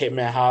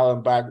 Hitman Holla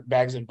and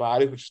Bags and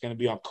Bodies, which is going to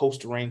be on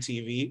Coast to Rain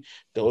TV.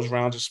 Those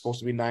rounds are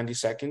supposed to be 90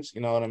 seconds.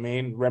 You know what I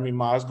mean? Remy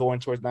Ma's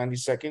going towards 90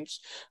 seconds.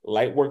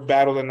 Light work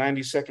battle in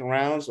 90-second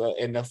rounds,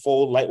 and the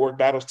full light work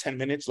battle is 10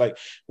 minutes. Like,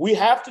 we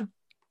have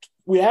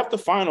to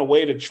find a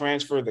way to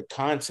transfer the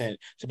content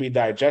to be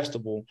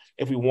digestible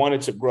if we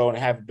wanted to grow and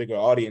have a bigger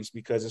audience,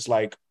 because it's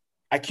like,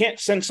 I can't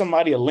send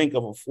somebody a link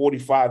of a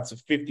 45 to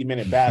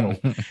 50-minute battle.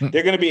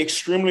 They're going to be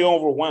extremely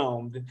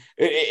overwhelmed.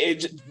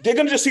 They're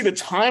going to just see the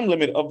time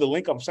limit of the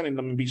link I'm sending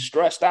them and be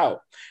stressed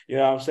out. You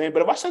know what I'm saying?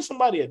 But if I send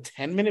somebody a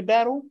 10-minute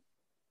battle,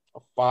 a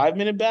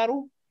 5-minute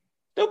battle,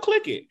 they'll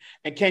click it.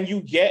 And can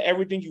you get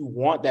everything you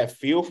want, that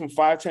feel from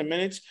 5-10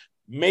 minutes?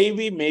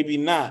 Maybe, maybe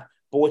not.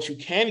 But what you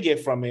can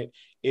get from it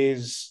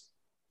is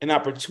an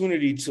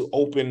opportunity to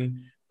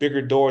open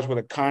bigger doors where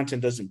the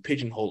content doesn't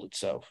pigeonhole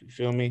itself. You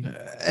feel me?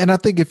 And I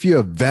think if you're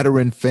a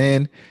veteran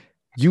fan,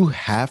 you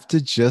have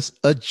to just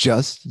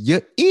adjust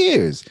your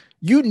ears.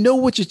 You know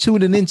what you're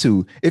tuning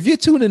into. If you're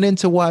tuning in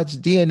to watch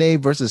DNA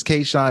versus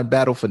K-Shine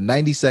battle for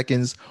 90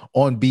 seconds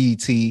on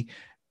BET,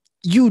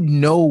 you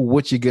know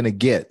what you're going to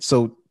get.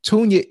 So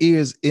tune your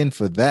ears in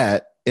for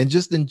that and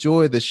just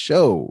enjoy the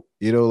show.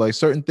 You know, like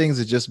certain things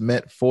are just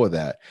meant for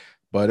that.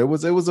 But it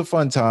was a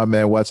fun time,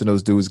 man, watching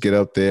those dudes get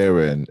up there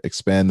and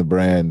expand the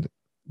brand.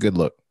 Good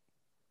look.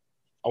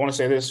 I want to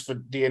say this for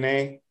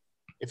DNA.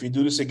 If you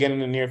do this again in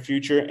the near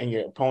future and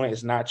your opponent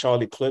is not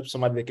Charlie Clips,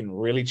 somebody that can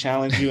really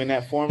challenge you in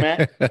that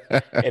format,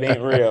 it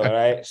ain't real, all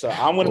right? So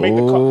I'm gonna make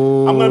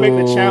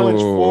the challenge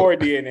for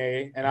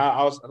DNA, and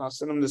I'll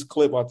send him this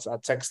clip.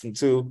 I'll text him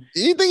too.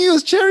 You think he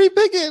was cherry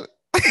picking?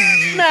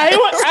 Nah,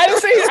 I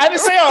didn't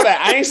say all that.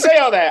 I didn't say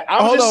all that.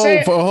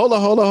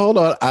 Hold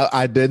on.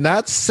 I did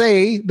not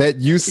say that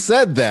you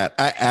said that.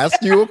 I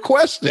asked you a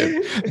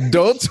question.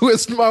 Don't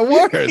twist my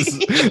words.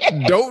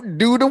 Don't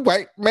do the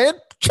white man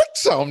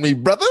tricks on me,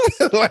 brother.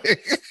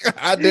 Like,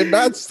 I did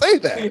not say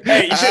that.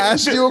 Hey, I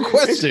asked you a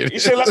question. You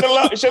should left it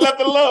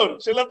alone.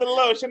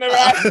 Should never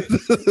ask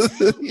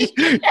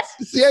it.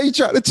 See how you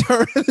try to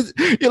turn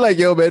it? You're like,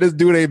 yo, man, this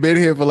dude ain't been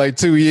here for like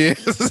 2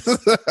 years.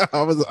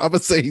 I'm gonna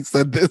say he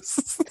said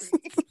this.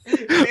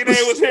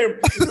 DNA was him.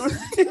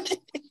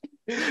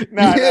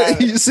 Nah.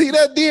 You see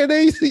that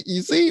DNA?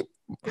 You see?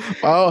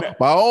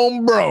 My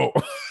own bro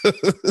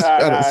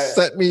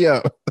set me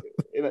up.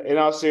 In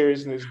all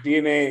seriousness,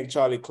 DNA and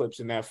Charlie Clips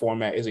in that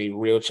format is a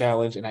real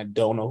challenge, and I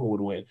don't know who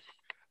would win.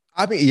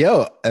 I mean,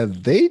 yo,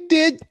 they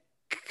did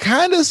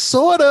kind of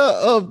sort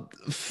of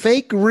a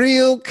fake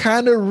real,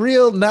 kind of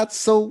real, not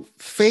so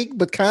fake,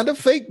 but kind of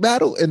fake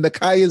battle in the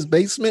Kaya's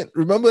basement.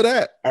 Remember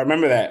that? I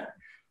remember that.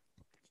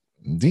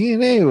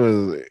 DNA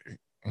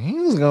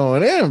was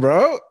going in,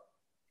 bro.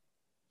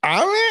 I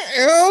mean,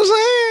 you know what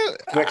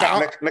I'm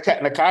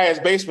saying? Nakaya's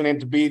basement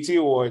into BET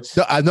Awards.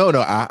 No,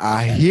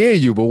 I hear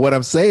you, but what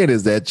I'm saying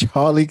is that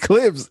Charlie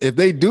Clips, if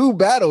they do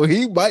battle,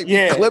 he might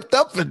be clipped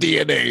up for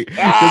DNA.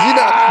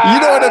 Because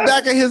you know, in the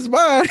back of his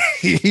mind,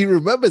 he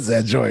remembers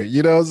that joint.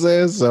 You know what I'm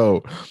saying?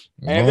 So,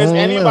 and if there's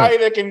anybody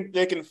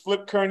that can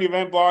flip current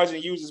event bars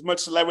and use as much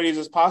celebrities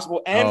as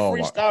possible and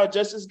freestyle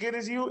just as good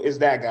as you, is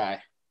that guy.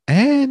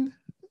 And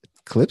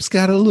Clips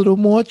got a little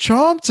more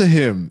charm to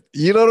him.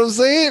 You know what I'm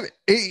saying?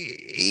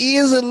 He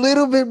is a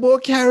little bit more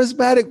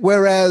charismatic,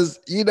 whereas,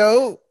 you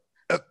know,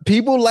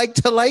 people like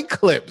to like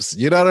Clips.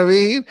 You know what I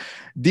mean?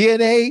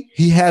 DNA,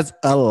 he has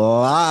a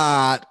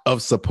lot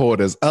of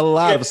supporters,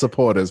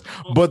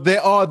 but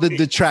there are the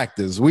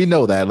detractors. We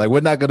know that. Like,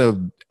 we're not going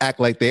to act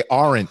like there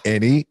aren't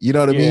any. You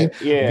know what I mean?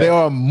 Yeah. There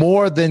are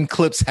more than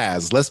Clips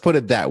has. Let's put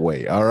it that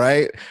way. All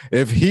right.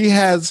 If he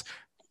has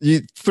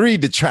 3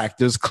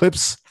 detractors,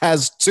 Clips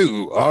has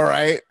 2. All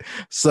right.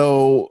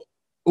 So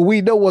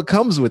we know what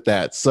comes with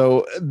that.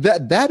 So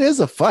that is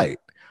a fight.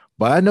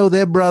 But I know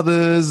they're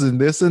brothers and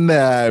this and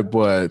that.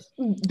 But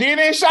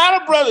DNA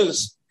Shiner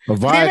brothers.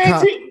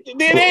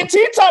 DNA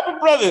T-top of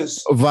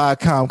brothers.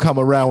 Viacom come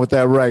around with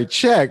that right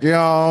check. You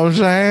know what I'm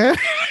saying?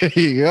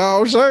 You know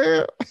what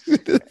I'm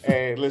saying?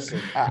 Hey,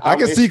 listen. I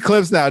can see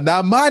Clips now.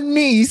 Now, my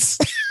niece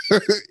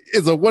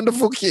is a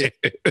wonderful kid.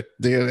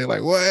 DNA,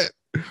 like, what?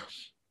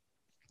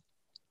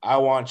 I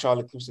want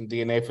Charlie Clips and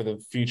DNA for the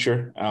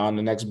future on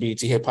the next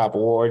BET Hip Hop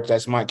Awards.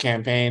 That's my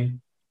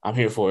campaign. I'm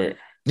here for it.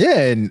 Yeah,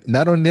 and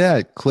not only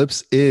that,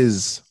 Clips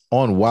is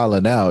on Wild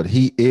 'N Out.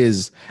 He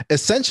is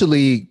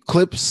essentially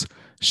Clips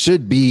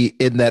should be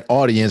in that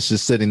audience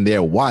just sitting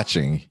there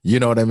watching, you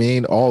know what I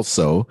mean?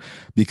 Also,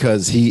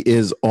 because he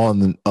is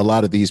on a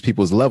lot of these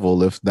people's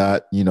level, if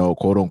not, you know,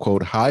 quote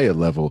unquote, higher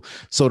level.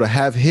 So to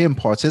have him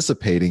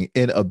participating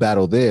in a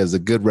battle there is a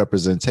good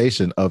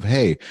representation of,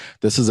 hey,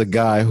 this is a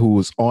guy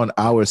who's on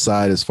our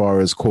side as far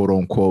as quote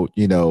unquote,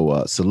 you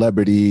know,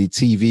 celebrity,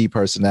 TV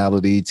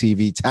personality,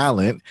 TV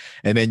talent.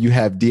 And then you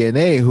have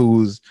DNA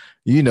who's,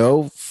 you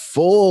know,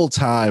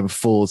 full-time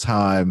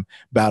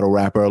battle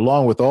rapper,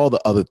 along with all the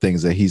other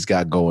things that he's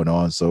got going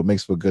on. So it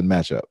makes for a good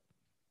matchup.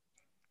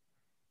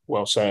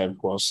 Well said.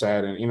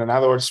 And, you know, now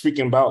that we're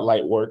speaking about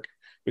light work,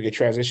 we could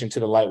transition to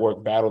the light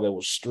work battle that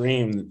was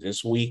streamed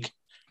this week.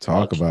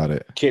 Talk about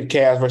it. Kid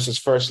Chaos versus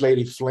First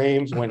Lady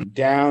Flames went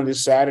down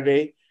this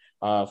Saturday,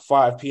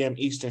 5 p.m.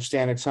 Eastern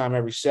Standard Time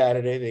every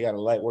Saturday. They got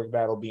a light work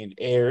battle being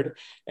aired,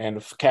 and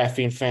the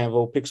Caffeine fan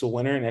vote picks a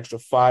winner. An extra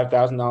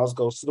 $5,000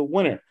 goes to the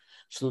winner.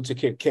 Salute to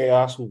Kid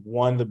Chaos, who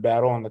won the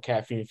battle on the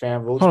Caffeine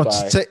fan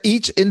votes. To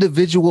each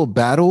individual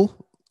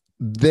battle,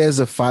 there's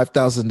a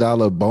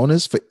 $5,000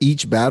 bonus for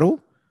each battle?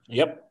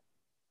 Yep.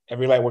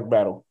 Every light work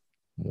battle.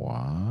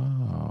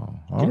 Wow.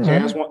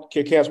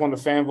 Kid Chaos won the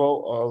fan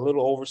vote a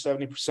little over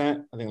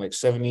 70%. I think like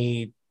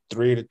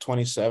 73 to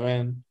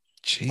 27.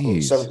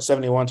 Jeez.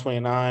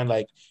 71-29.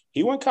 Like,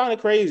 he went kind of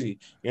crazy.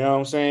 You know what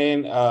I'm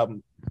saying?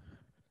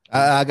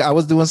 I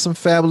was doing some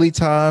family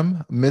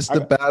time, missed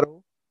the battle.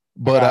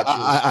 But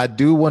I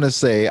do want to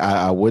say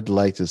I would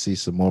like to see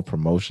some more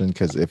promotion,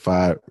 because if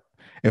I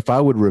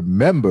would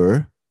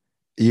remember,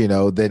 you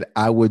know, then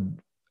I would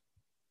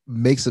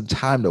make some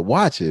time to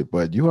watch it.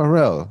 But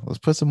URL, let's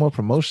put some more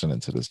promotion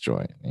into this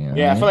joint. You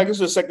know I feel like this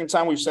is the second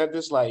time we've said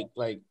this. Like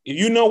if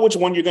you know which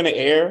one you're gonna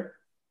air,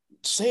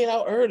 say it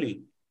out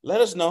early. Let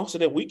us know so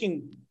that we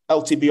can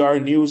LTBR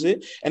and use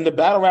it, and the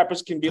battle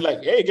rappers can be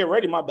like, "Hey, get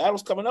ready, my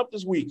battle's coming up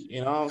this week."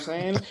 You know what I'm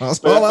saying?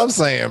 That's all I'm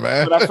saying,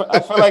 man. But I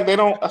feel like they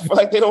don't. I feel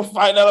like they don't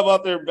find out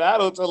about their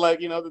battle till like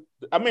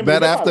I mean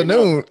that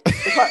afternoon.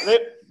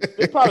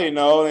 They probably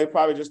know. They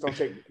probably just don't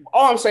take.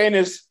 All I'm saying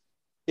is,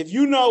 if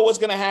you know what's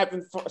gonna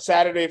happen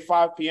Saturday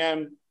 5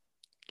 p.m.,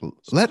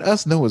 let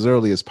us know as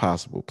early as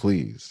possible,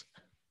 please.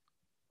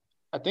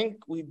 I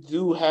think we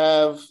do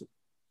have.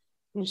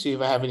 Let me see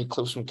if I have any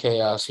clips from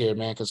Chaos here,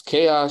 man, because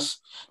Chaos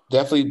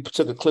definitely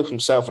took a clip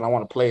himself, and I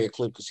want to play a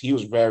clip because he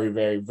was very,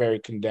 very, very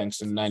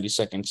condensed in 90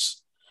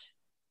 seconds.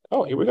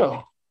 Oh, here we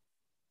go.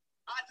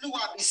 I knew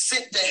I'd be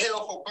sent to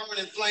hell for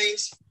burning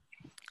flames.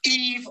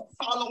 Eve,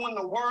 following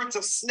the words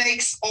of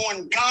snakes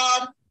on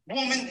God.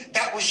 Woman,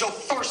 that was your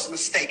first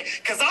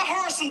mistake. Because I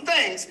heard some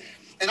things,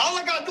 and all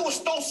I gotta do is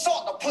throw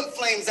salt to put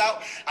flames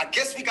out. I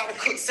guess we gotta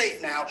cook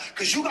safe now,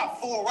 because you got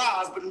 4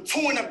 eyes, but them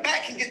 2 in the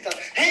back can get the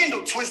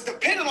handle twist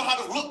depending on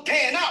how the look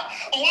pan out.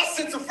 Oh, I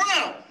sense a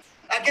frown.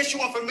 I guess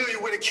you unfamiliar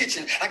with the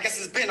kitchen. I guess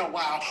it's been a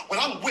while. Well,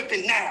 I'm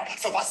whipping now.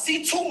 So if I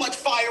see too much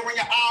fire in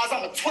your eyes,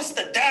 I'm going to twist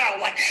it down,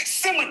 like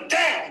simmer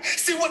down.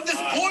 See what this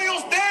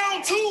boils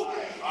down to?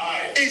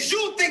 Is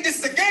you think this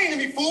is a game to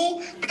me,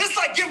 fool. But it's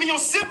like giving your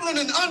sibling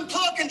an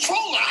unplugged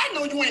controller. I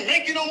know you ain't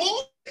making no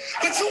move.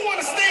 But you want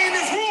to stay in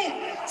this room.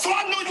 So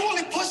I know you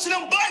only pushing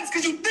them buttons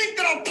because you think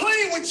that I'm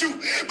playing with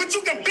you. But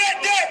you can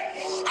bet that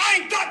I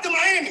ain't Dr.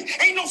 Miami.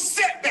 Ain't no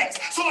setbacks.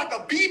 So like a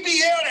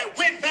BBL that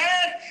went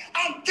bad,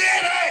 I'm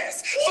dead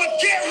ass.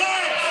 Forget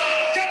lying.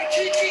 Got a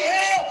Kiki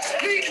hell.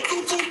 Need the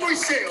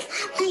 223 shell.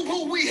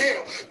 Boo-hoo, we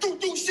hell.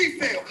 Do she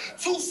fell.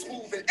 Too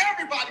smooth. And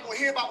everybody will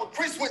hear about what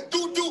Chris went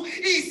do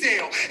easy.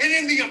 And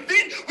in the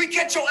event, we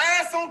catch your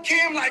ass on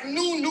cam like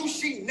new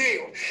she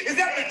nailed. Is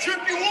that the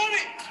trip you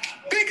wanted?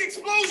 Big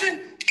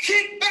explosion,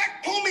 kick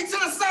back, pull me to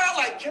the side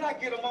like, can I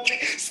get a moment?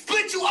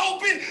 Split you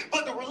open,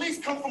 but the release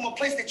come from a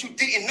place that you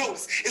didn't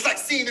notice. It's like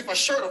seeing if a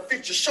shirt will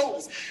fit your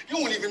shoulders. You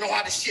don't even know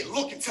how this shit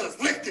look until it's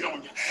lifted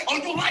on you. Oh,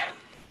 you like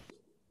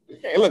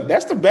it? Hey, look,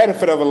 that's the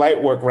benefit of a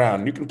light work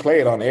round. You can play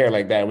it on air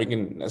like that. We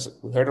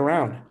heard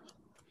around.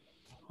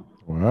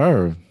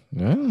 Wow.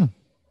 Yeah.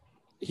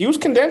 He was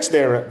condensed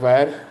there,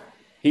 Vlad.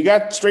 He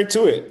got straight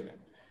to it.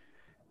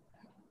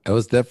 It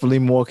was definitely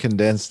more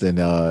condensed than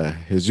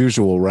his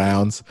usual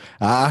rounds.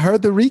 I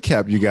heard the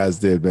recap you guys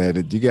did,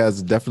 man. You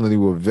guys definitely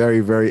were very,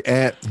 very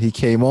amped. He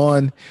came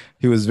on.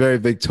 He was very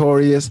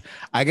victorious.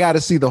 I got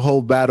to see the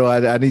whole battle.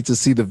 I need to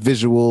see the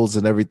visuals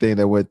and everything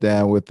that went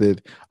down with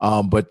it.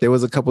 But there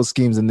was a couple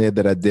schemes in there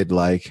that I did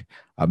like.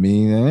 I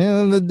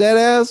mean, the dead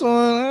ass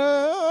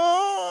one.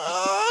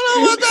 I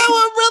don't know about that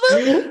one,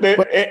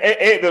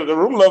 brother. The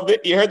room loved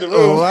it. You heard the room.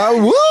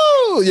 Oh, woo!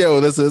 Yo,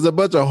 there's a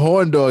bunch of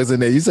horn dogs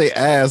in there. You say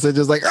ass, they're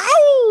just like,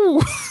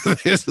 oh. I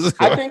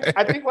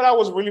think what I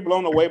was really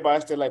blown away by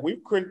is that like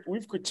we've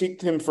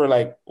critiqued him for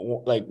like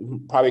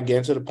probably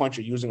getting to the punch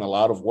or using a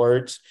lot of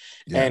words.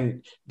 Yeah.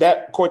 And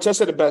that Cortez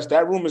said it best.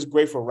 That room is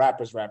great for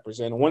rappers.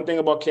 And one thing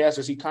about Cass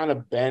is he kind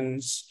of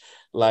bends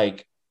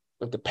like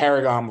the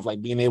paradigm of like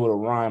being able to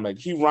rhyme. Like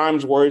he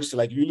rhymes words to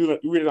like you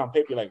read it on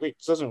paper, you're like, wait,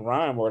 this doesn't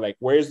rhyme, or like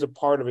where's the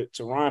part of it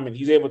to rhyme? And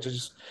he's able to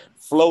just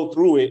flow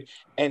through it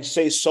and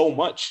say so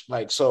much.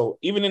 Like, so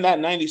even in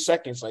that 90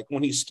 seconds, like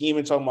when he's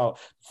scheming, talking about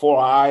 4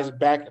 eyes,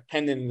 back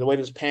pending, the way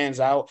this pans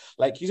out,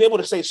 like he's able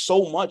to say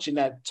so much in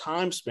that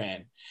time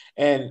span.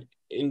 And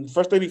in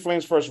First Lady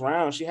Flame's first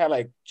round, she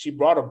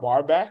brought a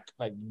bar back,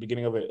 like the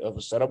beginning of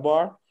a setup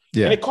bar.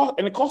 Yeah. And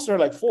it cost her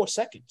like 4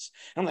 seconds.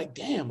 And I'm like,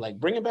 damn, like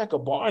bringing back a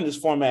bar in this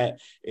format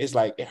is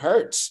like, it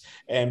hurts.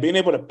 And being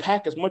able to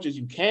pack as much as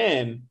you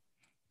can,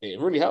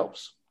 it really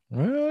helps.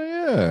 Well,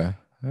 yeah.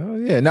 Oh,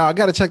 yeah. Now I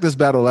got to check this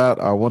battle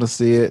out. I want to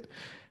see it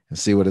and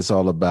see what it's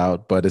all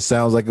about. But it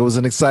sounds like it was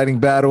an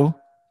exciting battle.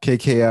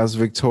 KK's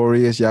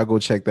victorious. Y'all go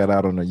check that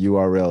out on the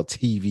URL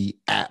TV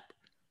app.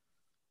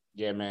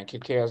 Yeah, man.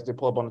 KK's did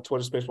pull up on the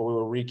Twitter space, but we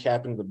were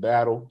recapping the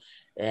battle.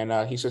 And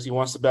he says he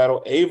wants to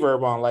battle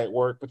Averb on light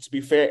work. But to be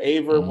fair,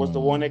 Averb was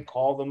the one that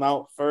called him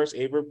out first.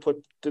 Averb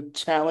put the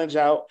challenge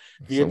out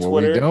via Twitter.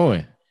 What we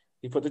doing?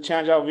 He put the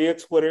challenge out via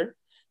Twitter.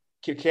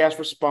 Kid Chaos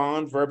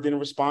respond. Verb didn't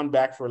respond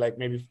back for like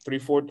maybe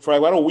 3-4 for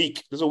about a week.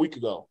 This is a week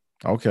ago.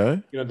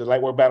 Okay. You know, the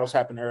light work battles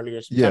happened earlier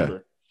in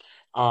September.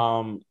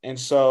 Yeah. And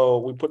so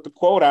we put the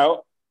quote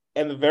out.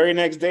 And the very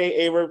next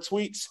day, Averb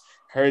tweets,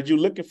 "Heard you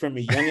looking for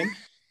me, youngin."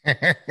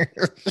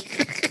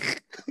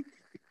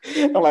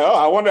 I'm like, oh,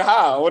 I wonder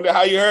how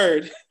you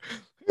heard.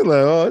 You're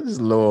like, oh, just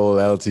little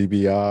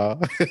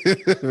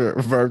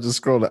LTBR. Verb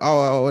just scrolling.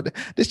 Oh,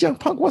 this young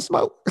punk wants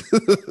smoke.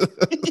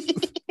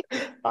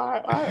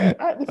 All right.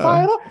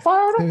 Fire it up,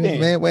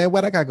 then. Man,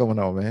 what I got going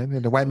on,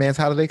 man? The white man's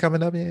holiday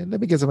coming up, man. Let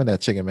me get some of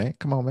that chicken, man.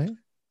 Come on, man.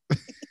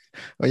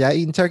 Oh, y'all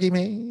eating turkey,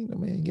 man?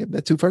 Man, give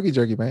that 2 turkey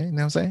jerky, man. You know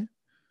what I'm saying?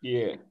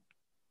 Yeah.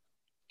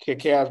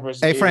 Chaos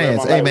versus hey,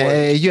 friends. Hey, man.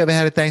 Hey, you ever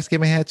had a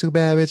Thanksgiving, had 2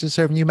 bad bitches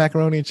serving you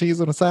macaroni and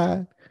cheese on the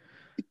side?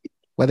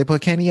 Where they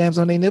put candy yams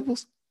on their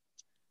nipples?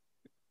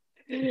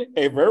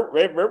 Hey, Verb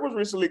was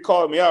recently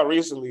calling me out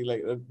recently.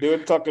 Like they were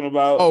talking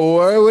about.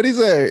 Oh, what'd he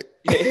say?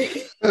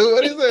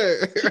 What'd he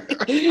say?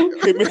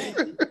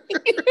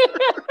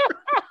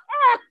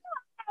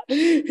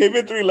 Him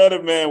and Three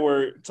Letter Man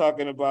were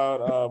talking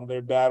about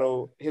his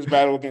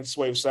battle against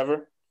Swave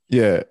Sever.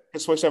 Yeah.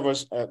 Swave Sever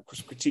was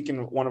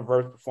critiquing one of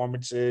Verb's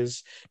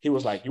performances. He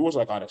was like, "You was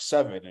like out of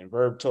 7," and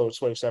Verb told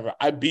Swave Sever,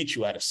 "I beat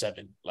you at a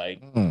 7.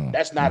 Like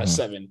that's not a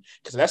 7,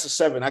 because that's a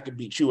 7. I could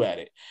beat you at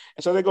it."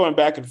 And so they're going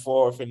back and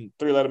forth, and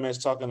Three Letter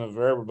Man's talking to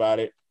Verb about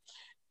it,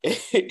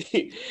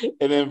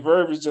 and then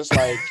Verb is just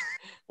like,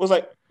 was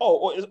like,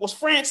 "Oh, was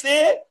France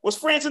there? Was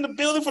France in the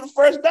building for the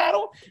first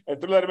battle?" And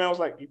Three Letter Man was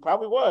like, "He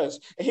probably was."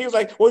 And he was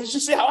like, "Well, did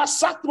you see how I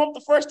socked him up the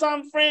first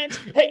time, France?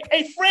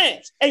 Hey,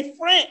 France.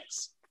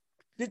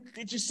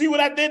 Did you see what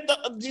I did?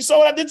 Did you saw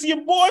what I did to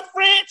your boy,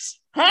 France?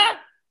 Huh?"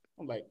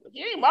 I'm like,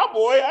 "You ain't my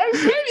boy. I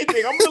didn't say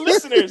anything. I'm the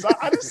listeners.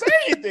 I didn't say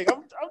anything.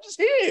 I'm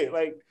just here."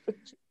 Like,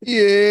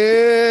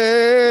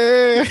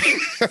 yeah.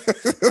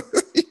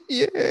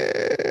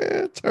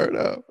 Yeah. Turn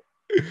up.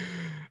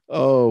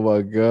 Oh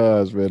my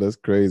gosh, man. That's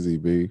crazy,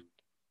 B.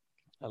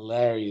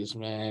 Hilarious,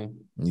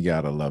 man. You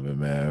gotta love it,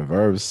 man.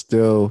 Verb's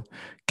still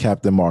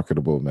Captain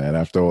Marketable, man,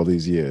 after all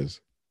these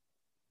years.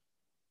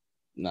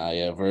 Nah,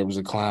 yeah, Verb's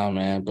a clown,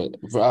 man. But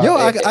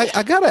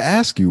I gotta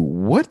ask you,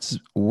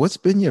 what's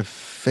been your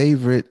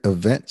favorite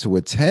event to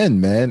attend,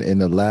 man, in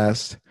the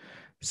last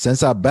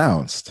since I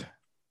bounced?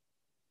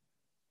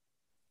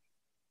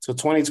 So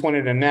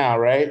 2020 to now,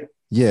 right?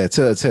 Yeah,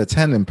 to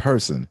attend in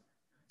person.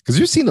 Because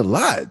you've seen a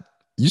lot.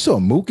 You saw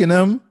Mook and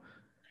them.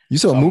 You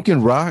saw Mook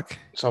and Rock.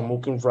 Saw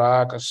Mook and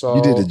Rock. I saw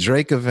you did the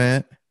Drake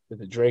event.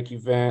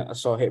 I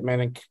saw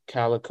Hitman and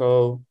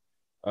Calico.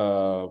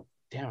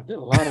 Damn, I did a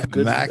lot of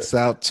good Max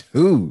Out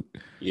too.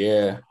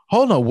 Yeah.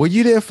 Hold on. Were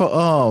you there for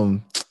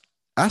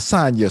I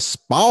signed your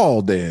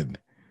Spalding?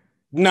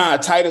 Nah,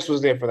 Titus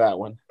was there for that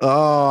one.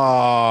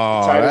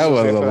 Oh, Titus that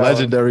was a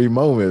legendary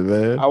moment,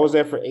 man. I was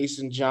there for Ace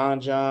and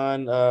John.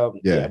 Yeah,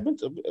 I've been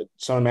to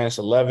Son of Manus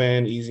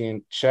 11, Easy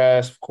and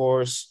Chess, of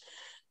course.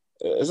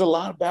 There's a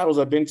lot of battles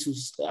I've been to.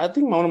 I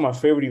think one of my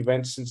favorite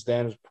events since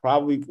then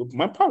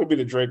might probably be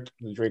the Drake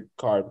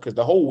card, because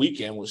the whole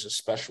weekend was just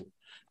special,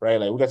 right?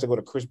 Like we got to go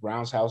to Chris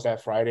Brown's house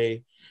that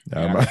Friday.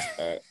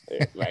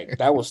 Like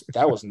that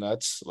was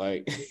nuts.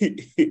 Like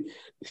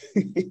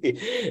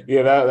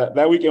yeah,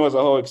 that weekend was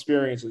a whole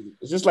experience.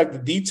 It's just like the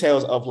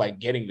details of like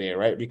getting there,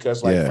 right?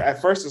 Because like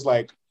at first it's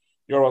like,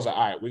 I was like,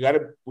 all right,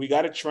 we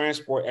gotta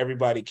transport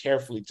everybody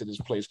carefully to this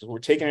place, because we're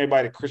taking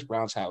everybody to Chris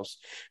Brown's house.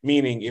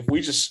 Meaning, if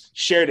we just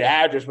share the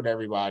address with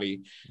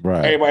everybody,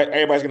 right,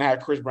 everybody's gonna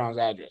have Chris Brown's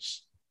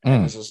address.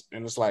 And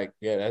it's like,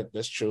 yeah,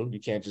 that's true. You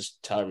can't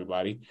just tell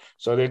everybody.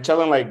 So they're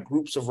telling like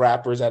groups of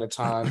rappers at a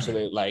time. So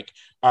they're like,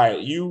 all right,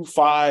 you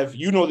 5,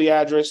 you know the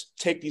address.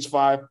 Take these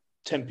 5,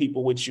 10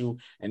 people with you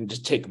and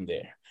just take them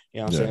there.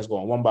 You know what I'm saying? It's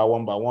going one by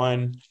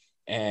one.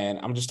 And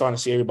I'm just starting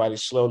to see everybody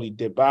slowly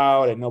dip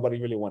out, and nobody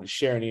really want to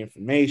share any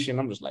information.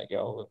 I'm just like,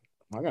 yo,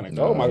 am I gonna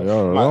go?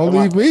 Don't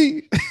leave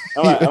me.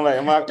 Yo,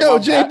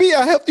 JB,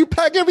 I helped you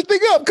pack everything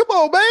up. Come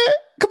on, man.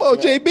 Come on,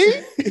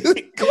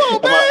 JB. Come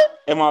on, man.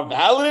 Am I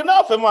valid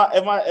enough? Am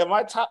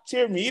I top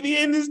tier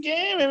media in this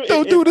game?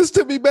 Don't do this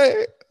to me,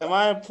 man. Am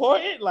I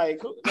important?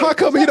 Like how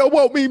come he don't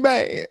want me,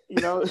 man?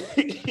 You know,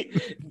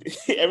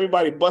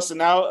 everybody busting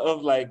out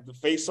of like the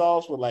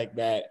face-offs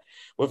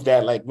with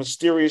that like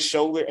mysterious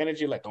shoulder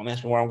energy. Like, don't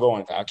ask me where I'm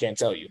going, I can't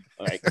tell you.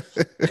 Like,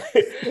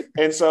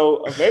 and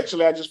so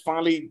eventually, I just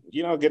finally,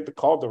 get the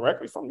call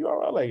directly from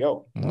URL. Like,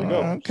 yo, here we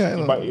go. Okay,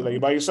 you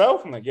by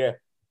yourself? I'm like, yeah,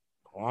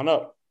 come on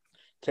up.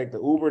 Take the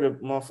Uber to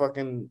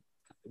motherfucking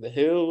the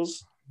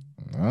hills.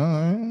 All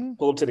right.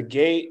 Pull up to the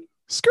gate.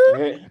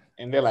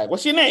 And they're like,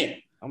 what's your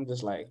name? I'm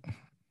just like,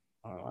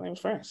 my name's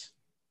France.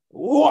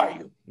 Who are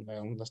you?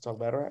 Let's talk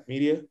about rap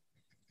media.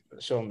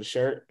 Show them the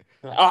shirt.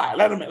 Like, all right,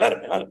 let him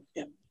in.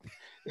 Yeah.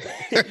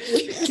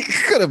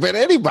 Could have been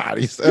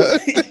anybody, son.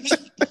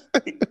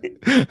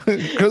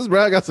 Chris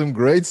Brown got some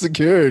great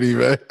security,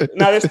 man.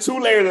 Now there's 2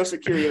 layers of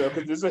security though,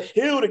 because there's a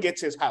hill to get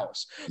to his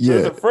house. So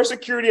there's the first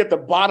security at the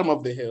bottom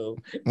of the hill,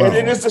 and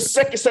then there's the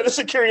second set of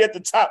security at the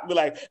top. Be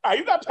like, all right,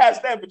 you got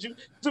past that, but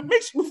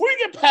before you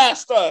get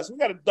past us, we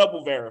got to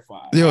double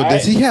verify. Yo,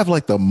 does he have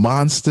like the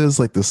monsters,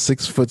 like the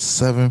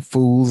 6'7"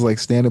 fools, like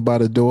standing by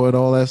the door and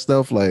all that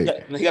stuff?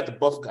 Like he got the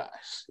buff guys.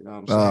 You know what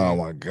I'm saying? Oh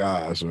my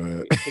gosh,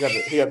 man! He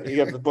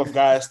got the buff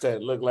guys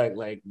that look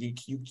like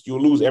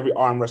you'll lose every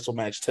arm wrestle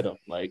match to them,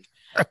 like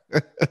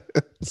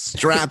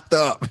strapped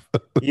up.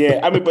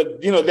 Yeah, I mean,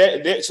 but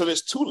so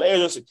there's 2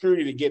 layers of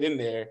security to get in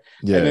there,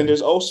 and then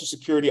there's also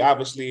security,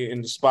 obviously,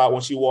 in the spot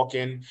once you walk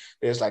in.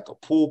 There's like a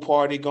pool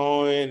party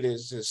going. There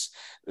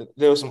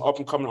was some up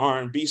and coming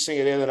R&B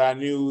singer there that I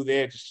knew.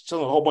 They're just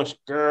chilling, a whole bunch of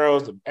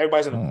girls.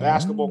 Everybody's in the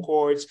basketball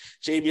courts.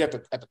 JB at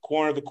the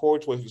corner of the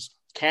courts with his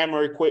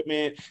camera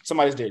equipment.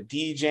 Somebody's there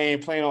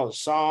DJing, playing all the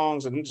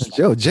songs, and I'm just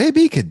like,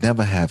 JB could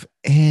never have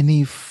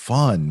any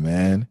fun,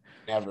 man.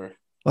 Never.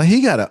 Like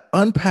he got to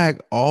unpack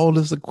all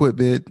this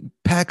equipment,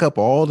 pack up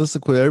all this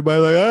equipment.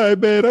 Everybody like, all right,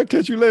 man, I'll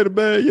catch you later,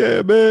 man.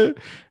 Yeah, man.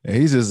 And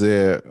he's just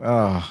there.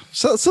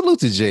 So salute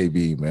to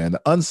JB, man,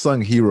 the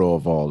unsung hero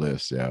of all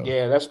this. Yeah.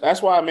 Yeah,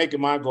 that's why I make it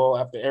my goal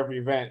after every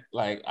event.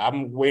 Like,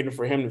 I'm waiting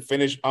for him to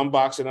finish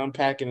unboxing,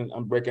 unpacking, and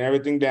I'm breaking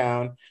everything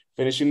down,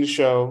 finishing the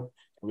show,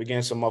 and we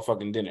getting some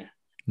motherfucking dinner.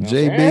 You know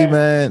JB,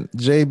 man,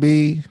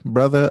 JB,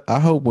 brother,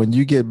 I hope when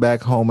you get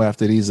back home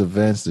after these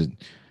events that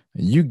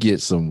you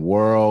get some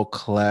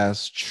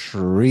world-class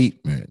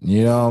treatment.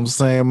 You know what I'm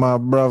saying, my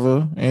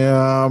brother? You know what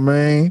I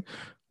mean?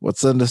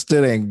 What's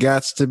understood ain't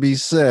gots to be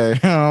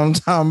said. You know what I'm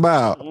talking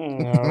about?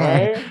 All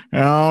right. You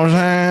know what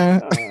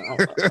I'm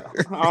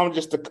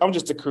saying? I'm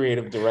just a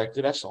creative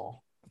director. That's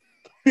all.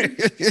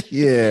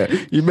 Yeah,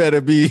 you better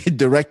be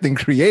directing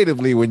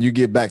creatively when you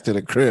get back to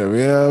the crib.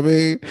 You know what I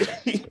mean?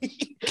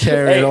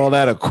 Carrying all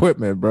that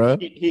equipment, bro.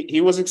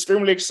 He was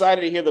extremely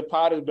excited to hear the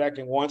pod is back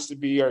and wants to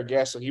be our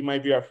guest, so he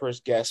might be our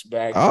first guest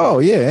back. Oh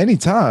yeah,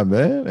 anytime,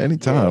 man.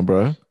 Anytime,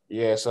 bro.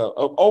 Yeah, so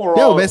overall,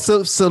 yo, man,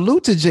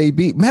 salute to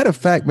JB. Matter of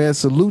fact, man,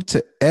 salute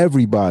to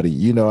everybody.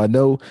 You know, I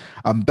know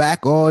I'm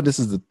back on. This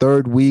is the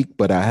third week,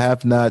 but I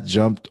have not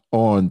jumped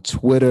on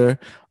Twitter.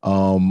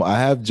 I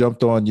have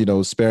jumped on, you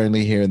know,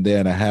 sparingly here and there,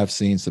 and I have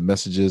seen some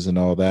messages and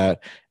all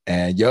that.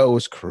 And yo, it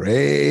was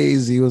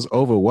crazy. It was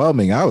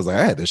overwhelming. I was like,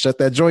 I had to shut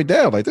that joint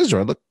down. Like, this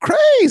joint looked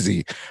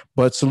crazy.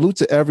 But salute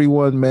to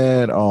everyone,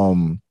 man.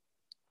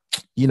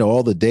 You know,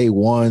 all the day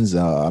ones.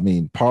 I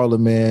mean,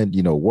 Parliament,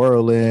 you know,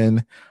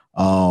 Whirling.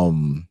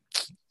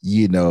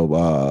 You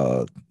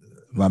know,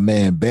 my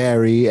man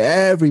Barry,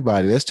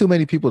 everybody. There's too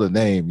many people to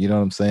name, you know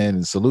what I'm saying?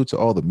 And salute to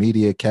all the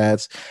media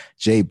cats,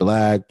 Jay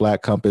Black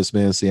Compass,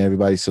 man. Seeing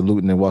everybody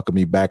saluting and welcome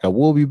me back. I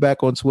will be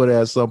back on Twitter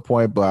at some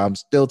point, but I'm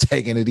still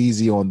taking it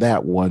easy on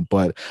that one.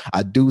 But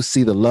I do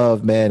see the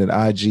love, man, and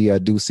IG. I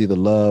do see the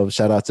love.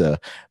 Shout out to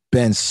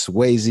Ben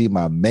Swayze,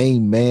 my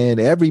main man,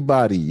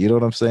 everybody, you know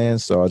what I'm saying?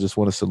 So I just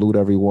want to salute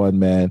everyone,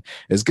 man.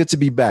 It's good to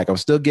be back. I'm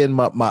still getting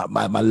my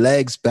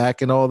legs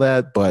back and all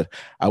that, but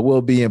I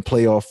will be in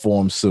playoff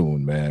form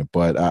soon, man.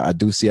 But I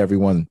do see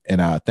everyone,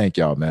 and I thank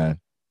y'all, man.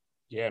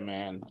 Yeah,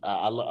 man.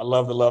 I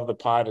love the love the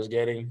pod is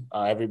getting.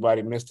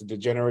 Everybody missed the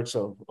Degenerates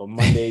of a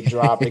Monday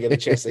drop. They get a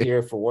chance to hear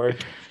it for work.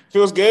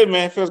 Feels good,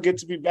 man. Feels good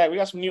to be back. We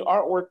got some new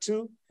artwork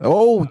too.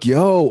 Oh,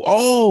 yo.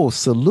 Oh,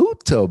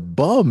 salute to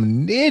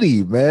Bum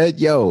Nitty, man.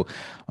 Yo,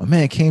 my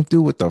man came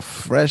through with the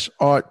fresh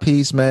art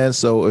piece, man.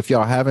 So if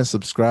y'all haven't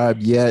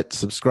subscribed yet,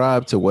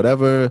 subscribe to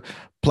whatever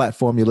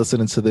platform you're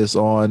listening to this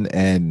on,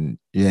 and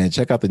yeah,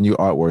 check out the new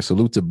artwork.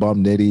 Salute to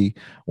Bum Nitty,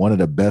 one of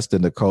the best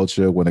in the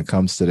culture when it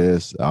comes to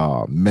this.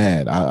 Oh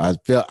man, I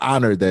feel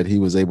honored that he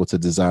was able to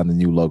design the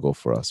new logo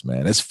for us,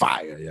 man. It's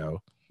fire,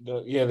 yo.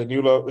 The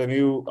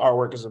new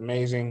artwork is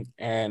amazing.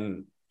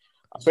 And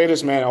I'll say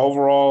this, man,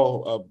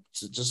 overall,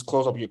 to just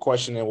close up your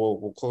question, and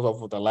we'll close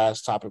off with the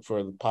last topic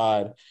for the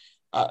pod.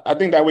 I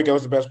think that weekend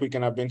was the best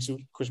weekend I've been to.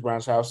 Chris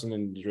Brown's house and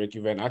then the Drake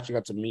event. I actually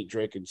got to meet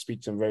Drake and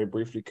speak to him very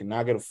briefly. Could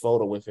not get a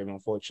photo with him,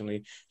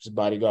 unfortunately. His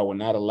bodyguard would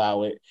not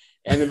allow it.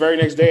 And the very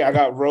next day, I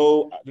got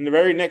rolled. And the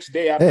very next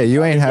day, hey,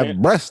 you ain't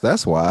have breasts.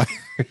 That's why.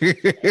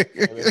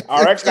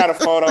 RX got a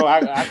photo.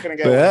 I couldn't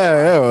get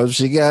well,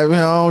 she got, you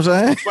know what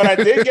I'm saying? But I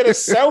did get a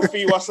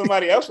selfie while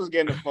somebody else was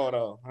getting a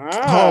photo.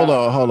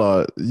 Hold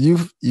on.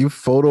 You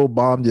photo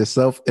bombed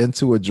yourself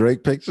into a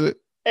Drake picture?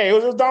 Hey, it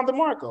was Don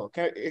DeMarco.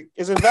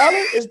 Is it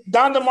valid? It's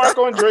Don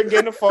DeMarco and Drake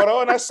getting a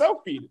photo, and I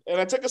selfied. And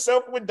I took a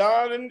selfie with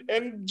Don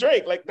and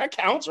Drake. Like, that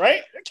counts,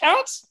 right? That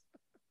counts?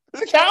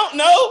 Does it count?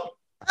 No?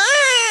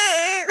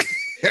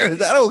 That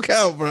don't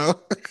count, bro.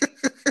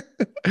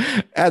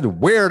 That's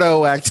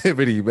weirdo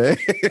activity, man.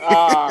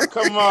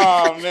 Come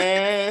on,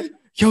 man.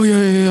 Yo.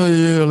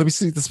 Let me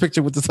see this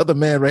picture with this other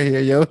man right here,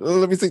 yo.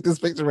 Let me see this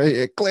picture right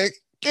here. Click.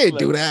 Can't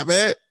do that,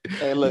 man.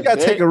 Hey, look, you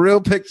gotta take a real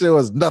picture. It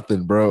was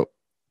nothing, bro.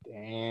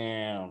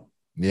 Damn.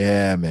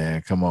 Yeah,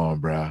 man. Come on,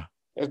 bro.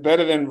 It's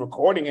better than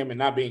recording him and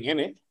not being in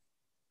it.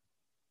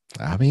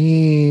 I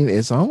mean,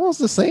 it's almost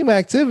the same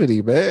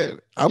activity, man.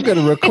 I'm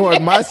gonna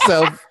record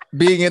myself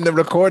being in the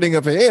recording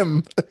of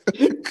him.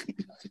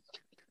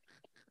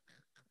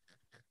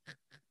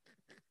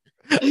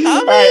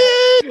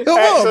 I mean, come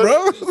on,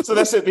 bro. So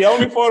that's it. The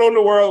only photo in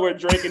the world where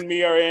Drake and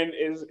me are in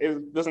is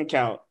doesn't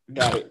count.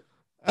 Got it.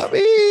 I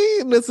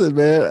mean, listen,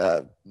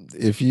 man.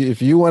 If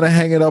you want to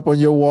hang it up on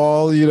your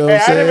wall, you know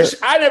what I'm saying?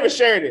 I never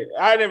shared it.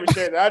 I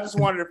just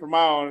wanted it for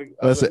my own.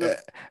 Listen,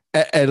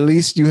 at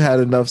least you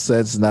had enough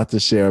sense not to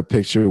share a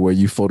picture where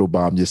you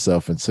photobombed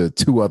yourself into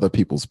two other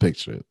people's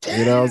pictures.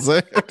 You know what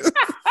I'm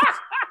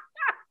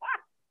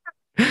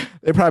saying?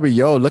 They probably,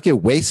 yo, look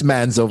at Waste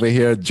Man's over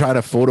here trying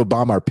to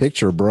photobomb our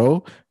picture,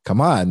 bro. Come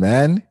on,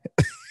 man.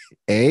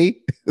 Eh?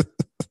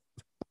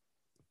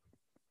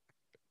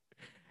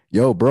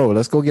 Yo, bro,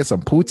 let's go get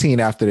some poutine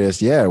after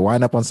this. Yeah,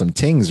 wind up on some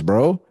tings,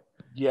 bro.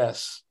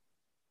 Yes.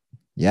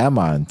 Yeah,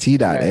 man.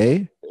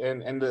 T.A.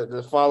 And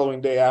the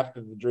following day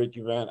after the Drake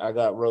event, I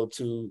got row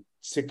 2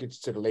 tickets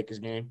to the Lakers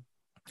game.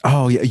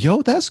 Oh, yeah.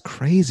 Yo, that's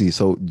crazy.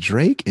 So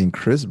Drake and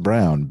Chris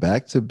Brown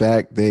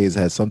back-to-back days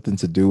had something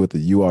to do with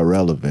the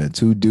URL event.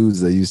 Two dudes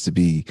that used to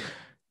be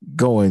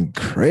going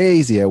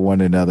crazy at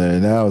one another.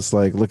 And now it's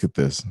like, look at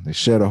this. They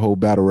shared a whole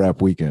battle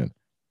rap weekend.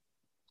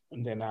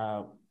 And then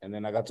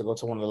I got to go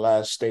to one of the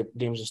last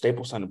games of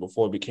Staples Center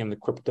before it became the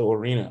Crypto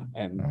Arena,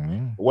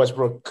 and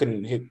Westbrook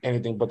couldn't hit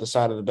anything but the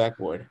side of the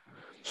backboard.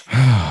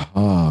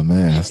 Oh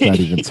man, let's not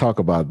even talk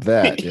about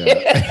that.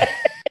 Yeah.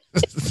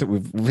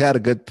 We've had a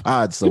good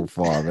pod so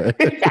far, man.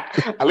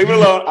 I'll leave it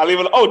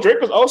alone. Oh,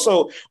 Drake was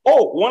also.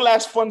 Oh, one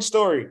last fun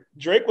story.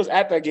 Drake was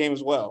at that game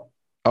as well.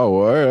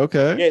 Oh, all right,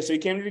 okay. Yeah, so he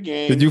came to the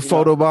game. Did you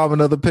photobomb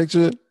another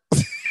picture?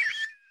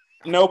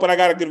 No, but I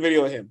got a good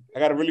video of him. I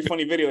got a really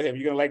funny video of him.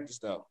 You're gonna like this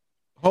though.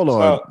 Hold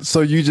on.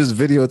 So you just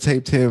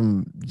videotaped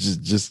him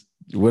just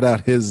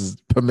without his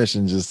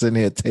permission, just sitting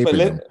here taping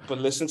him. But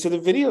listen to the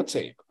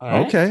videotape. All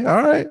right? Okay,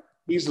 all right.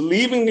 He's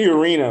leaving the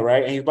arena,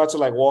 right? And he's about to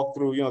like walk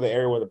through, the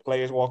area where the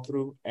players walk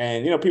through.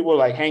 And, people are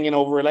like hanging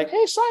over, like,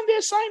 hey, sign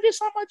this, sign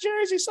my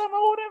jersey, sign my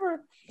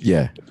whatever.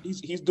 Yeah.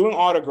 He's doing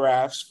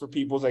autographs for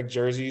people's like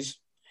jerseys.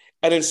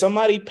 And then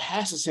somebody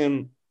passes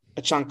him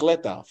a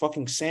chancleta, a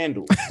fucking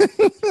sandal.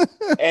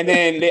 And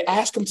then they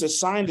ask him to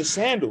sign the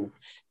sandal.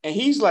 And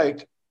he's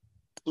like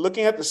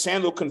looking at the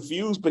sandal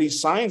confused, but he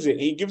signs it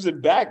and he gives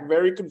it back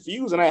very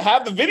confused. And I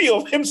have the video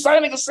of him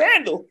signing a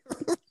sandal.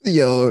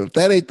 Yo,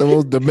 that ain't the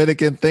most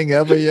Dominican thing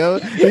ever, yo.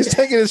 He's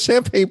taking his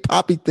champagne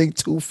poppy thing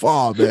too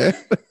far, man.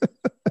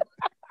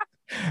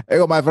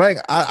 Hey, my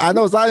friend, I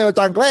know sign your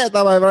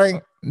chancleta, my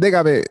friend.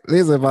 Dígame,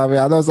 listen, papi,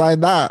 I don't sign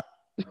that.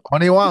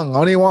 Only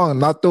one,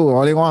 not two,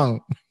 only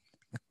one.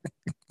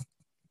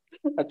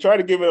 I try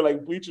to give it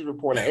like Bleacher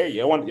Report, like, hey,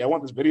 I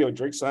want this video of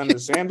Drake signing the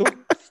sandal.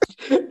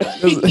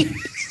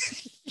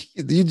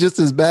 You just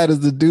as bad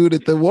as the dude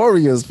at the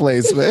Warriors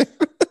place, man.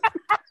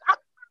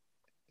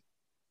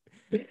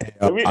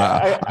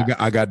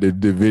 I got the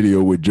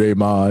video with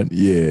Draymond.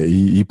 Yeah,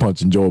 he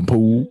punching Jordan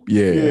Poole.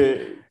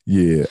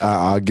 Yeah.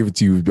 I'll give it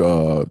to you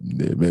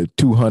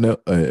 200.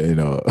 You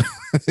know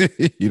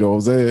what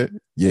I'm saying?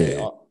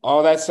 Yeah.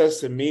 All that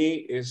says to me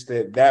is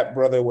that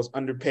brother was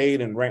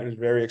underpaid and rent is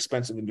very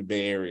expensive in the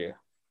Bay Area.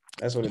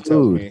 That's what it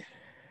tells me.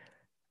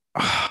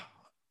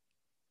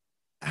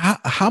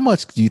 How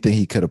much do you think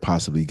he could have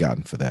possibly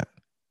gotten for that?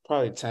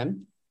 Probably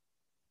 10.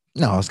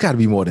 No, it's got to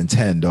be more than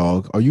 10,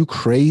 dog. Are you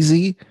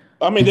crazy?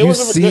 I mean,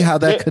 how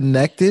that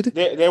connected?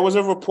 There was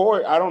a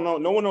report. I don't know.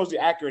 No one knows the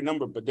accurate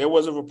number, but there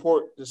was a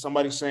report that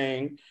somebody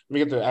saying, let me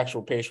get the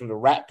actual page from the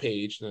Rap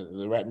page,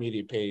 the Rap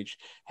Media page,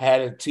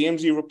 had a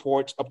TMZ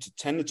reports up to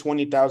 $10,000 to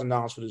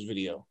 $20,000 for this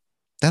video.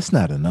 That's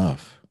not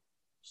enough.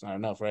 It's not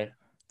enough, right?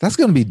 That's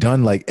going to be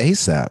done like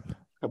ASAP.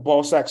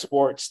 Ballsack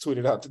Sports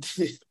tweeted out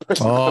the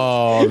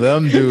oh,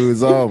 them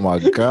dudes. Oh my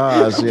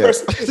gosh. Yeah.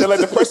 They're like,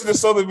 the person that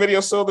sold the video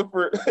sold it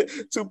for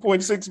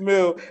 2.6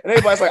 mil. And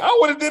everybody's like, I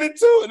would have did it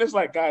too. And it's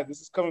like, guys, this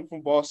is coming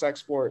from Ballsack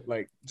Sport.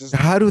 Like, just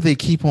how do they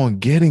keep on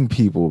getting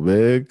people,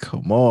 man?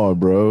 Come on,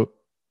 bro.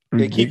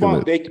 They keep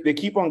on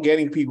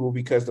getting people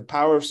because the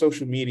power of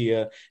social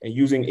media and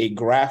using a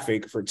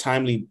graphic for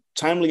timely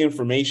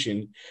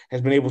information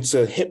has been able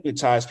to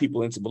hypnotize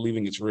people into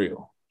believing it's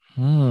real.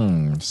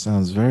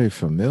 Sounds very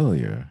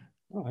familiar.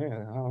 Oh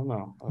yeah, I don't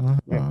know.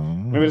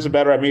 Maybe it's a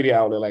better media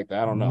outlet like that.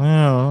 I don't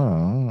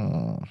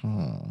know.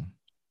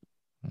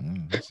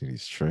 I see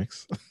these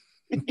tricks.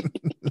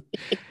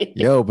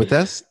 Yo, but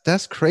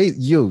that's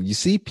crazy. Yo, you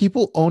see,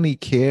 people only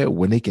care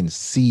when they can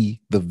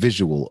see the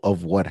visual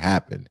of what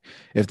happened.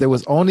 If there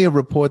was only a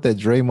report that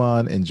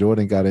Draymond and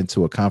Jordan got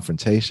into a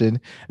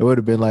confrontation, it would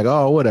have been like,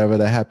 oh, whatever,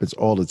 that happens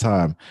all the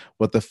time.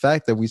 But the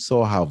fact that we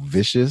saw how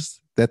vicious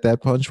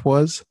that punch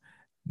was,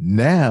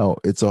 now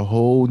it's a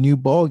whole new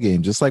ball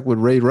game. Just like with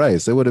Ray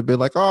Rice, it would have been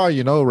like, oh,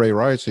 Ray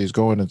Rice, he's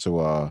going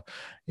into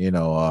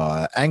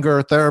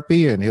anger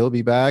therapy and he'll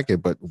be back.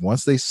 But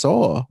once they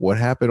saw what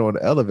happened on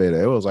the elevator,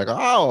 it was like,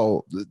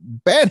 oh,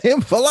 ban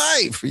him for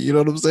life. You know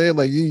what I'm saying?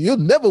 Like, you'll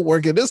never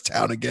work in this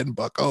town again,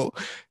 bucko.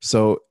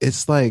 So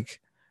it's like,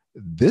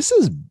 this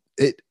is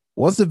it.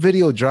 Once the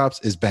video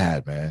drops, it's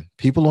bad, man.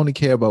 People only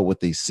care about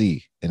what they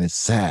see, and it's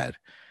sad.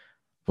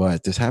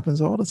 But this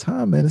happens all the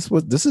time, man.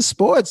 This is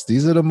sports.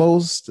 These are the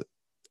most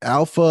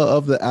alpha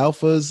of the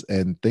alphas,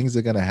 and things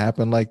are going to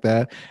happen like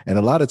that. And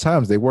a lot of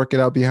times they work it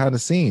out behind the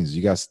scenes.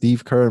 You got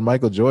Steve Kerr and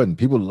Michael Jordan.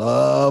 People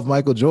love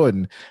Michael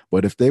Jordan,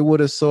 but if they would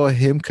have saw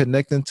him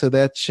connecting to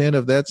that chin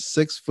of that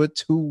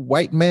 6'2"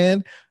 white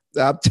man,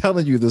 I'm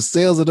telling you, the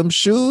sales of them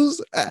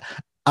shoes,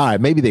 all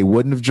right, maybe they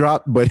wouldn't have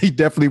dropped, but he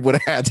definitely would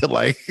have had to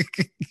like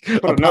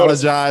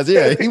apologize.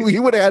 Yeah, he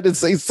would have had to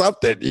say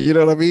something. You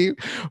know what I mean?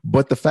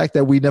 But the fact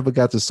that we never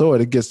got to saw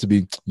it, it gets to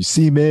be, you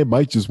see, man,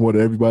 Mike just wanted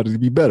everybody to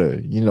be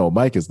better.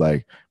 Mike is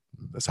like,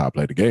 that's how I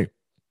play the game.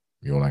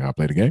 You don't like how I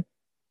play the game?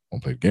 I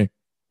don't play the game.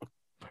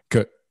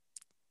 Cut.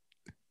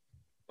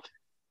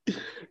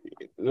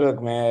 Look,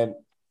 man,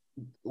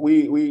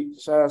 we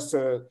shout out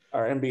to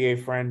our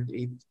NBA friend.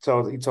 He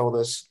told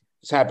us,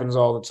 this happens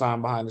all the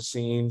time behind the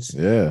scenes.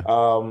 Yeah.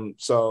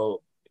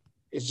 So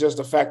it's just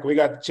the fact that we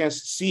got the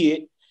chance to see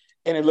it.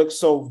 and it looked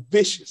so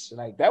vicious.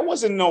 Like that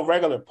wasn't no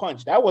regular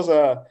punch. That was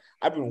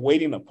I've been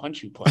waiting to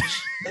punch you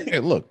punch.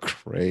 It looked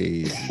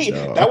crazy.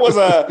 That was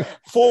a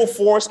full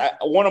force.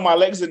 One of my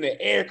legs in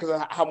the air because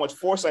of how much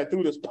force I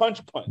threw this punch.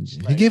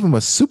 He gave him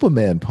a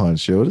Superman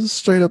punch, yo. This is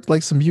straight up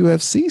like some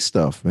UFC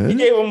stuff, man. He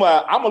gave him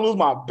I'm gonna lose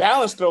my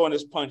balance throwing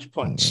this punch.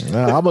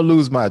 I'm gonna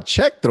lose my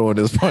check throwing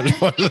this punch.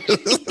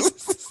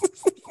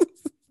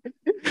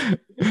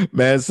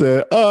 Man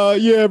said,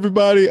 yeah,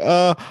 everybody,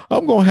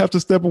 I'm gonna have to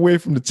step away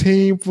from the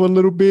team for a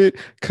little bit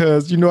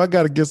because I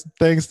gotta get some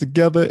things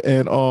together,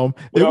 and it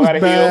was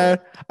bad.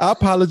 Heal. I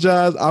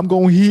apologize. I'm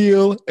gonna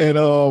heal and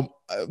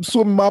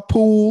swim in my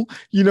pool,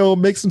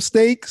 make some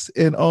steaks,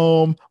 and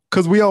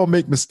because we all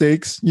make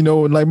mistakes,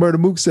 and like Murder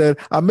Mook said,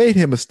 I made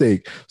him a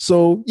mistake.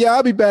 So yeah,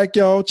 I'll be back,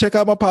 y'all. Check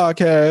out my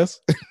podcast.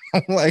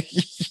 I'm like,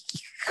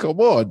 come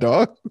on,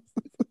 dog.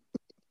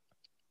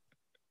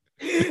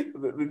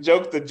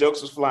 The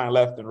jokes was flying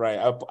left and right.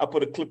 I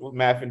put a clip of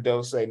Matt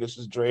Findell saying this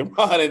is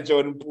Draymond and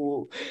Jordan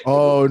Poole.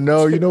 Oh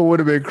no, you know what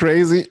would have been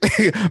crazy?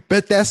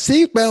 Bet that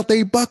seatbelt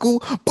ain't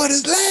buckle, but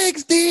his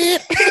legs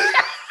did.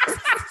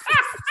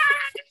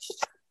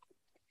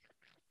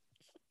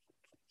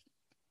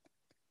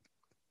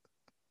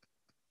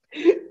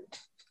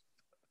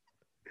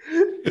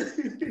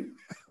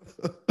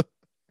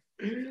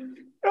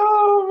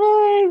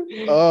 Oh man!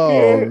 You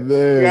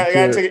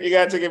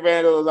gotta take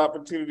advantage of those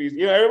opportunities.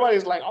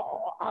 Everybody's like,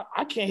 "Oh,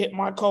 I can't hit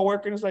my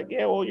coworker." And it's like,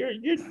 yeah, well,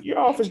 your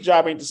office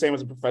job ain't the same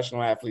as a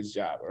professional athlete's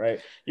job, right?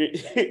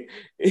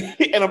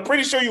 And I'm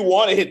pretty sure you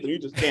want to hit them, you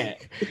just can't.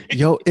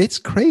 Yo, it's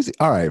crazy.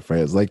 All right,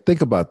 friends, like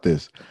think about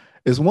this.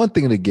 It's one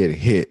thing to get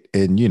hit,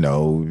 and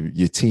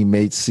your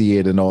teammates see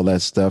it and all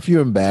that stuff.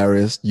 You're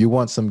embarrassed. You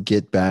want some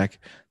get back.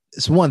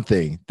 It's one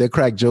thing. They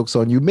crack jokes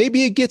on you.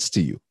 Maybe it gets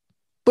to you.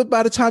 But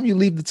by the time you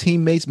leave the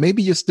teammates,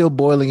 maybe you're still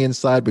boiling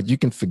inside, but you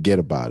can forget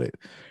about it.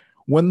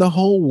 When the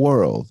whole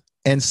world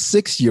and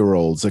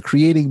 6-year-olds are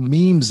creating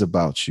memes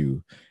about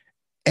you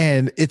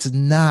and it's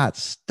not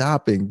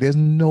stopping, there's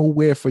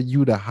nowhere for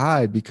you to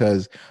hide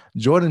because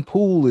Jordan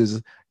Poole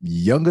is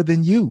younger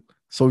than you.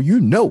 So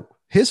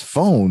his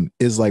phone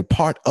is like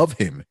part of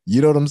him.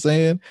 You know what I'm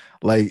saying?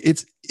 Like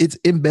it's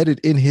embedded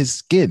in his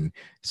skin.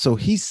 So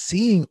he's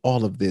seeing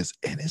all of this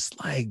and it's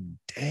like,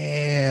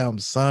 damn,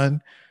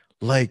 son.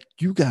 Like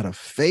you gotta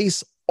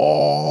face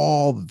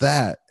all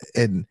that,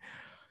 and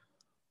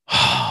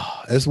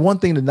it's one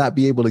thing to not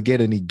be able to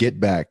get any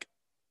get back,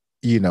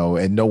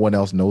 and no one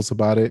else knows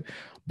about it.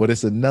 But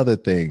it's another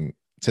thing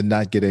to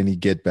not get any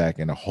get back,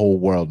 and the whole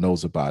world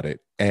knows about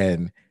it,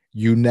 and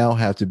you now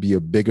have to be a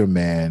bigger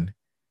man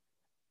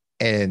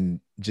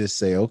and just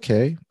say,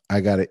 okay,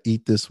 I gotta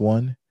eat this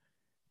one,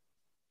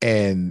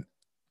 and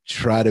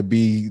try to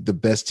be the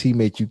best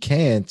teammate you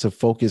can to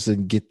focus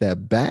and get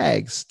that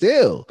bag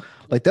still.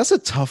 Like that's a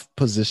tough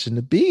position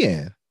to be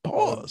in.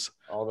 Pause.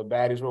 All the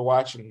baddies were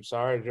watching. I'm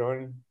sorry,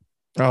 Jordan.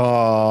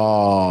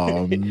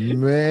 Oh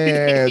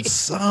man,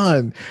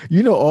 son.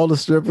 All the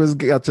strippers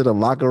got to the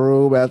locker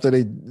room after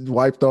they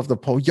wiped off the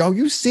pole. Yo,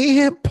 you see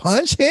him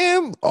punch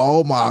him?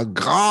 Oh my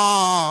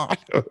God.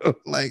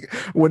 Like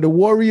when the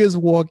Warriors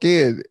walk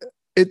into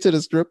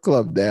the strip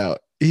club now,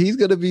 he's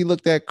gonna be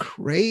looked at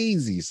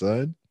crazy,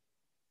 son.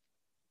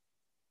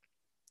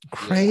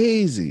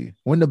 Crazy.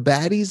 When the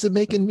baddies are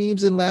making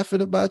memes and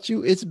laughing about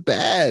you, it's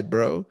bad,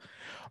 bro.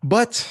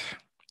 But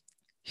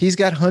he's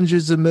got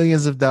hundreds of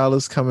millions of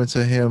dollars coming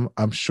to him.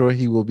 I'm sure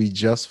he will be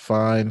just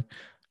fine.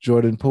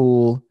 Jordan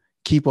Poole,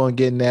 keep on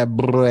getting that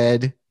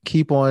bread.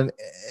 Keep on,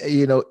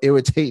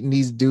 irritating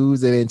these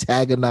dudes and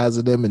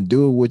antagonizing them and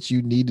doing what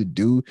you need to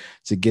do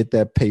to get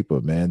that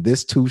paper, man.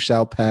 This too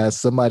shall pass.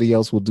 Somebody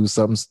else will do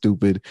something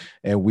stupid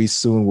and we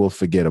soon will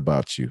forget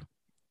about you.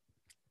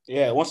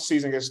 Yeah, once the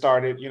season gets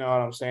started, you know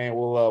what I'm saying,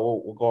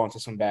 we'll go into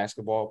some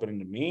basketball. But in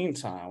the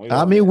meantime,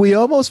 we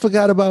almost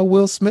forgot about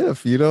Will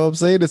Smith. You know what I'm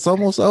saying? It's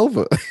almost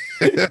over.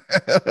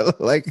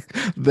 Like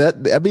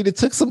that. I mean, it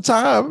took some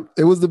time.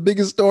 It was the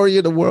biggest story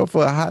in the world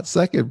for a hot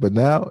second, but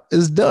now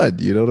it's done.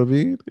 You know what I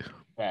mean?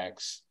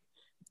 Facts.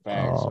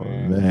 Oh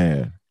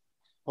man.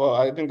 Well,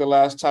 I think the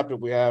last topic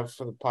we have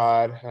for the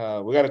pod,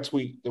 we got a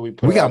tweet that we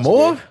put. We got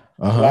more.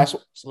 It's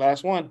the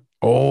last one.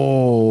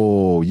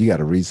 Oh, you got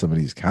to read some of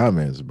these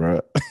comments,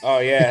 bro. Oh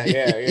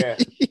yeah.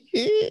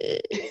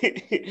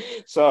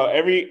 So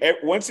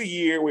once a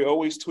year, we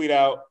always tweet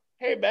out,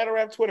 "Hey, Battle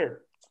Rap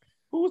Twitter,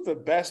 who's the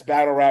best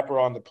battle rapper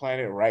on the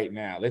planet right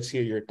now? Let's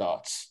hear your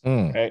thoughts."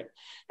 Right.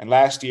 And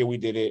last year we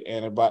did it,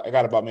 and I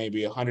got about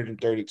maybe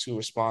 132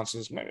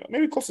 responses,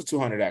 maybe close to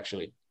 200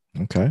 actually.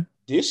 Okay.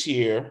 This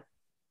year,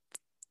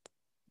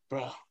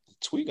 bro, the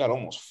tweet got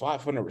almost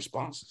 500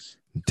 responses.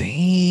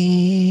 Damn.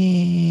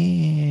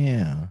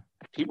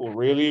 People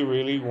really,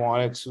 really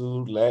wanted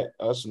to let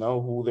us know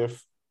who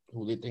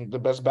they think the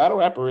best battle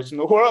rapper is in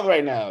the world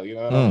right now. You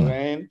know what I'm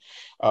saying?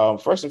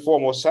 First and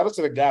foremost, shout out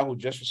to the guy who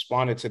just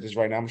responded to this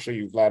right now. I'm sure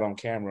you Vlad on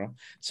camera.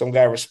 Some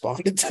guy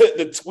responded to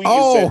the tweet.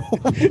 Oh,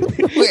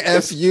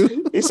 F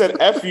you. He said,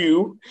 F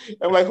you.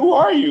 I'm like, who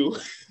are you?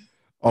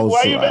 Oh, who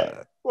are you, man?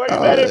 Why are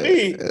you mad at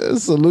me?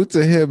 Salute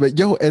to him,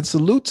 and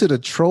salute to the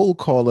troll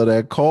caller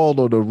that called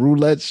on the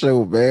roulette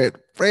show, man.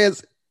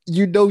 France,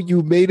 you know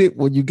you made it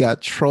when you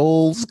got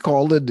trolls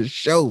calling the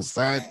show,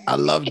 son. I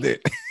loved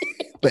it.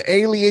 The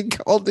alien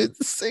called it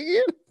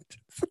singing.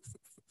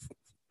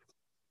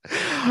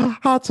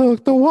 I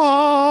took the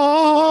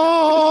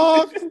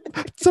walk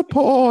to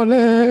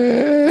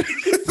Portland.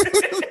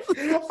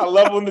 I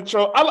love when the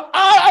troll.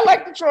 I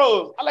like the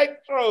trolls. I like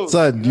the trolls.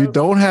 Son, you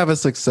don't have a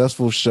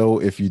successful show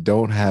if you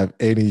don't have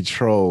any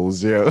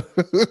trolls, yo.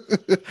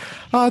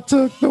 I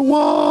took the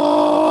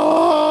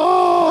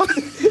walk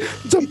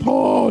to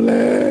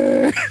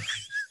Portland.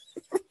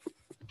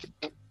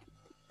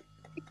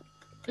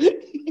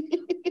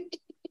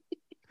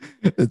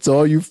 It's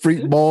all you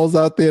freak balls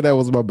out there. That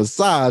was my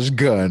massage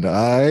gun, all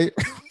right?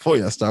 Before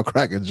y'all start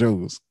cracking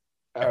jewels.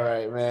 All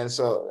right, man.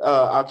 So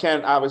I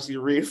can't obviously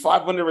read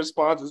 500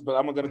 responses, but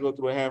I'm going to go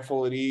through a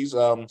handful of these.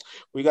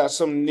 We got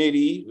some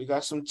Nitty. We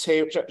got some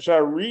tape. Should I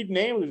read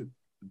names of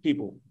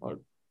people? Or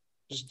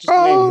just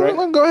names,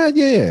 right? Go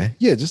ahead.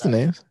 Yeah, just the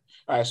names.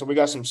 All right, so we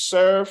got some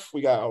Surf,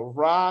 we got a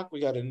Rock, we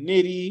got a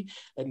Nitty,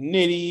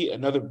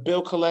 another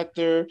bill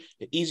collector,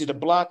 an Easy to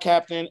Block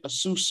captain, a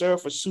Sue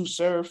Surf,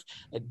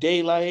 a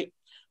Daylight,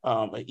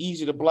 an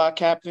Easy to Block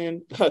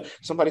captain.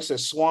 Somebody said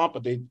Swamp,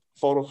 but they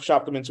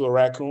photoshopped them into a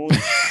raccoon.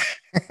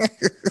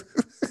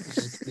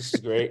 This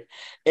is great.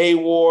 A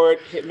Ward,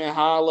 Hitman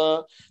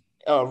Holla,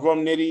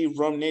 Rum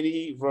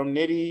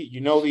Nitty.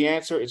 You know the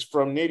answer. It's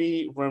From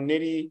Nitty.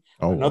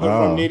 Another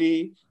wow. Rum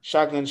Nitty,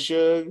 Shotgun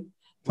Shug.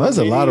 That's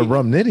a lot of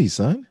Rum Nitty,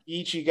 son.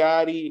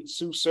 Ichigati,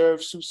 Sue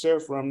Surf,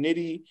 Rum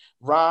Nitty,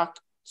 Rock,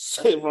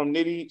 Rum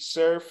Nitty,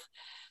 Surf,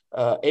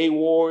 A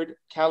Ward,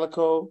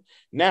 Calico.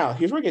 Now,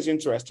 here's where it gets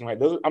interesting,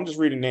 right? I'm just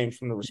reading names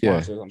from the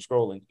responses. Yeah. I'm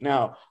scrolling.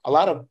 Now, a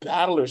lot of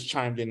battlers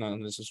chimed in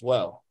on this as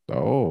well.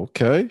 Oh,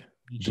 okay.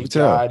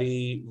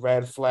 Ichigati,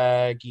 Red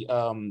Flag,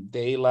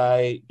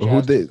 Daylight,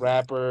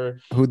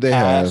 Rapper. Who'd they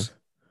have?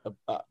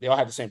 They all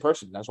have the same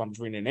person. That's why I'm just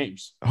reading their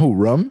names. Who,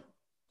 Rum?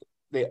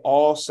 They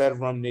all said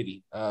Rum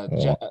Nitty.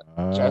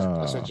 Jazz,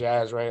 I said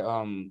Jazz, right?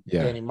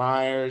 Danny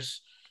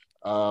Myers,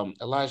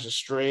 Elijah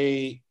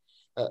Strait,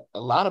 a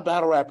lot of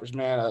battle rappers,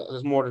 man.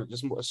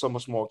 There's so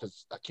much more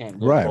because I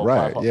can't.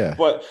 Right, yeah.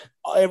 But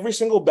every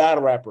single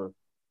battle rapper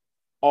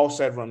all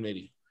said Rum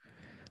Nitty.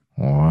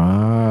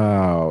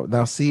 Wow.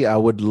 Now, see, I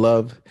would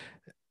love,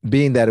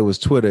 being that it was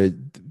Twitter,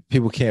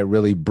 people can't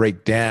really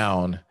break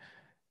down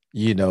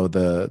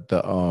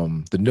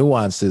the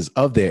nuances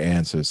of their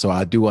answers. So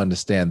I do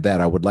understand that.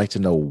 I would like to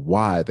know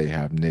why they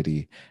have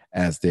Nitty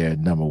as their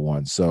number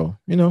one. So,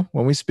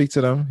 when we speak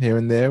to them here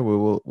and there,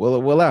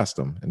 we'll ask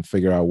them and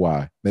figure out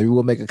why. Maybe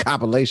we'll make a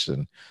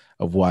compilation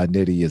of why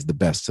Nitty is the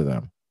best to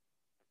them.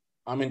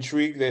 I'm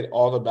intrigued that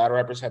all the battle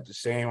rappers have the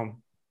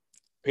same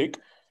pick.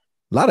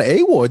 A lot of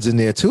A-Wards in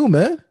there too,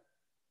 man.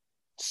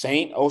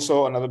 Saint,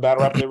 also another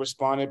battle rapper that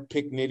responded,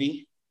 pick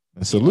Nitty.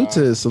 And salute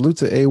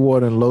to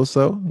A-Ward and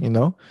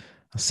Loso.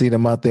 I see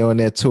them out there on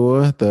their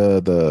tour,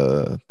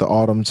 the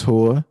autumn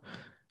tour.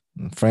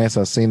 In France,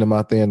 I seen them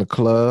out there in the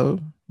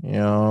club. You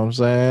know what I'm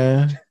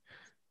saying?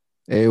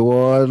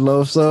 A-Ward,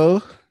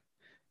 Loso.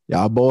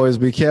 Y'all boys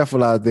be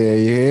careful out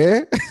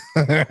there,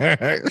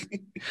 yeah?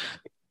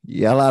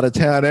 Y'all out of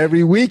town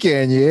every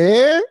weekend,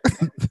 yeah?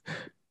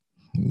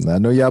 I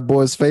know y'all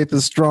boys' faith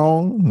is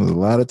strong. There's a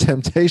lot of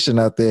temptation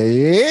out there,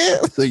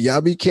 yeah? So y'all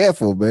be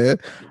careful, man.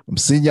 I'm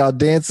seeing y'all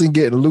dancing,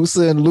 getting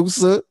looser and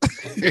looser.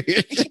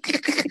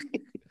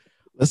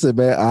 Listen,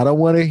 man, I don't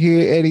want to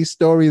hear any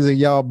stories of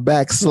y'all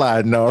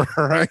backsliding, all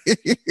right?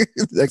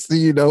 Next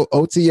thing you know,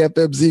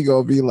 OTFMZ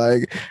gonna be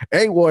like,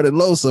 A-Ward and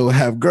Loso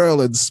have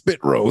girl and spit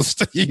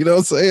roast. You know what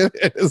I'm saying?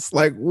 It's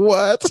like,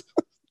 what?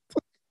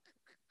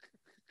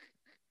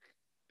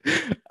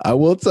 I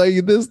will tell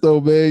you this though,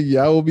 man.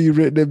 Y'all will be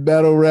written in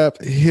battle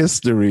rap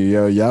history.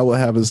 Yo. Y'all will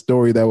have a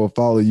story that will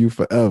follow you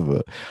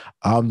forever.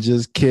 I'm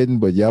just kidding,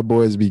 but y'all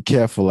boys be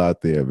careful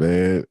out there,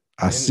 man.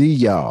 I see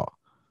y'all.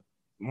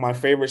 My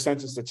favorite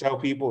sentence to tell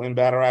people in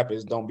battle rap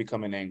is don't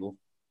become an angle.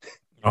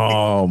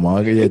 Oh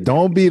my God. Yeah,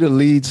 don't be the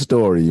lead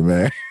story,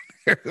 man.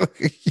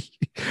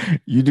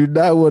 You do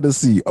not want to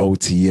see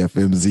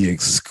OTFMZ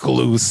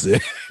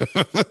exclusive.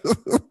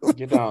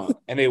 Get down.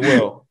 And they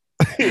will.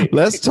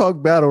 Let's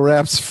talk battle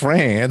raps,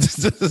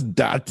 France.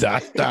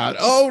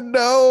 Oh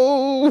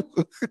no.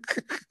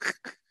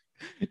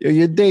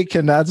 Your day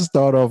cannot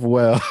start off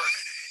well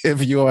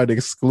if you are an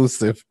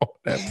exclusive on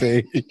that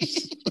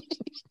page.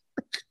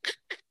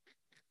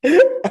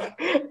 I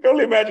can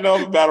only imagine all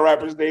the battle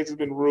rappers' days has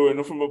been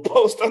ruined from a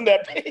post on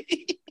that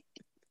page.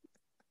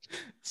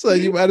 So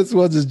you might as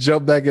well just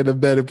jump back into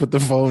bed and put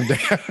the phone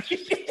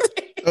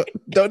down.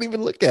 Don't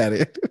even look at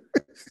it.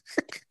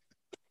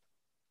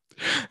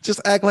 Just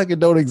act like it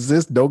don't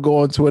exist. Don't go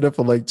on Twitter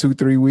for like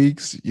 2-3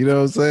 weeks. You know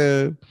what I'm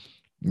saying?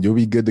 You'll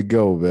be good to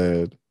go,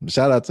 man.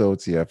 Shout out to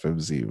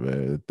OTFMZ,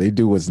 man. They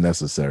do what's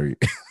necessary.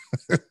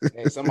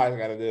 Hey, somebody's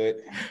got to do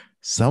it.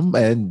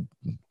 And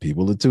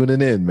people are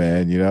tuning in,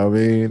 man. You know what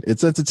I mean?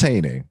 It's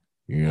entertaining.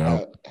 You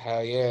know,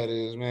 hell yeah, it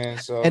is, man.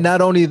 So, and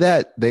not only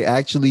that, they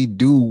actually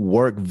do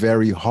work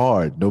very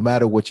hard. No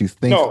matter what you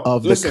think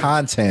of the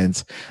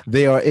content,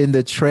 they are in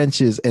the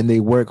trenches and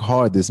they work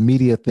hard. This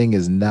media thing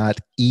is not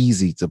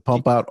easy to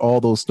pump out all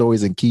those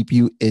stories and keep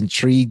you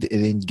intrigued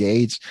and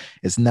engaged.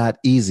 It's not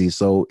easy.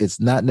 So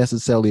it's not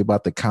necessarily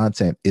about the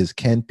content. Is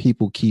can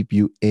people keep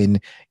you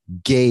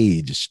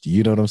engaged?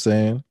 You know what I'm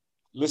saying?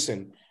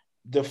 Listen,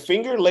 the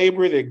finger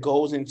labor that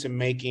goes into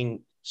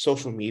making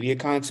social media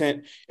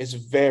content is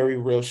very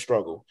real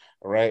struggle.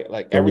 All right,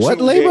 like every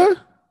what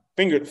labor?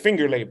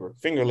 Finger labor.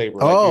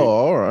 Like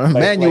all right.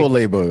 Manual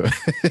labor.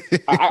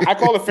 I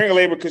call it finger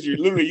labor because you're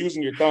literally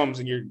using your thumbs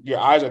and your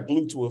eyes are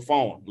glued to a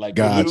phone. Like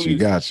got you.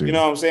 You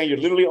know what I'm saying? You're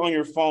literally on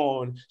your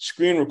phone,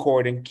 screen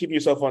recording, keeping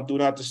yourself on do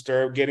not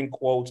disturb, getting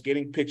quotes,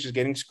 getting pictures,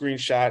 getting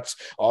screenshots,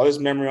 all this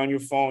memory on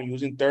your phone,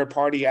 using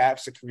third-party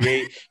apps to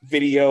create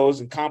videos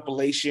and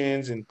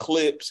compilations and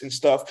clips and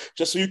stuff,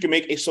 just so you can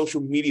make a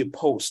social media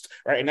post,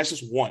 right? And that's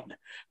just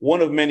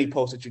one of many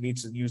posts that you need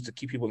to use to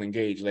keep people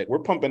engaged. Like we're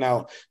pumping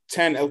out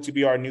 10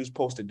 LTBR news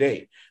posts a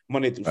day,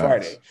 Monday through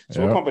Friday.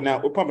 So we're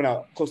pumping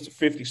out close to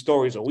 50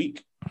 stories a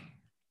week.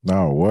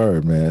 No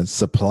word, man.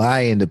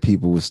 Supplying the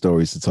people with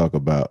stories to talk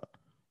about.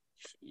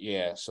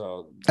 Yeah.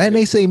 So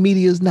they say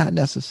media is not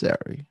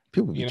necessary.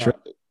 People be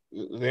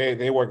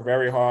they work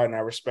very hard, and I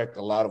respect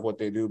a lot of what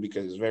they do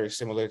because it's very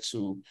similar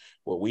to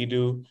what we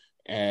do.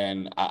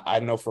 And I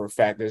know for a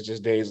fact there's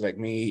just days like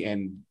me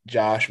and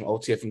Josh from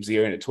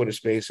OTFMZ are in the Twitter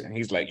space, and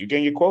he's like, "You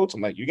getting your quotes?" I'm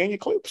like, "You getting your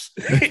clips?"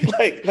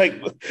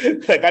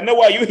 like I know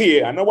why you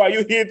here. I know why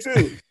you here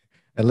too.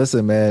 And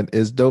listen, man,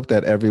 it's dope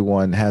that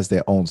everyone has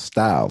their own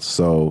style.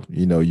 So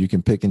you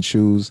can pick and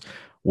choose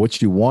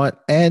what you want.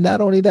 And not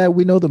only that,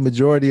 we know the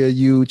majority of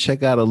you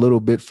check out a little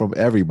bit from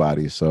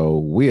everybody. So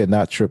we are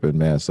not tripping,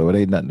 man. So it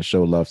ain't nothing to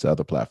show love to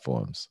other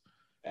platforms.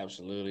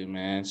 Absolutely,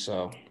 man.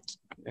 So.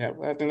 Yeah,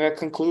 I think that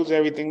concludes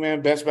everything,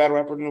 man. Best battle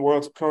rapper in the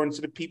world, according to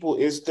the people,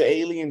 is the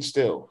Alien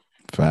still.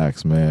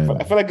 Facts, man.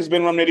 I feel like it's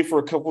been nominated for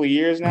a couple of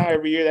years now.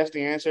 Every year, that's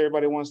the answer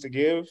everybody wants to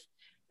give.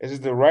 Is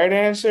it the right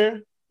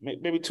answer?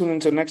 Maybe tune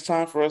into next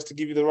time for us to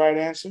give you the right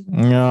answer.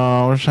 You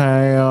know what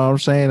I'm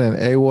saying?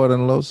 And A-Ward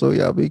and Loso,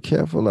 y'all be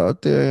careful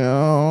out there. You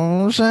know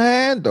what I'm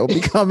saying? Don't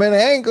become an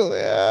angle.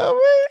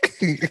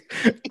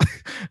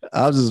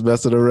 I'm just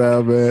messing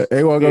around, man.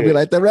 A-Ward gonna be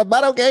like, the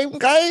rebuttal game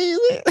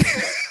crazy.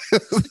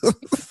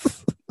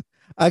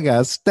 I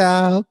got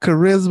style,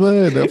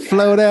 charisma, and a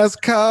flow that's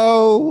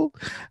cold.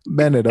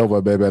 Bend it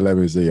over, baby. Let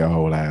me see your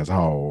whole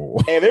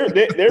asshole. Hey, they're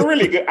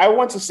really good. I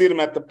went to see them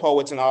at the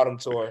Poets and Autumn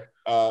tour.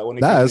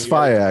 It's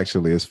fire.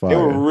 Actually, it's fire.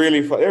 They're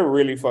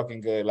really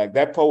fucking good. Like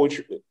that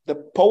poetry. The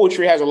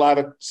poetry has a lot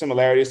of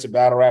similarities to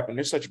battle rap, and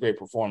they're such great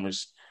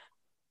performers.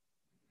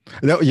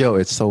 Yo,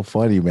 it's so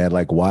funny, man.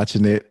 Like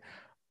watching it,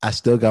 I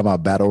still got my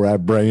battle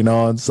rap brain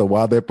on. So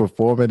while they're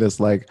performing,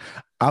 it's like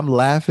I'm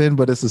laughing,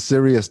 but it's a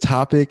serious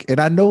topic. And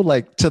I know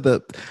like to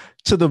the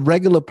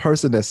regular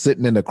person that's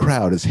sitting in the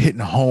crowd is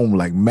hitting home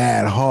like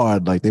mad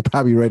hard. Like they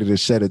probably ready to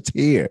shed a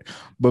tear.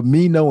 But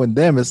me knowing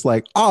them, it's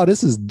like, oh,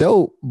 this is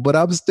dope. But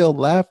I'm still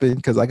laughing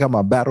because I got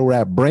my battle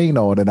rap brain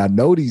on and I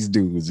know these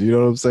dudes. You know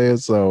what I'm saying?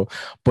 So,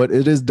 but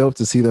it is dope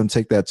to see them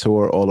take that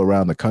tour all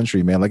around the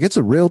country, man. Like it's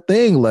a real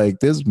thing.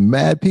 Like there's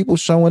mad people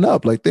showing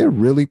up. Like they're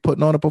really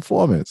putting on a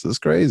performance. It's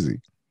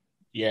crazy.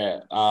 Yeah.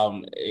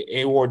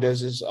 A-Ward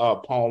does this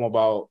poem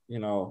about,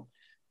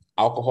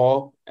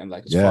 alcohol and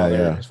like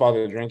his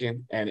father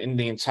drinking. And in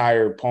the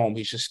entire poem,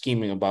 he's just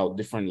scheming about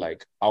different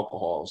like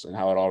alcohols and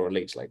how it all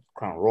relates, like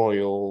Crown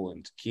Royal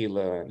and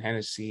tequila and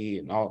Hennessy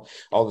and all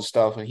the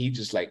stuff. And he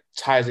just like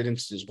ties it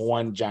into this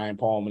one giant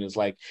poem. And it's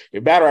like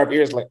your battle rap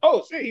ear is like,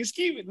 oh shit, he's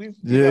scheming.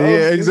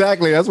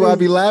 Exactly. That's why I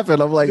be laughing.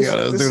 I'm like,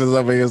 this dude is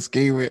over here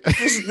scheming.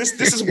 This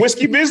is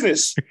whiskey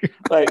business.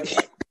 Like.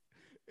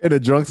 And the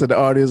drunks in the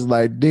audience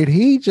like, did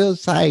he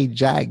just say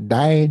Jack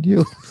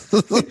Daniels?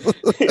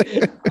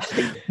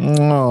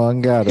 Oh, I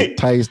got a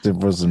tasting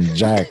for some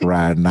Jack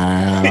right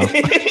now.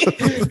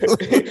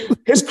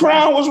 His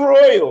crown was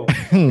royal.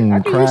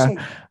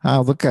 I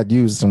look at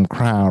you some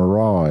Crown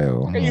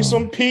Royal. I use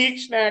some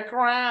peach that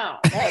crown.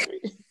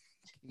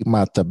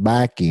 My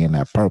tobacco in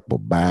that purple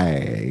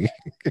bag.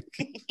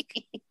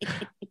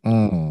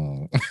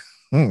 I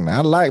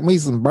like me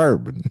some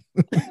bourbon.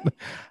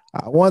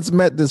 I once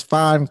met this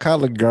fine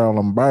colored girl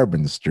on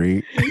Bourbon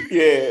Street.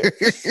 Yeah.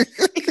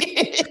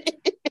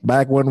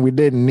 Back when we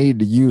didn't need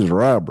to use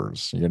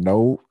rubbers,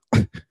 You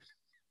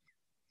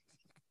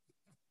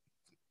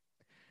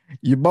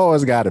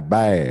boys got it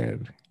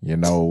bad, You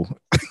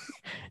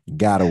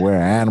got to wear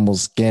animal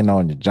skin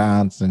on your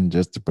Johnson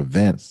just to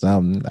prevent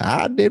something.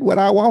 I did what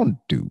I wanted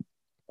to.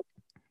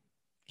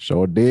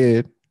 Sure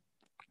did.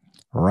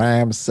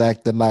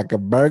 Ransacked it like a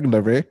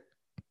burglary.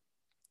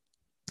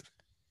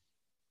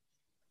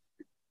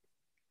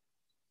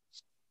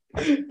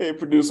 Hey,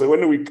 producer,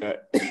 when do we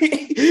cut?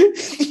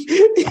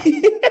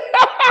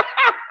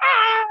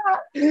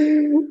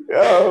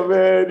 Oh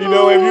man,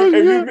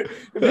 if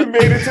you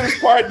made it to this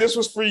part, this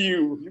was for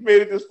you. You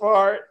made it this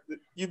far,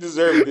 you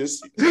deserve this.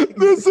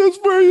 This is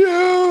for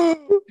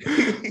you.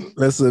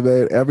 Listen,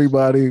 man,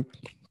 everybody,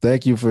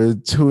 thank you for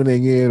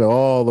tuning in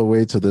all the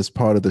way to this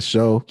part of the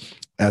show.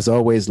 As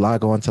always,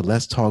 log on to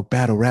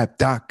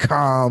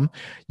letstalkbattlerap.com.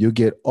 You'll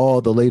get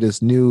all the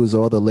latest news,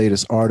 all the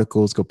latest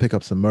articles. Go pick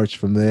up some merch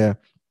from there.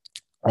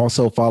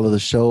 Also, follow the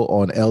show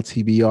on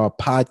LTBR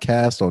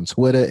Podcast on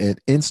Twitter and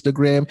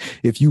Instagram.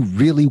 If you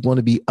really want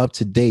to be up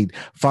to date,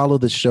 follow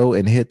the show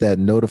and hit that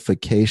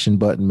notification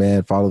button,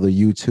 man. Follow the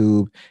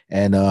YouTube.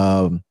 And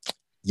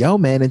yo,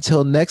 man,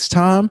 until next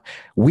time,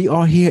 we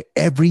are here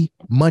every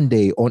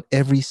Monday on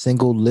every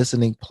single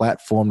listening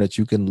platform that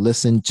you can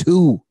listen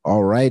to.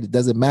 All right. It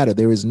doesn't matter.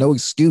 There is no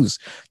excuse.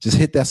 Just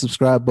hit that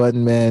subscribe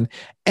button, man.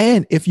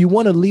 And if you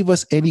want to leave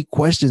us any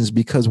questions,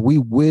 because we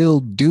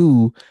will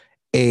do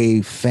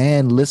a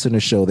fan listener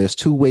show, there's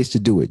two ways to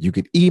do it. You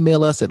could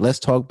email us at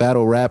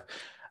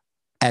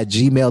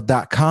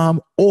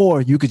letstalkbattlerap@gmail.com,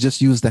 or you could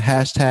just use the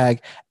hashtag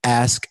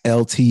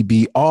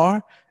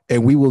AskLTBR,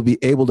 and we will be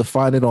able to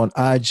find it on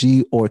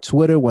IG or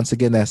Twitter. Once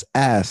again, that's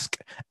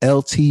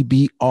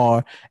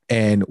AskLTBR,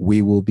 and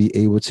we will be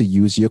able to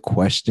use your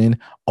question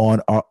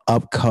on our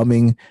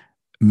upcoming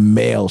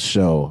mail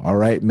show. All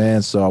right,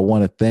 man. So I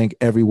want to thank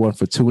everyone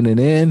for tuning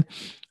in.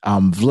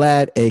 I'm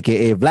Vlad,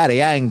 aka Vlad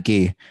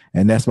Yankee,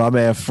 and that's my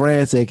man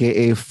France,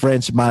 aka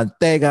French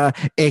Mantega,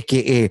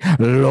 aka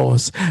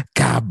Los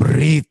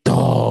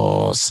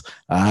Cabritos.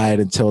 All right,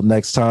 until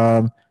next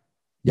time,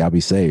 y'all be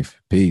safe.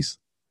 Peace.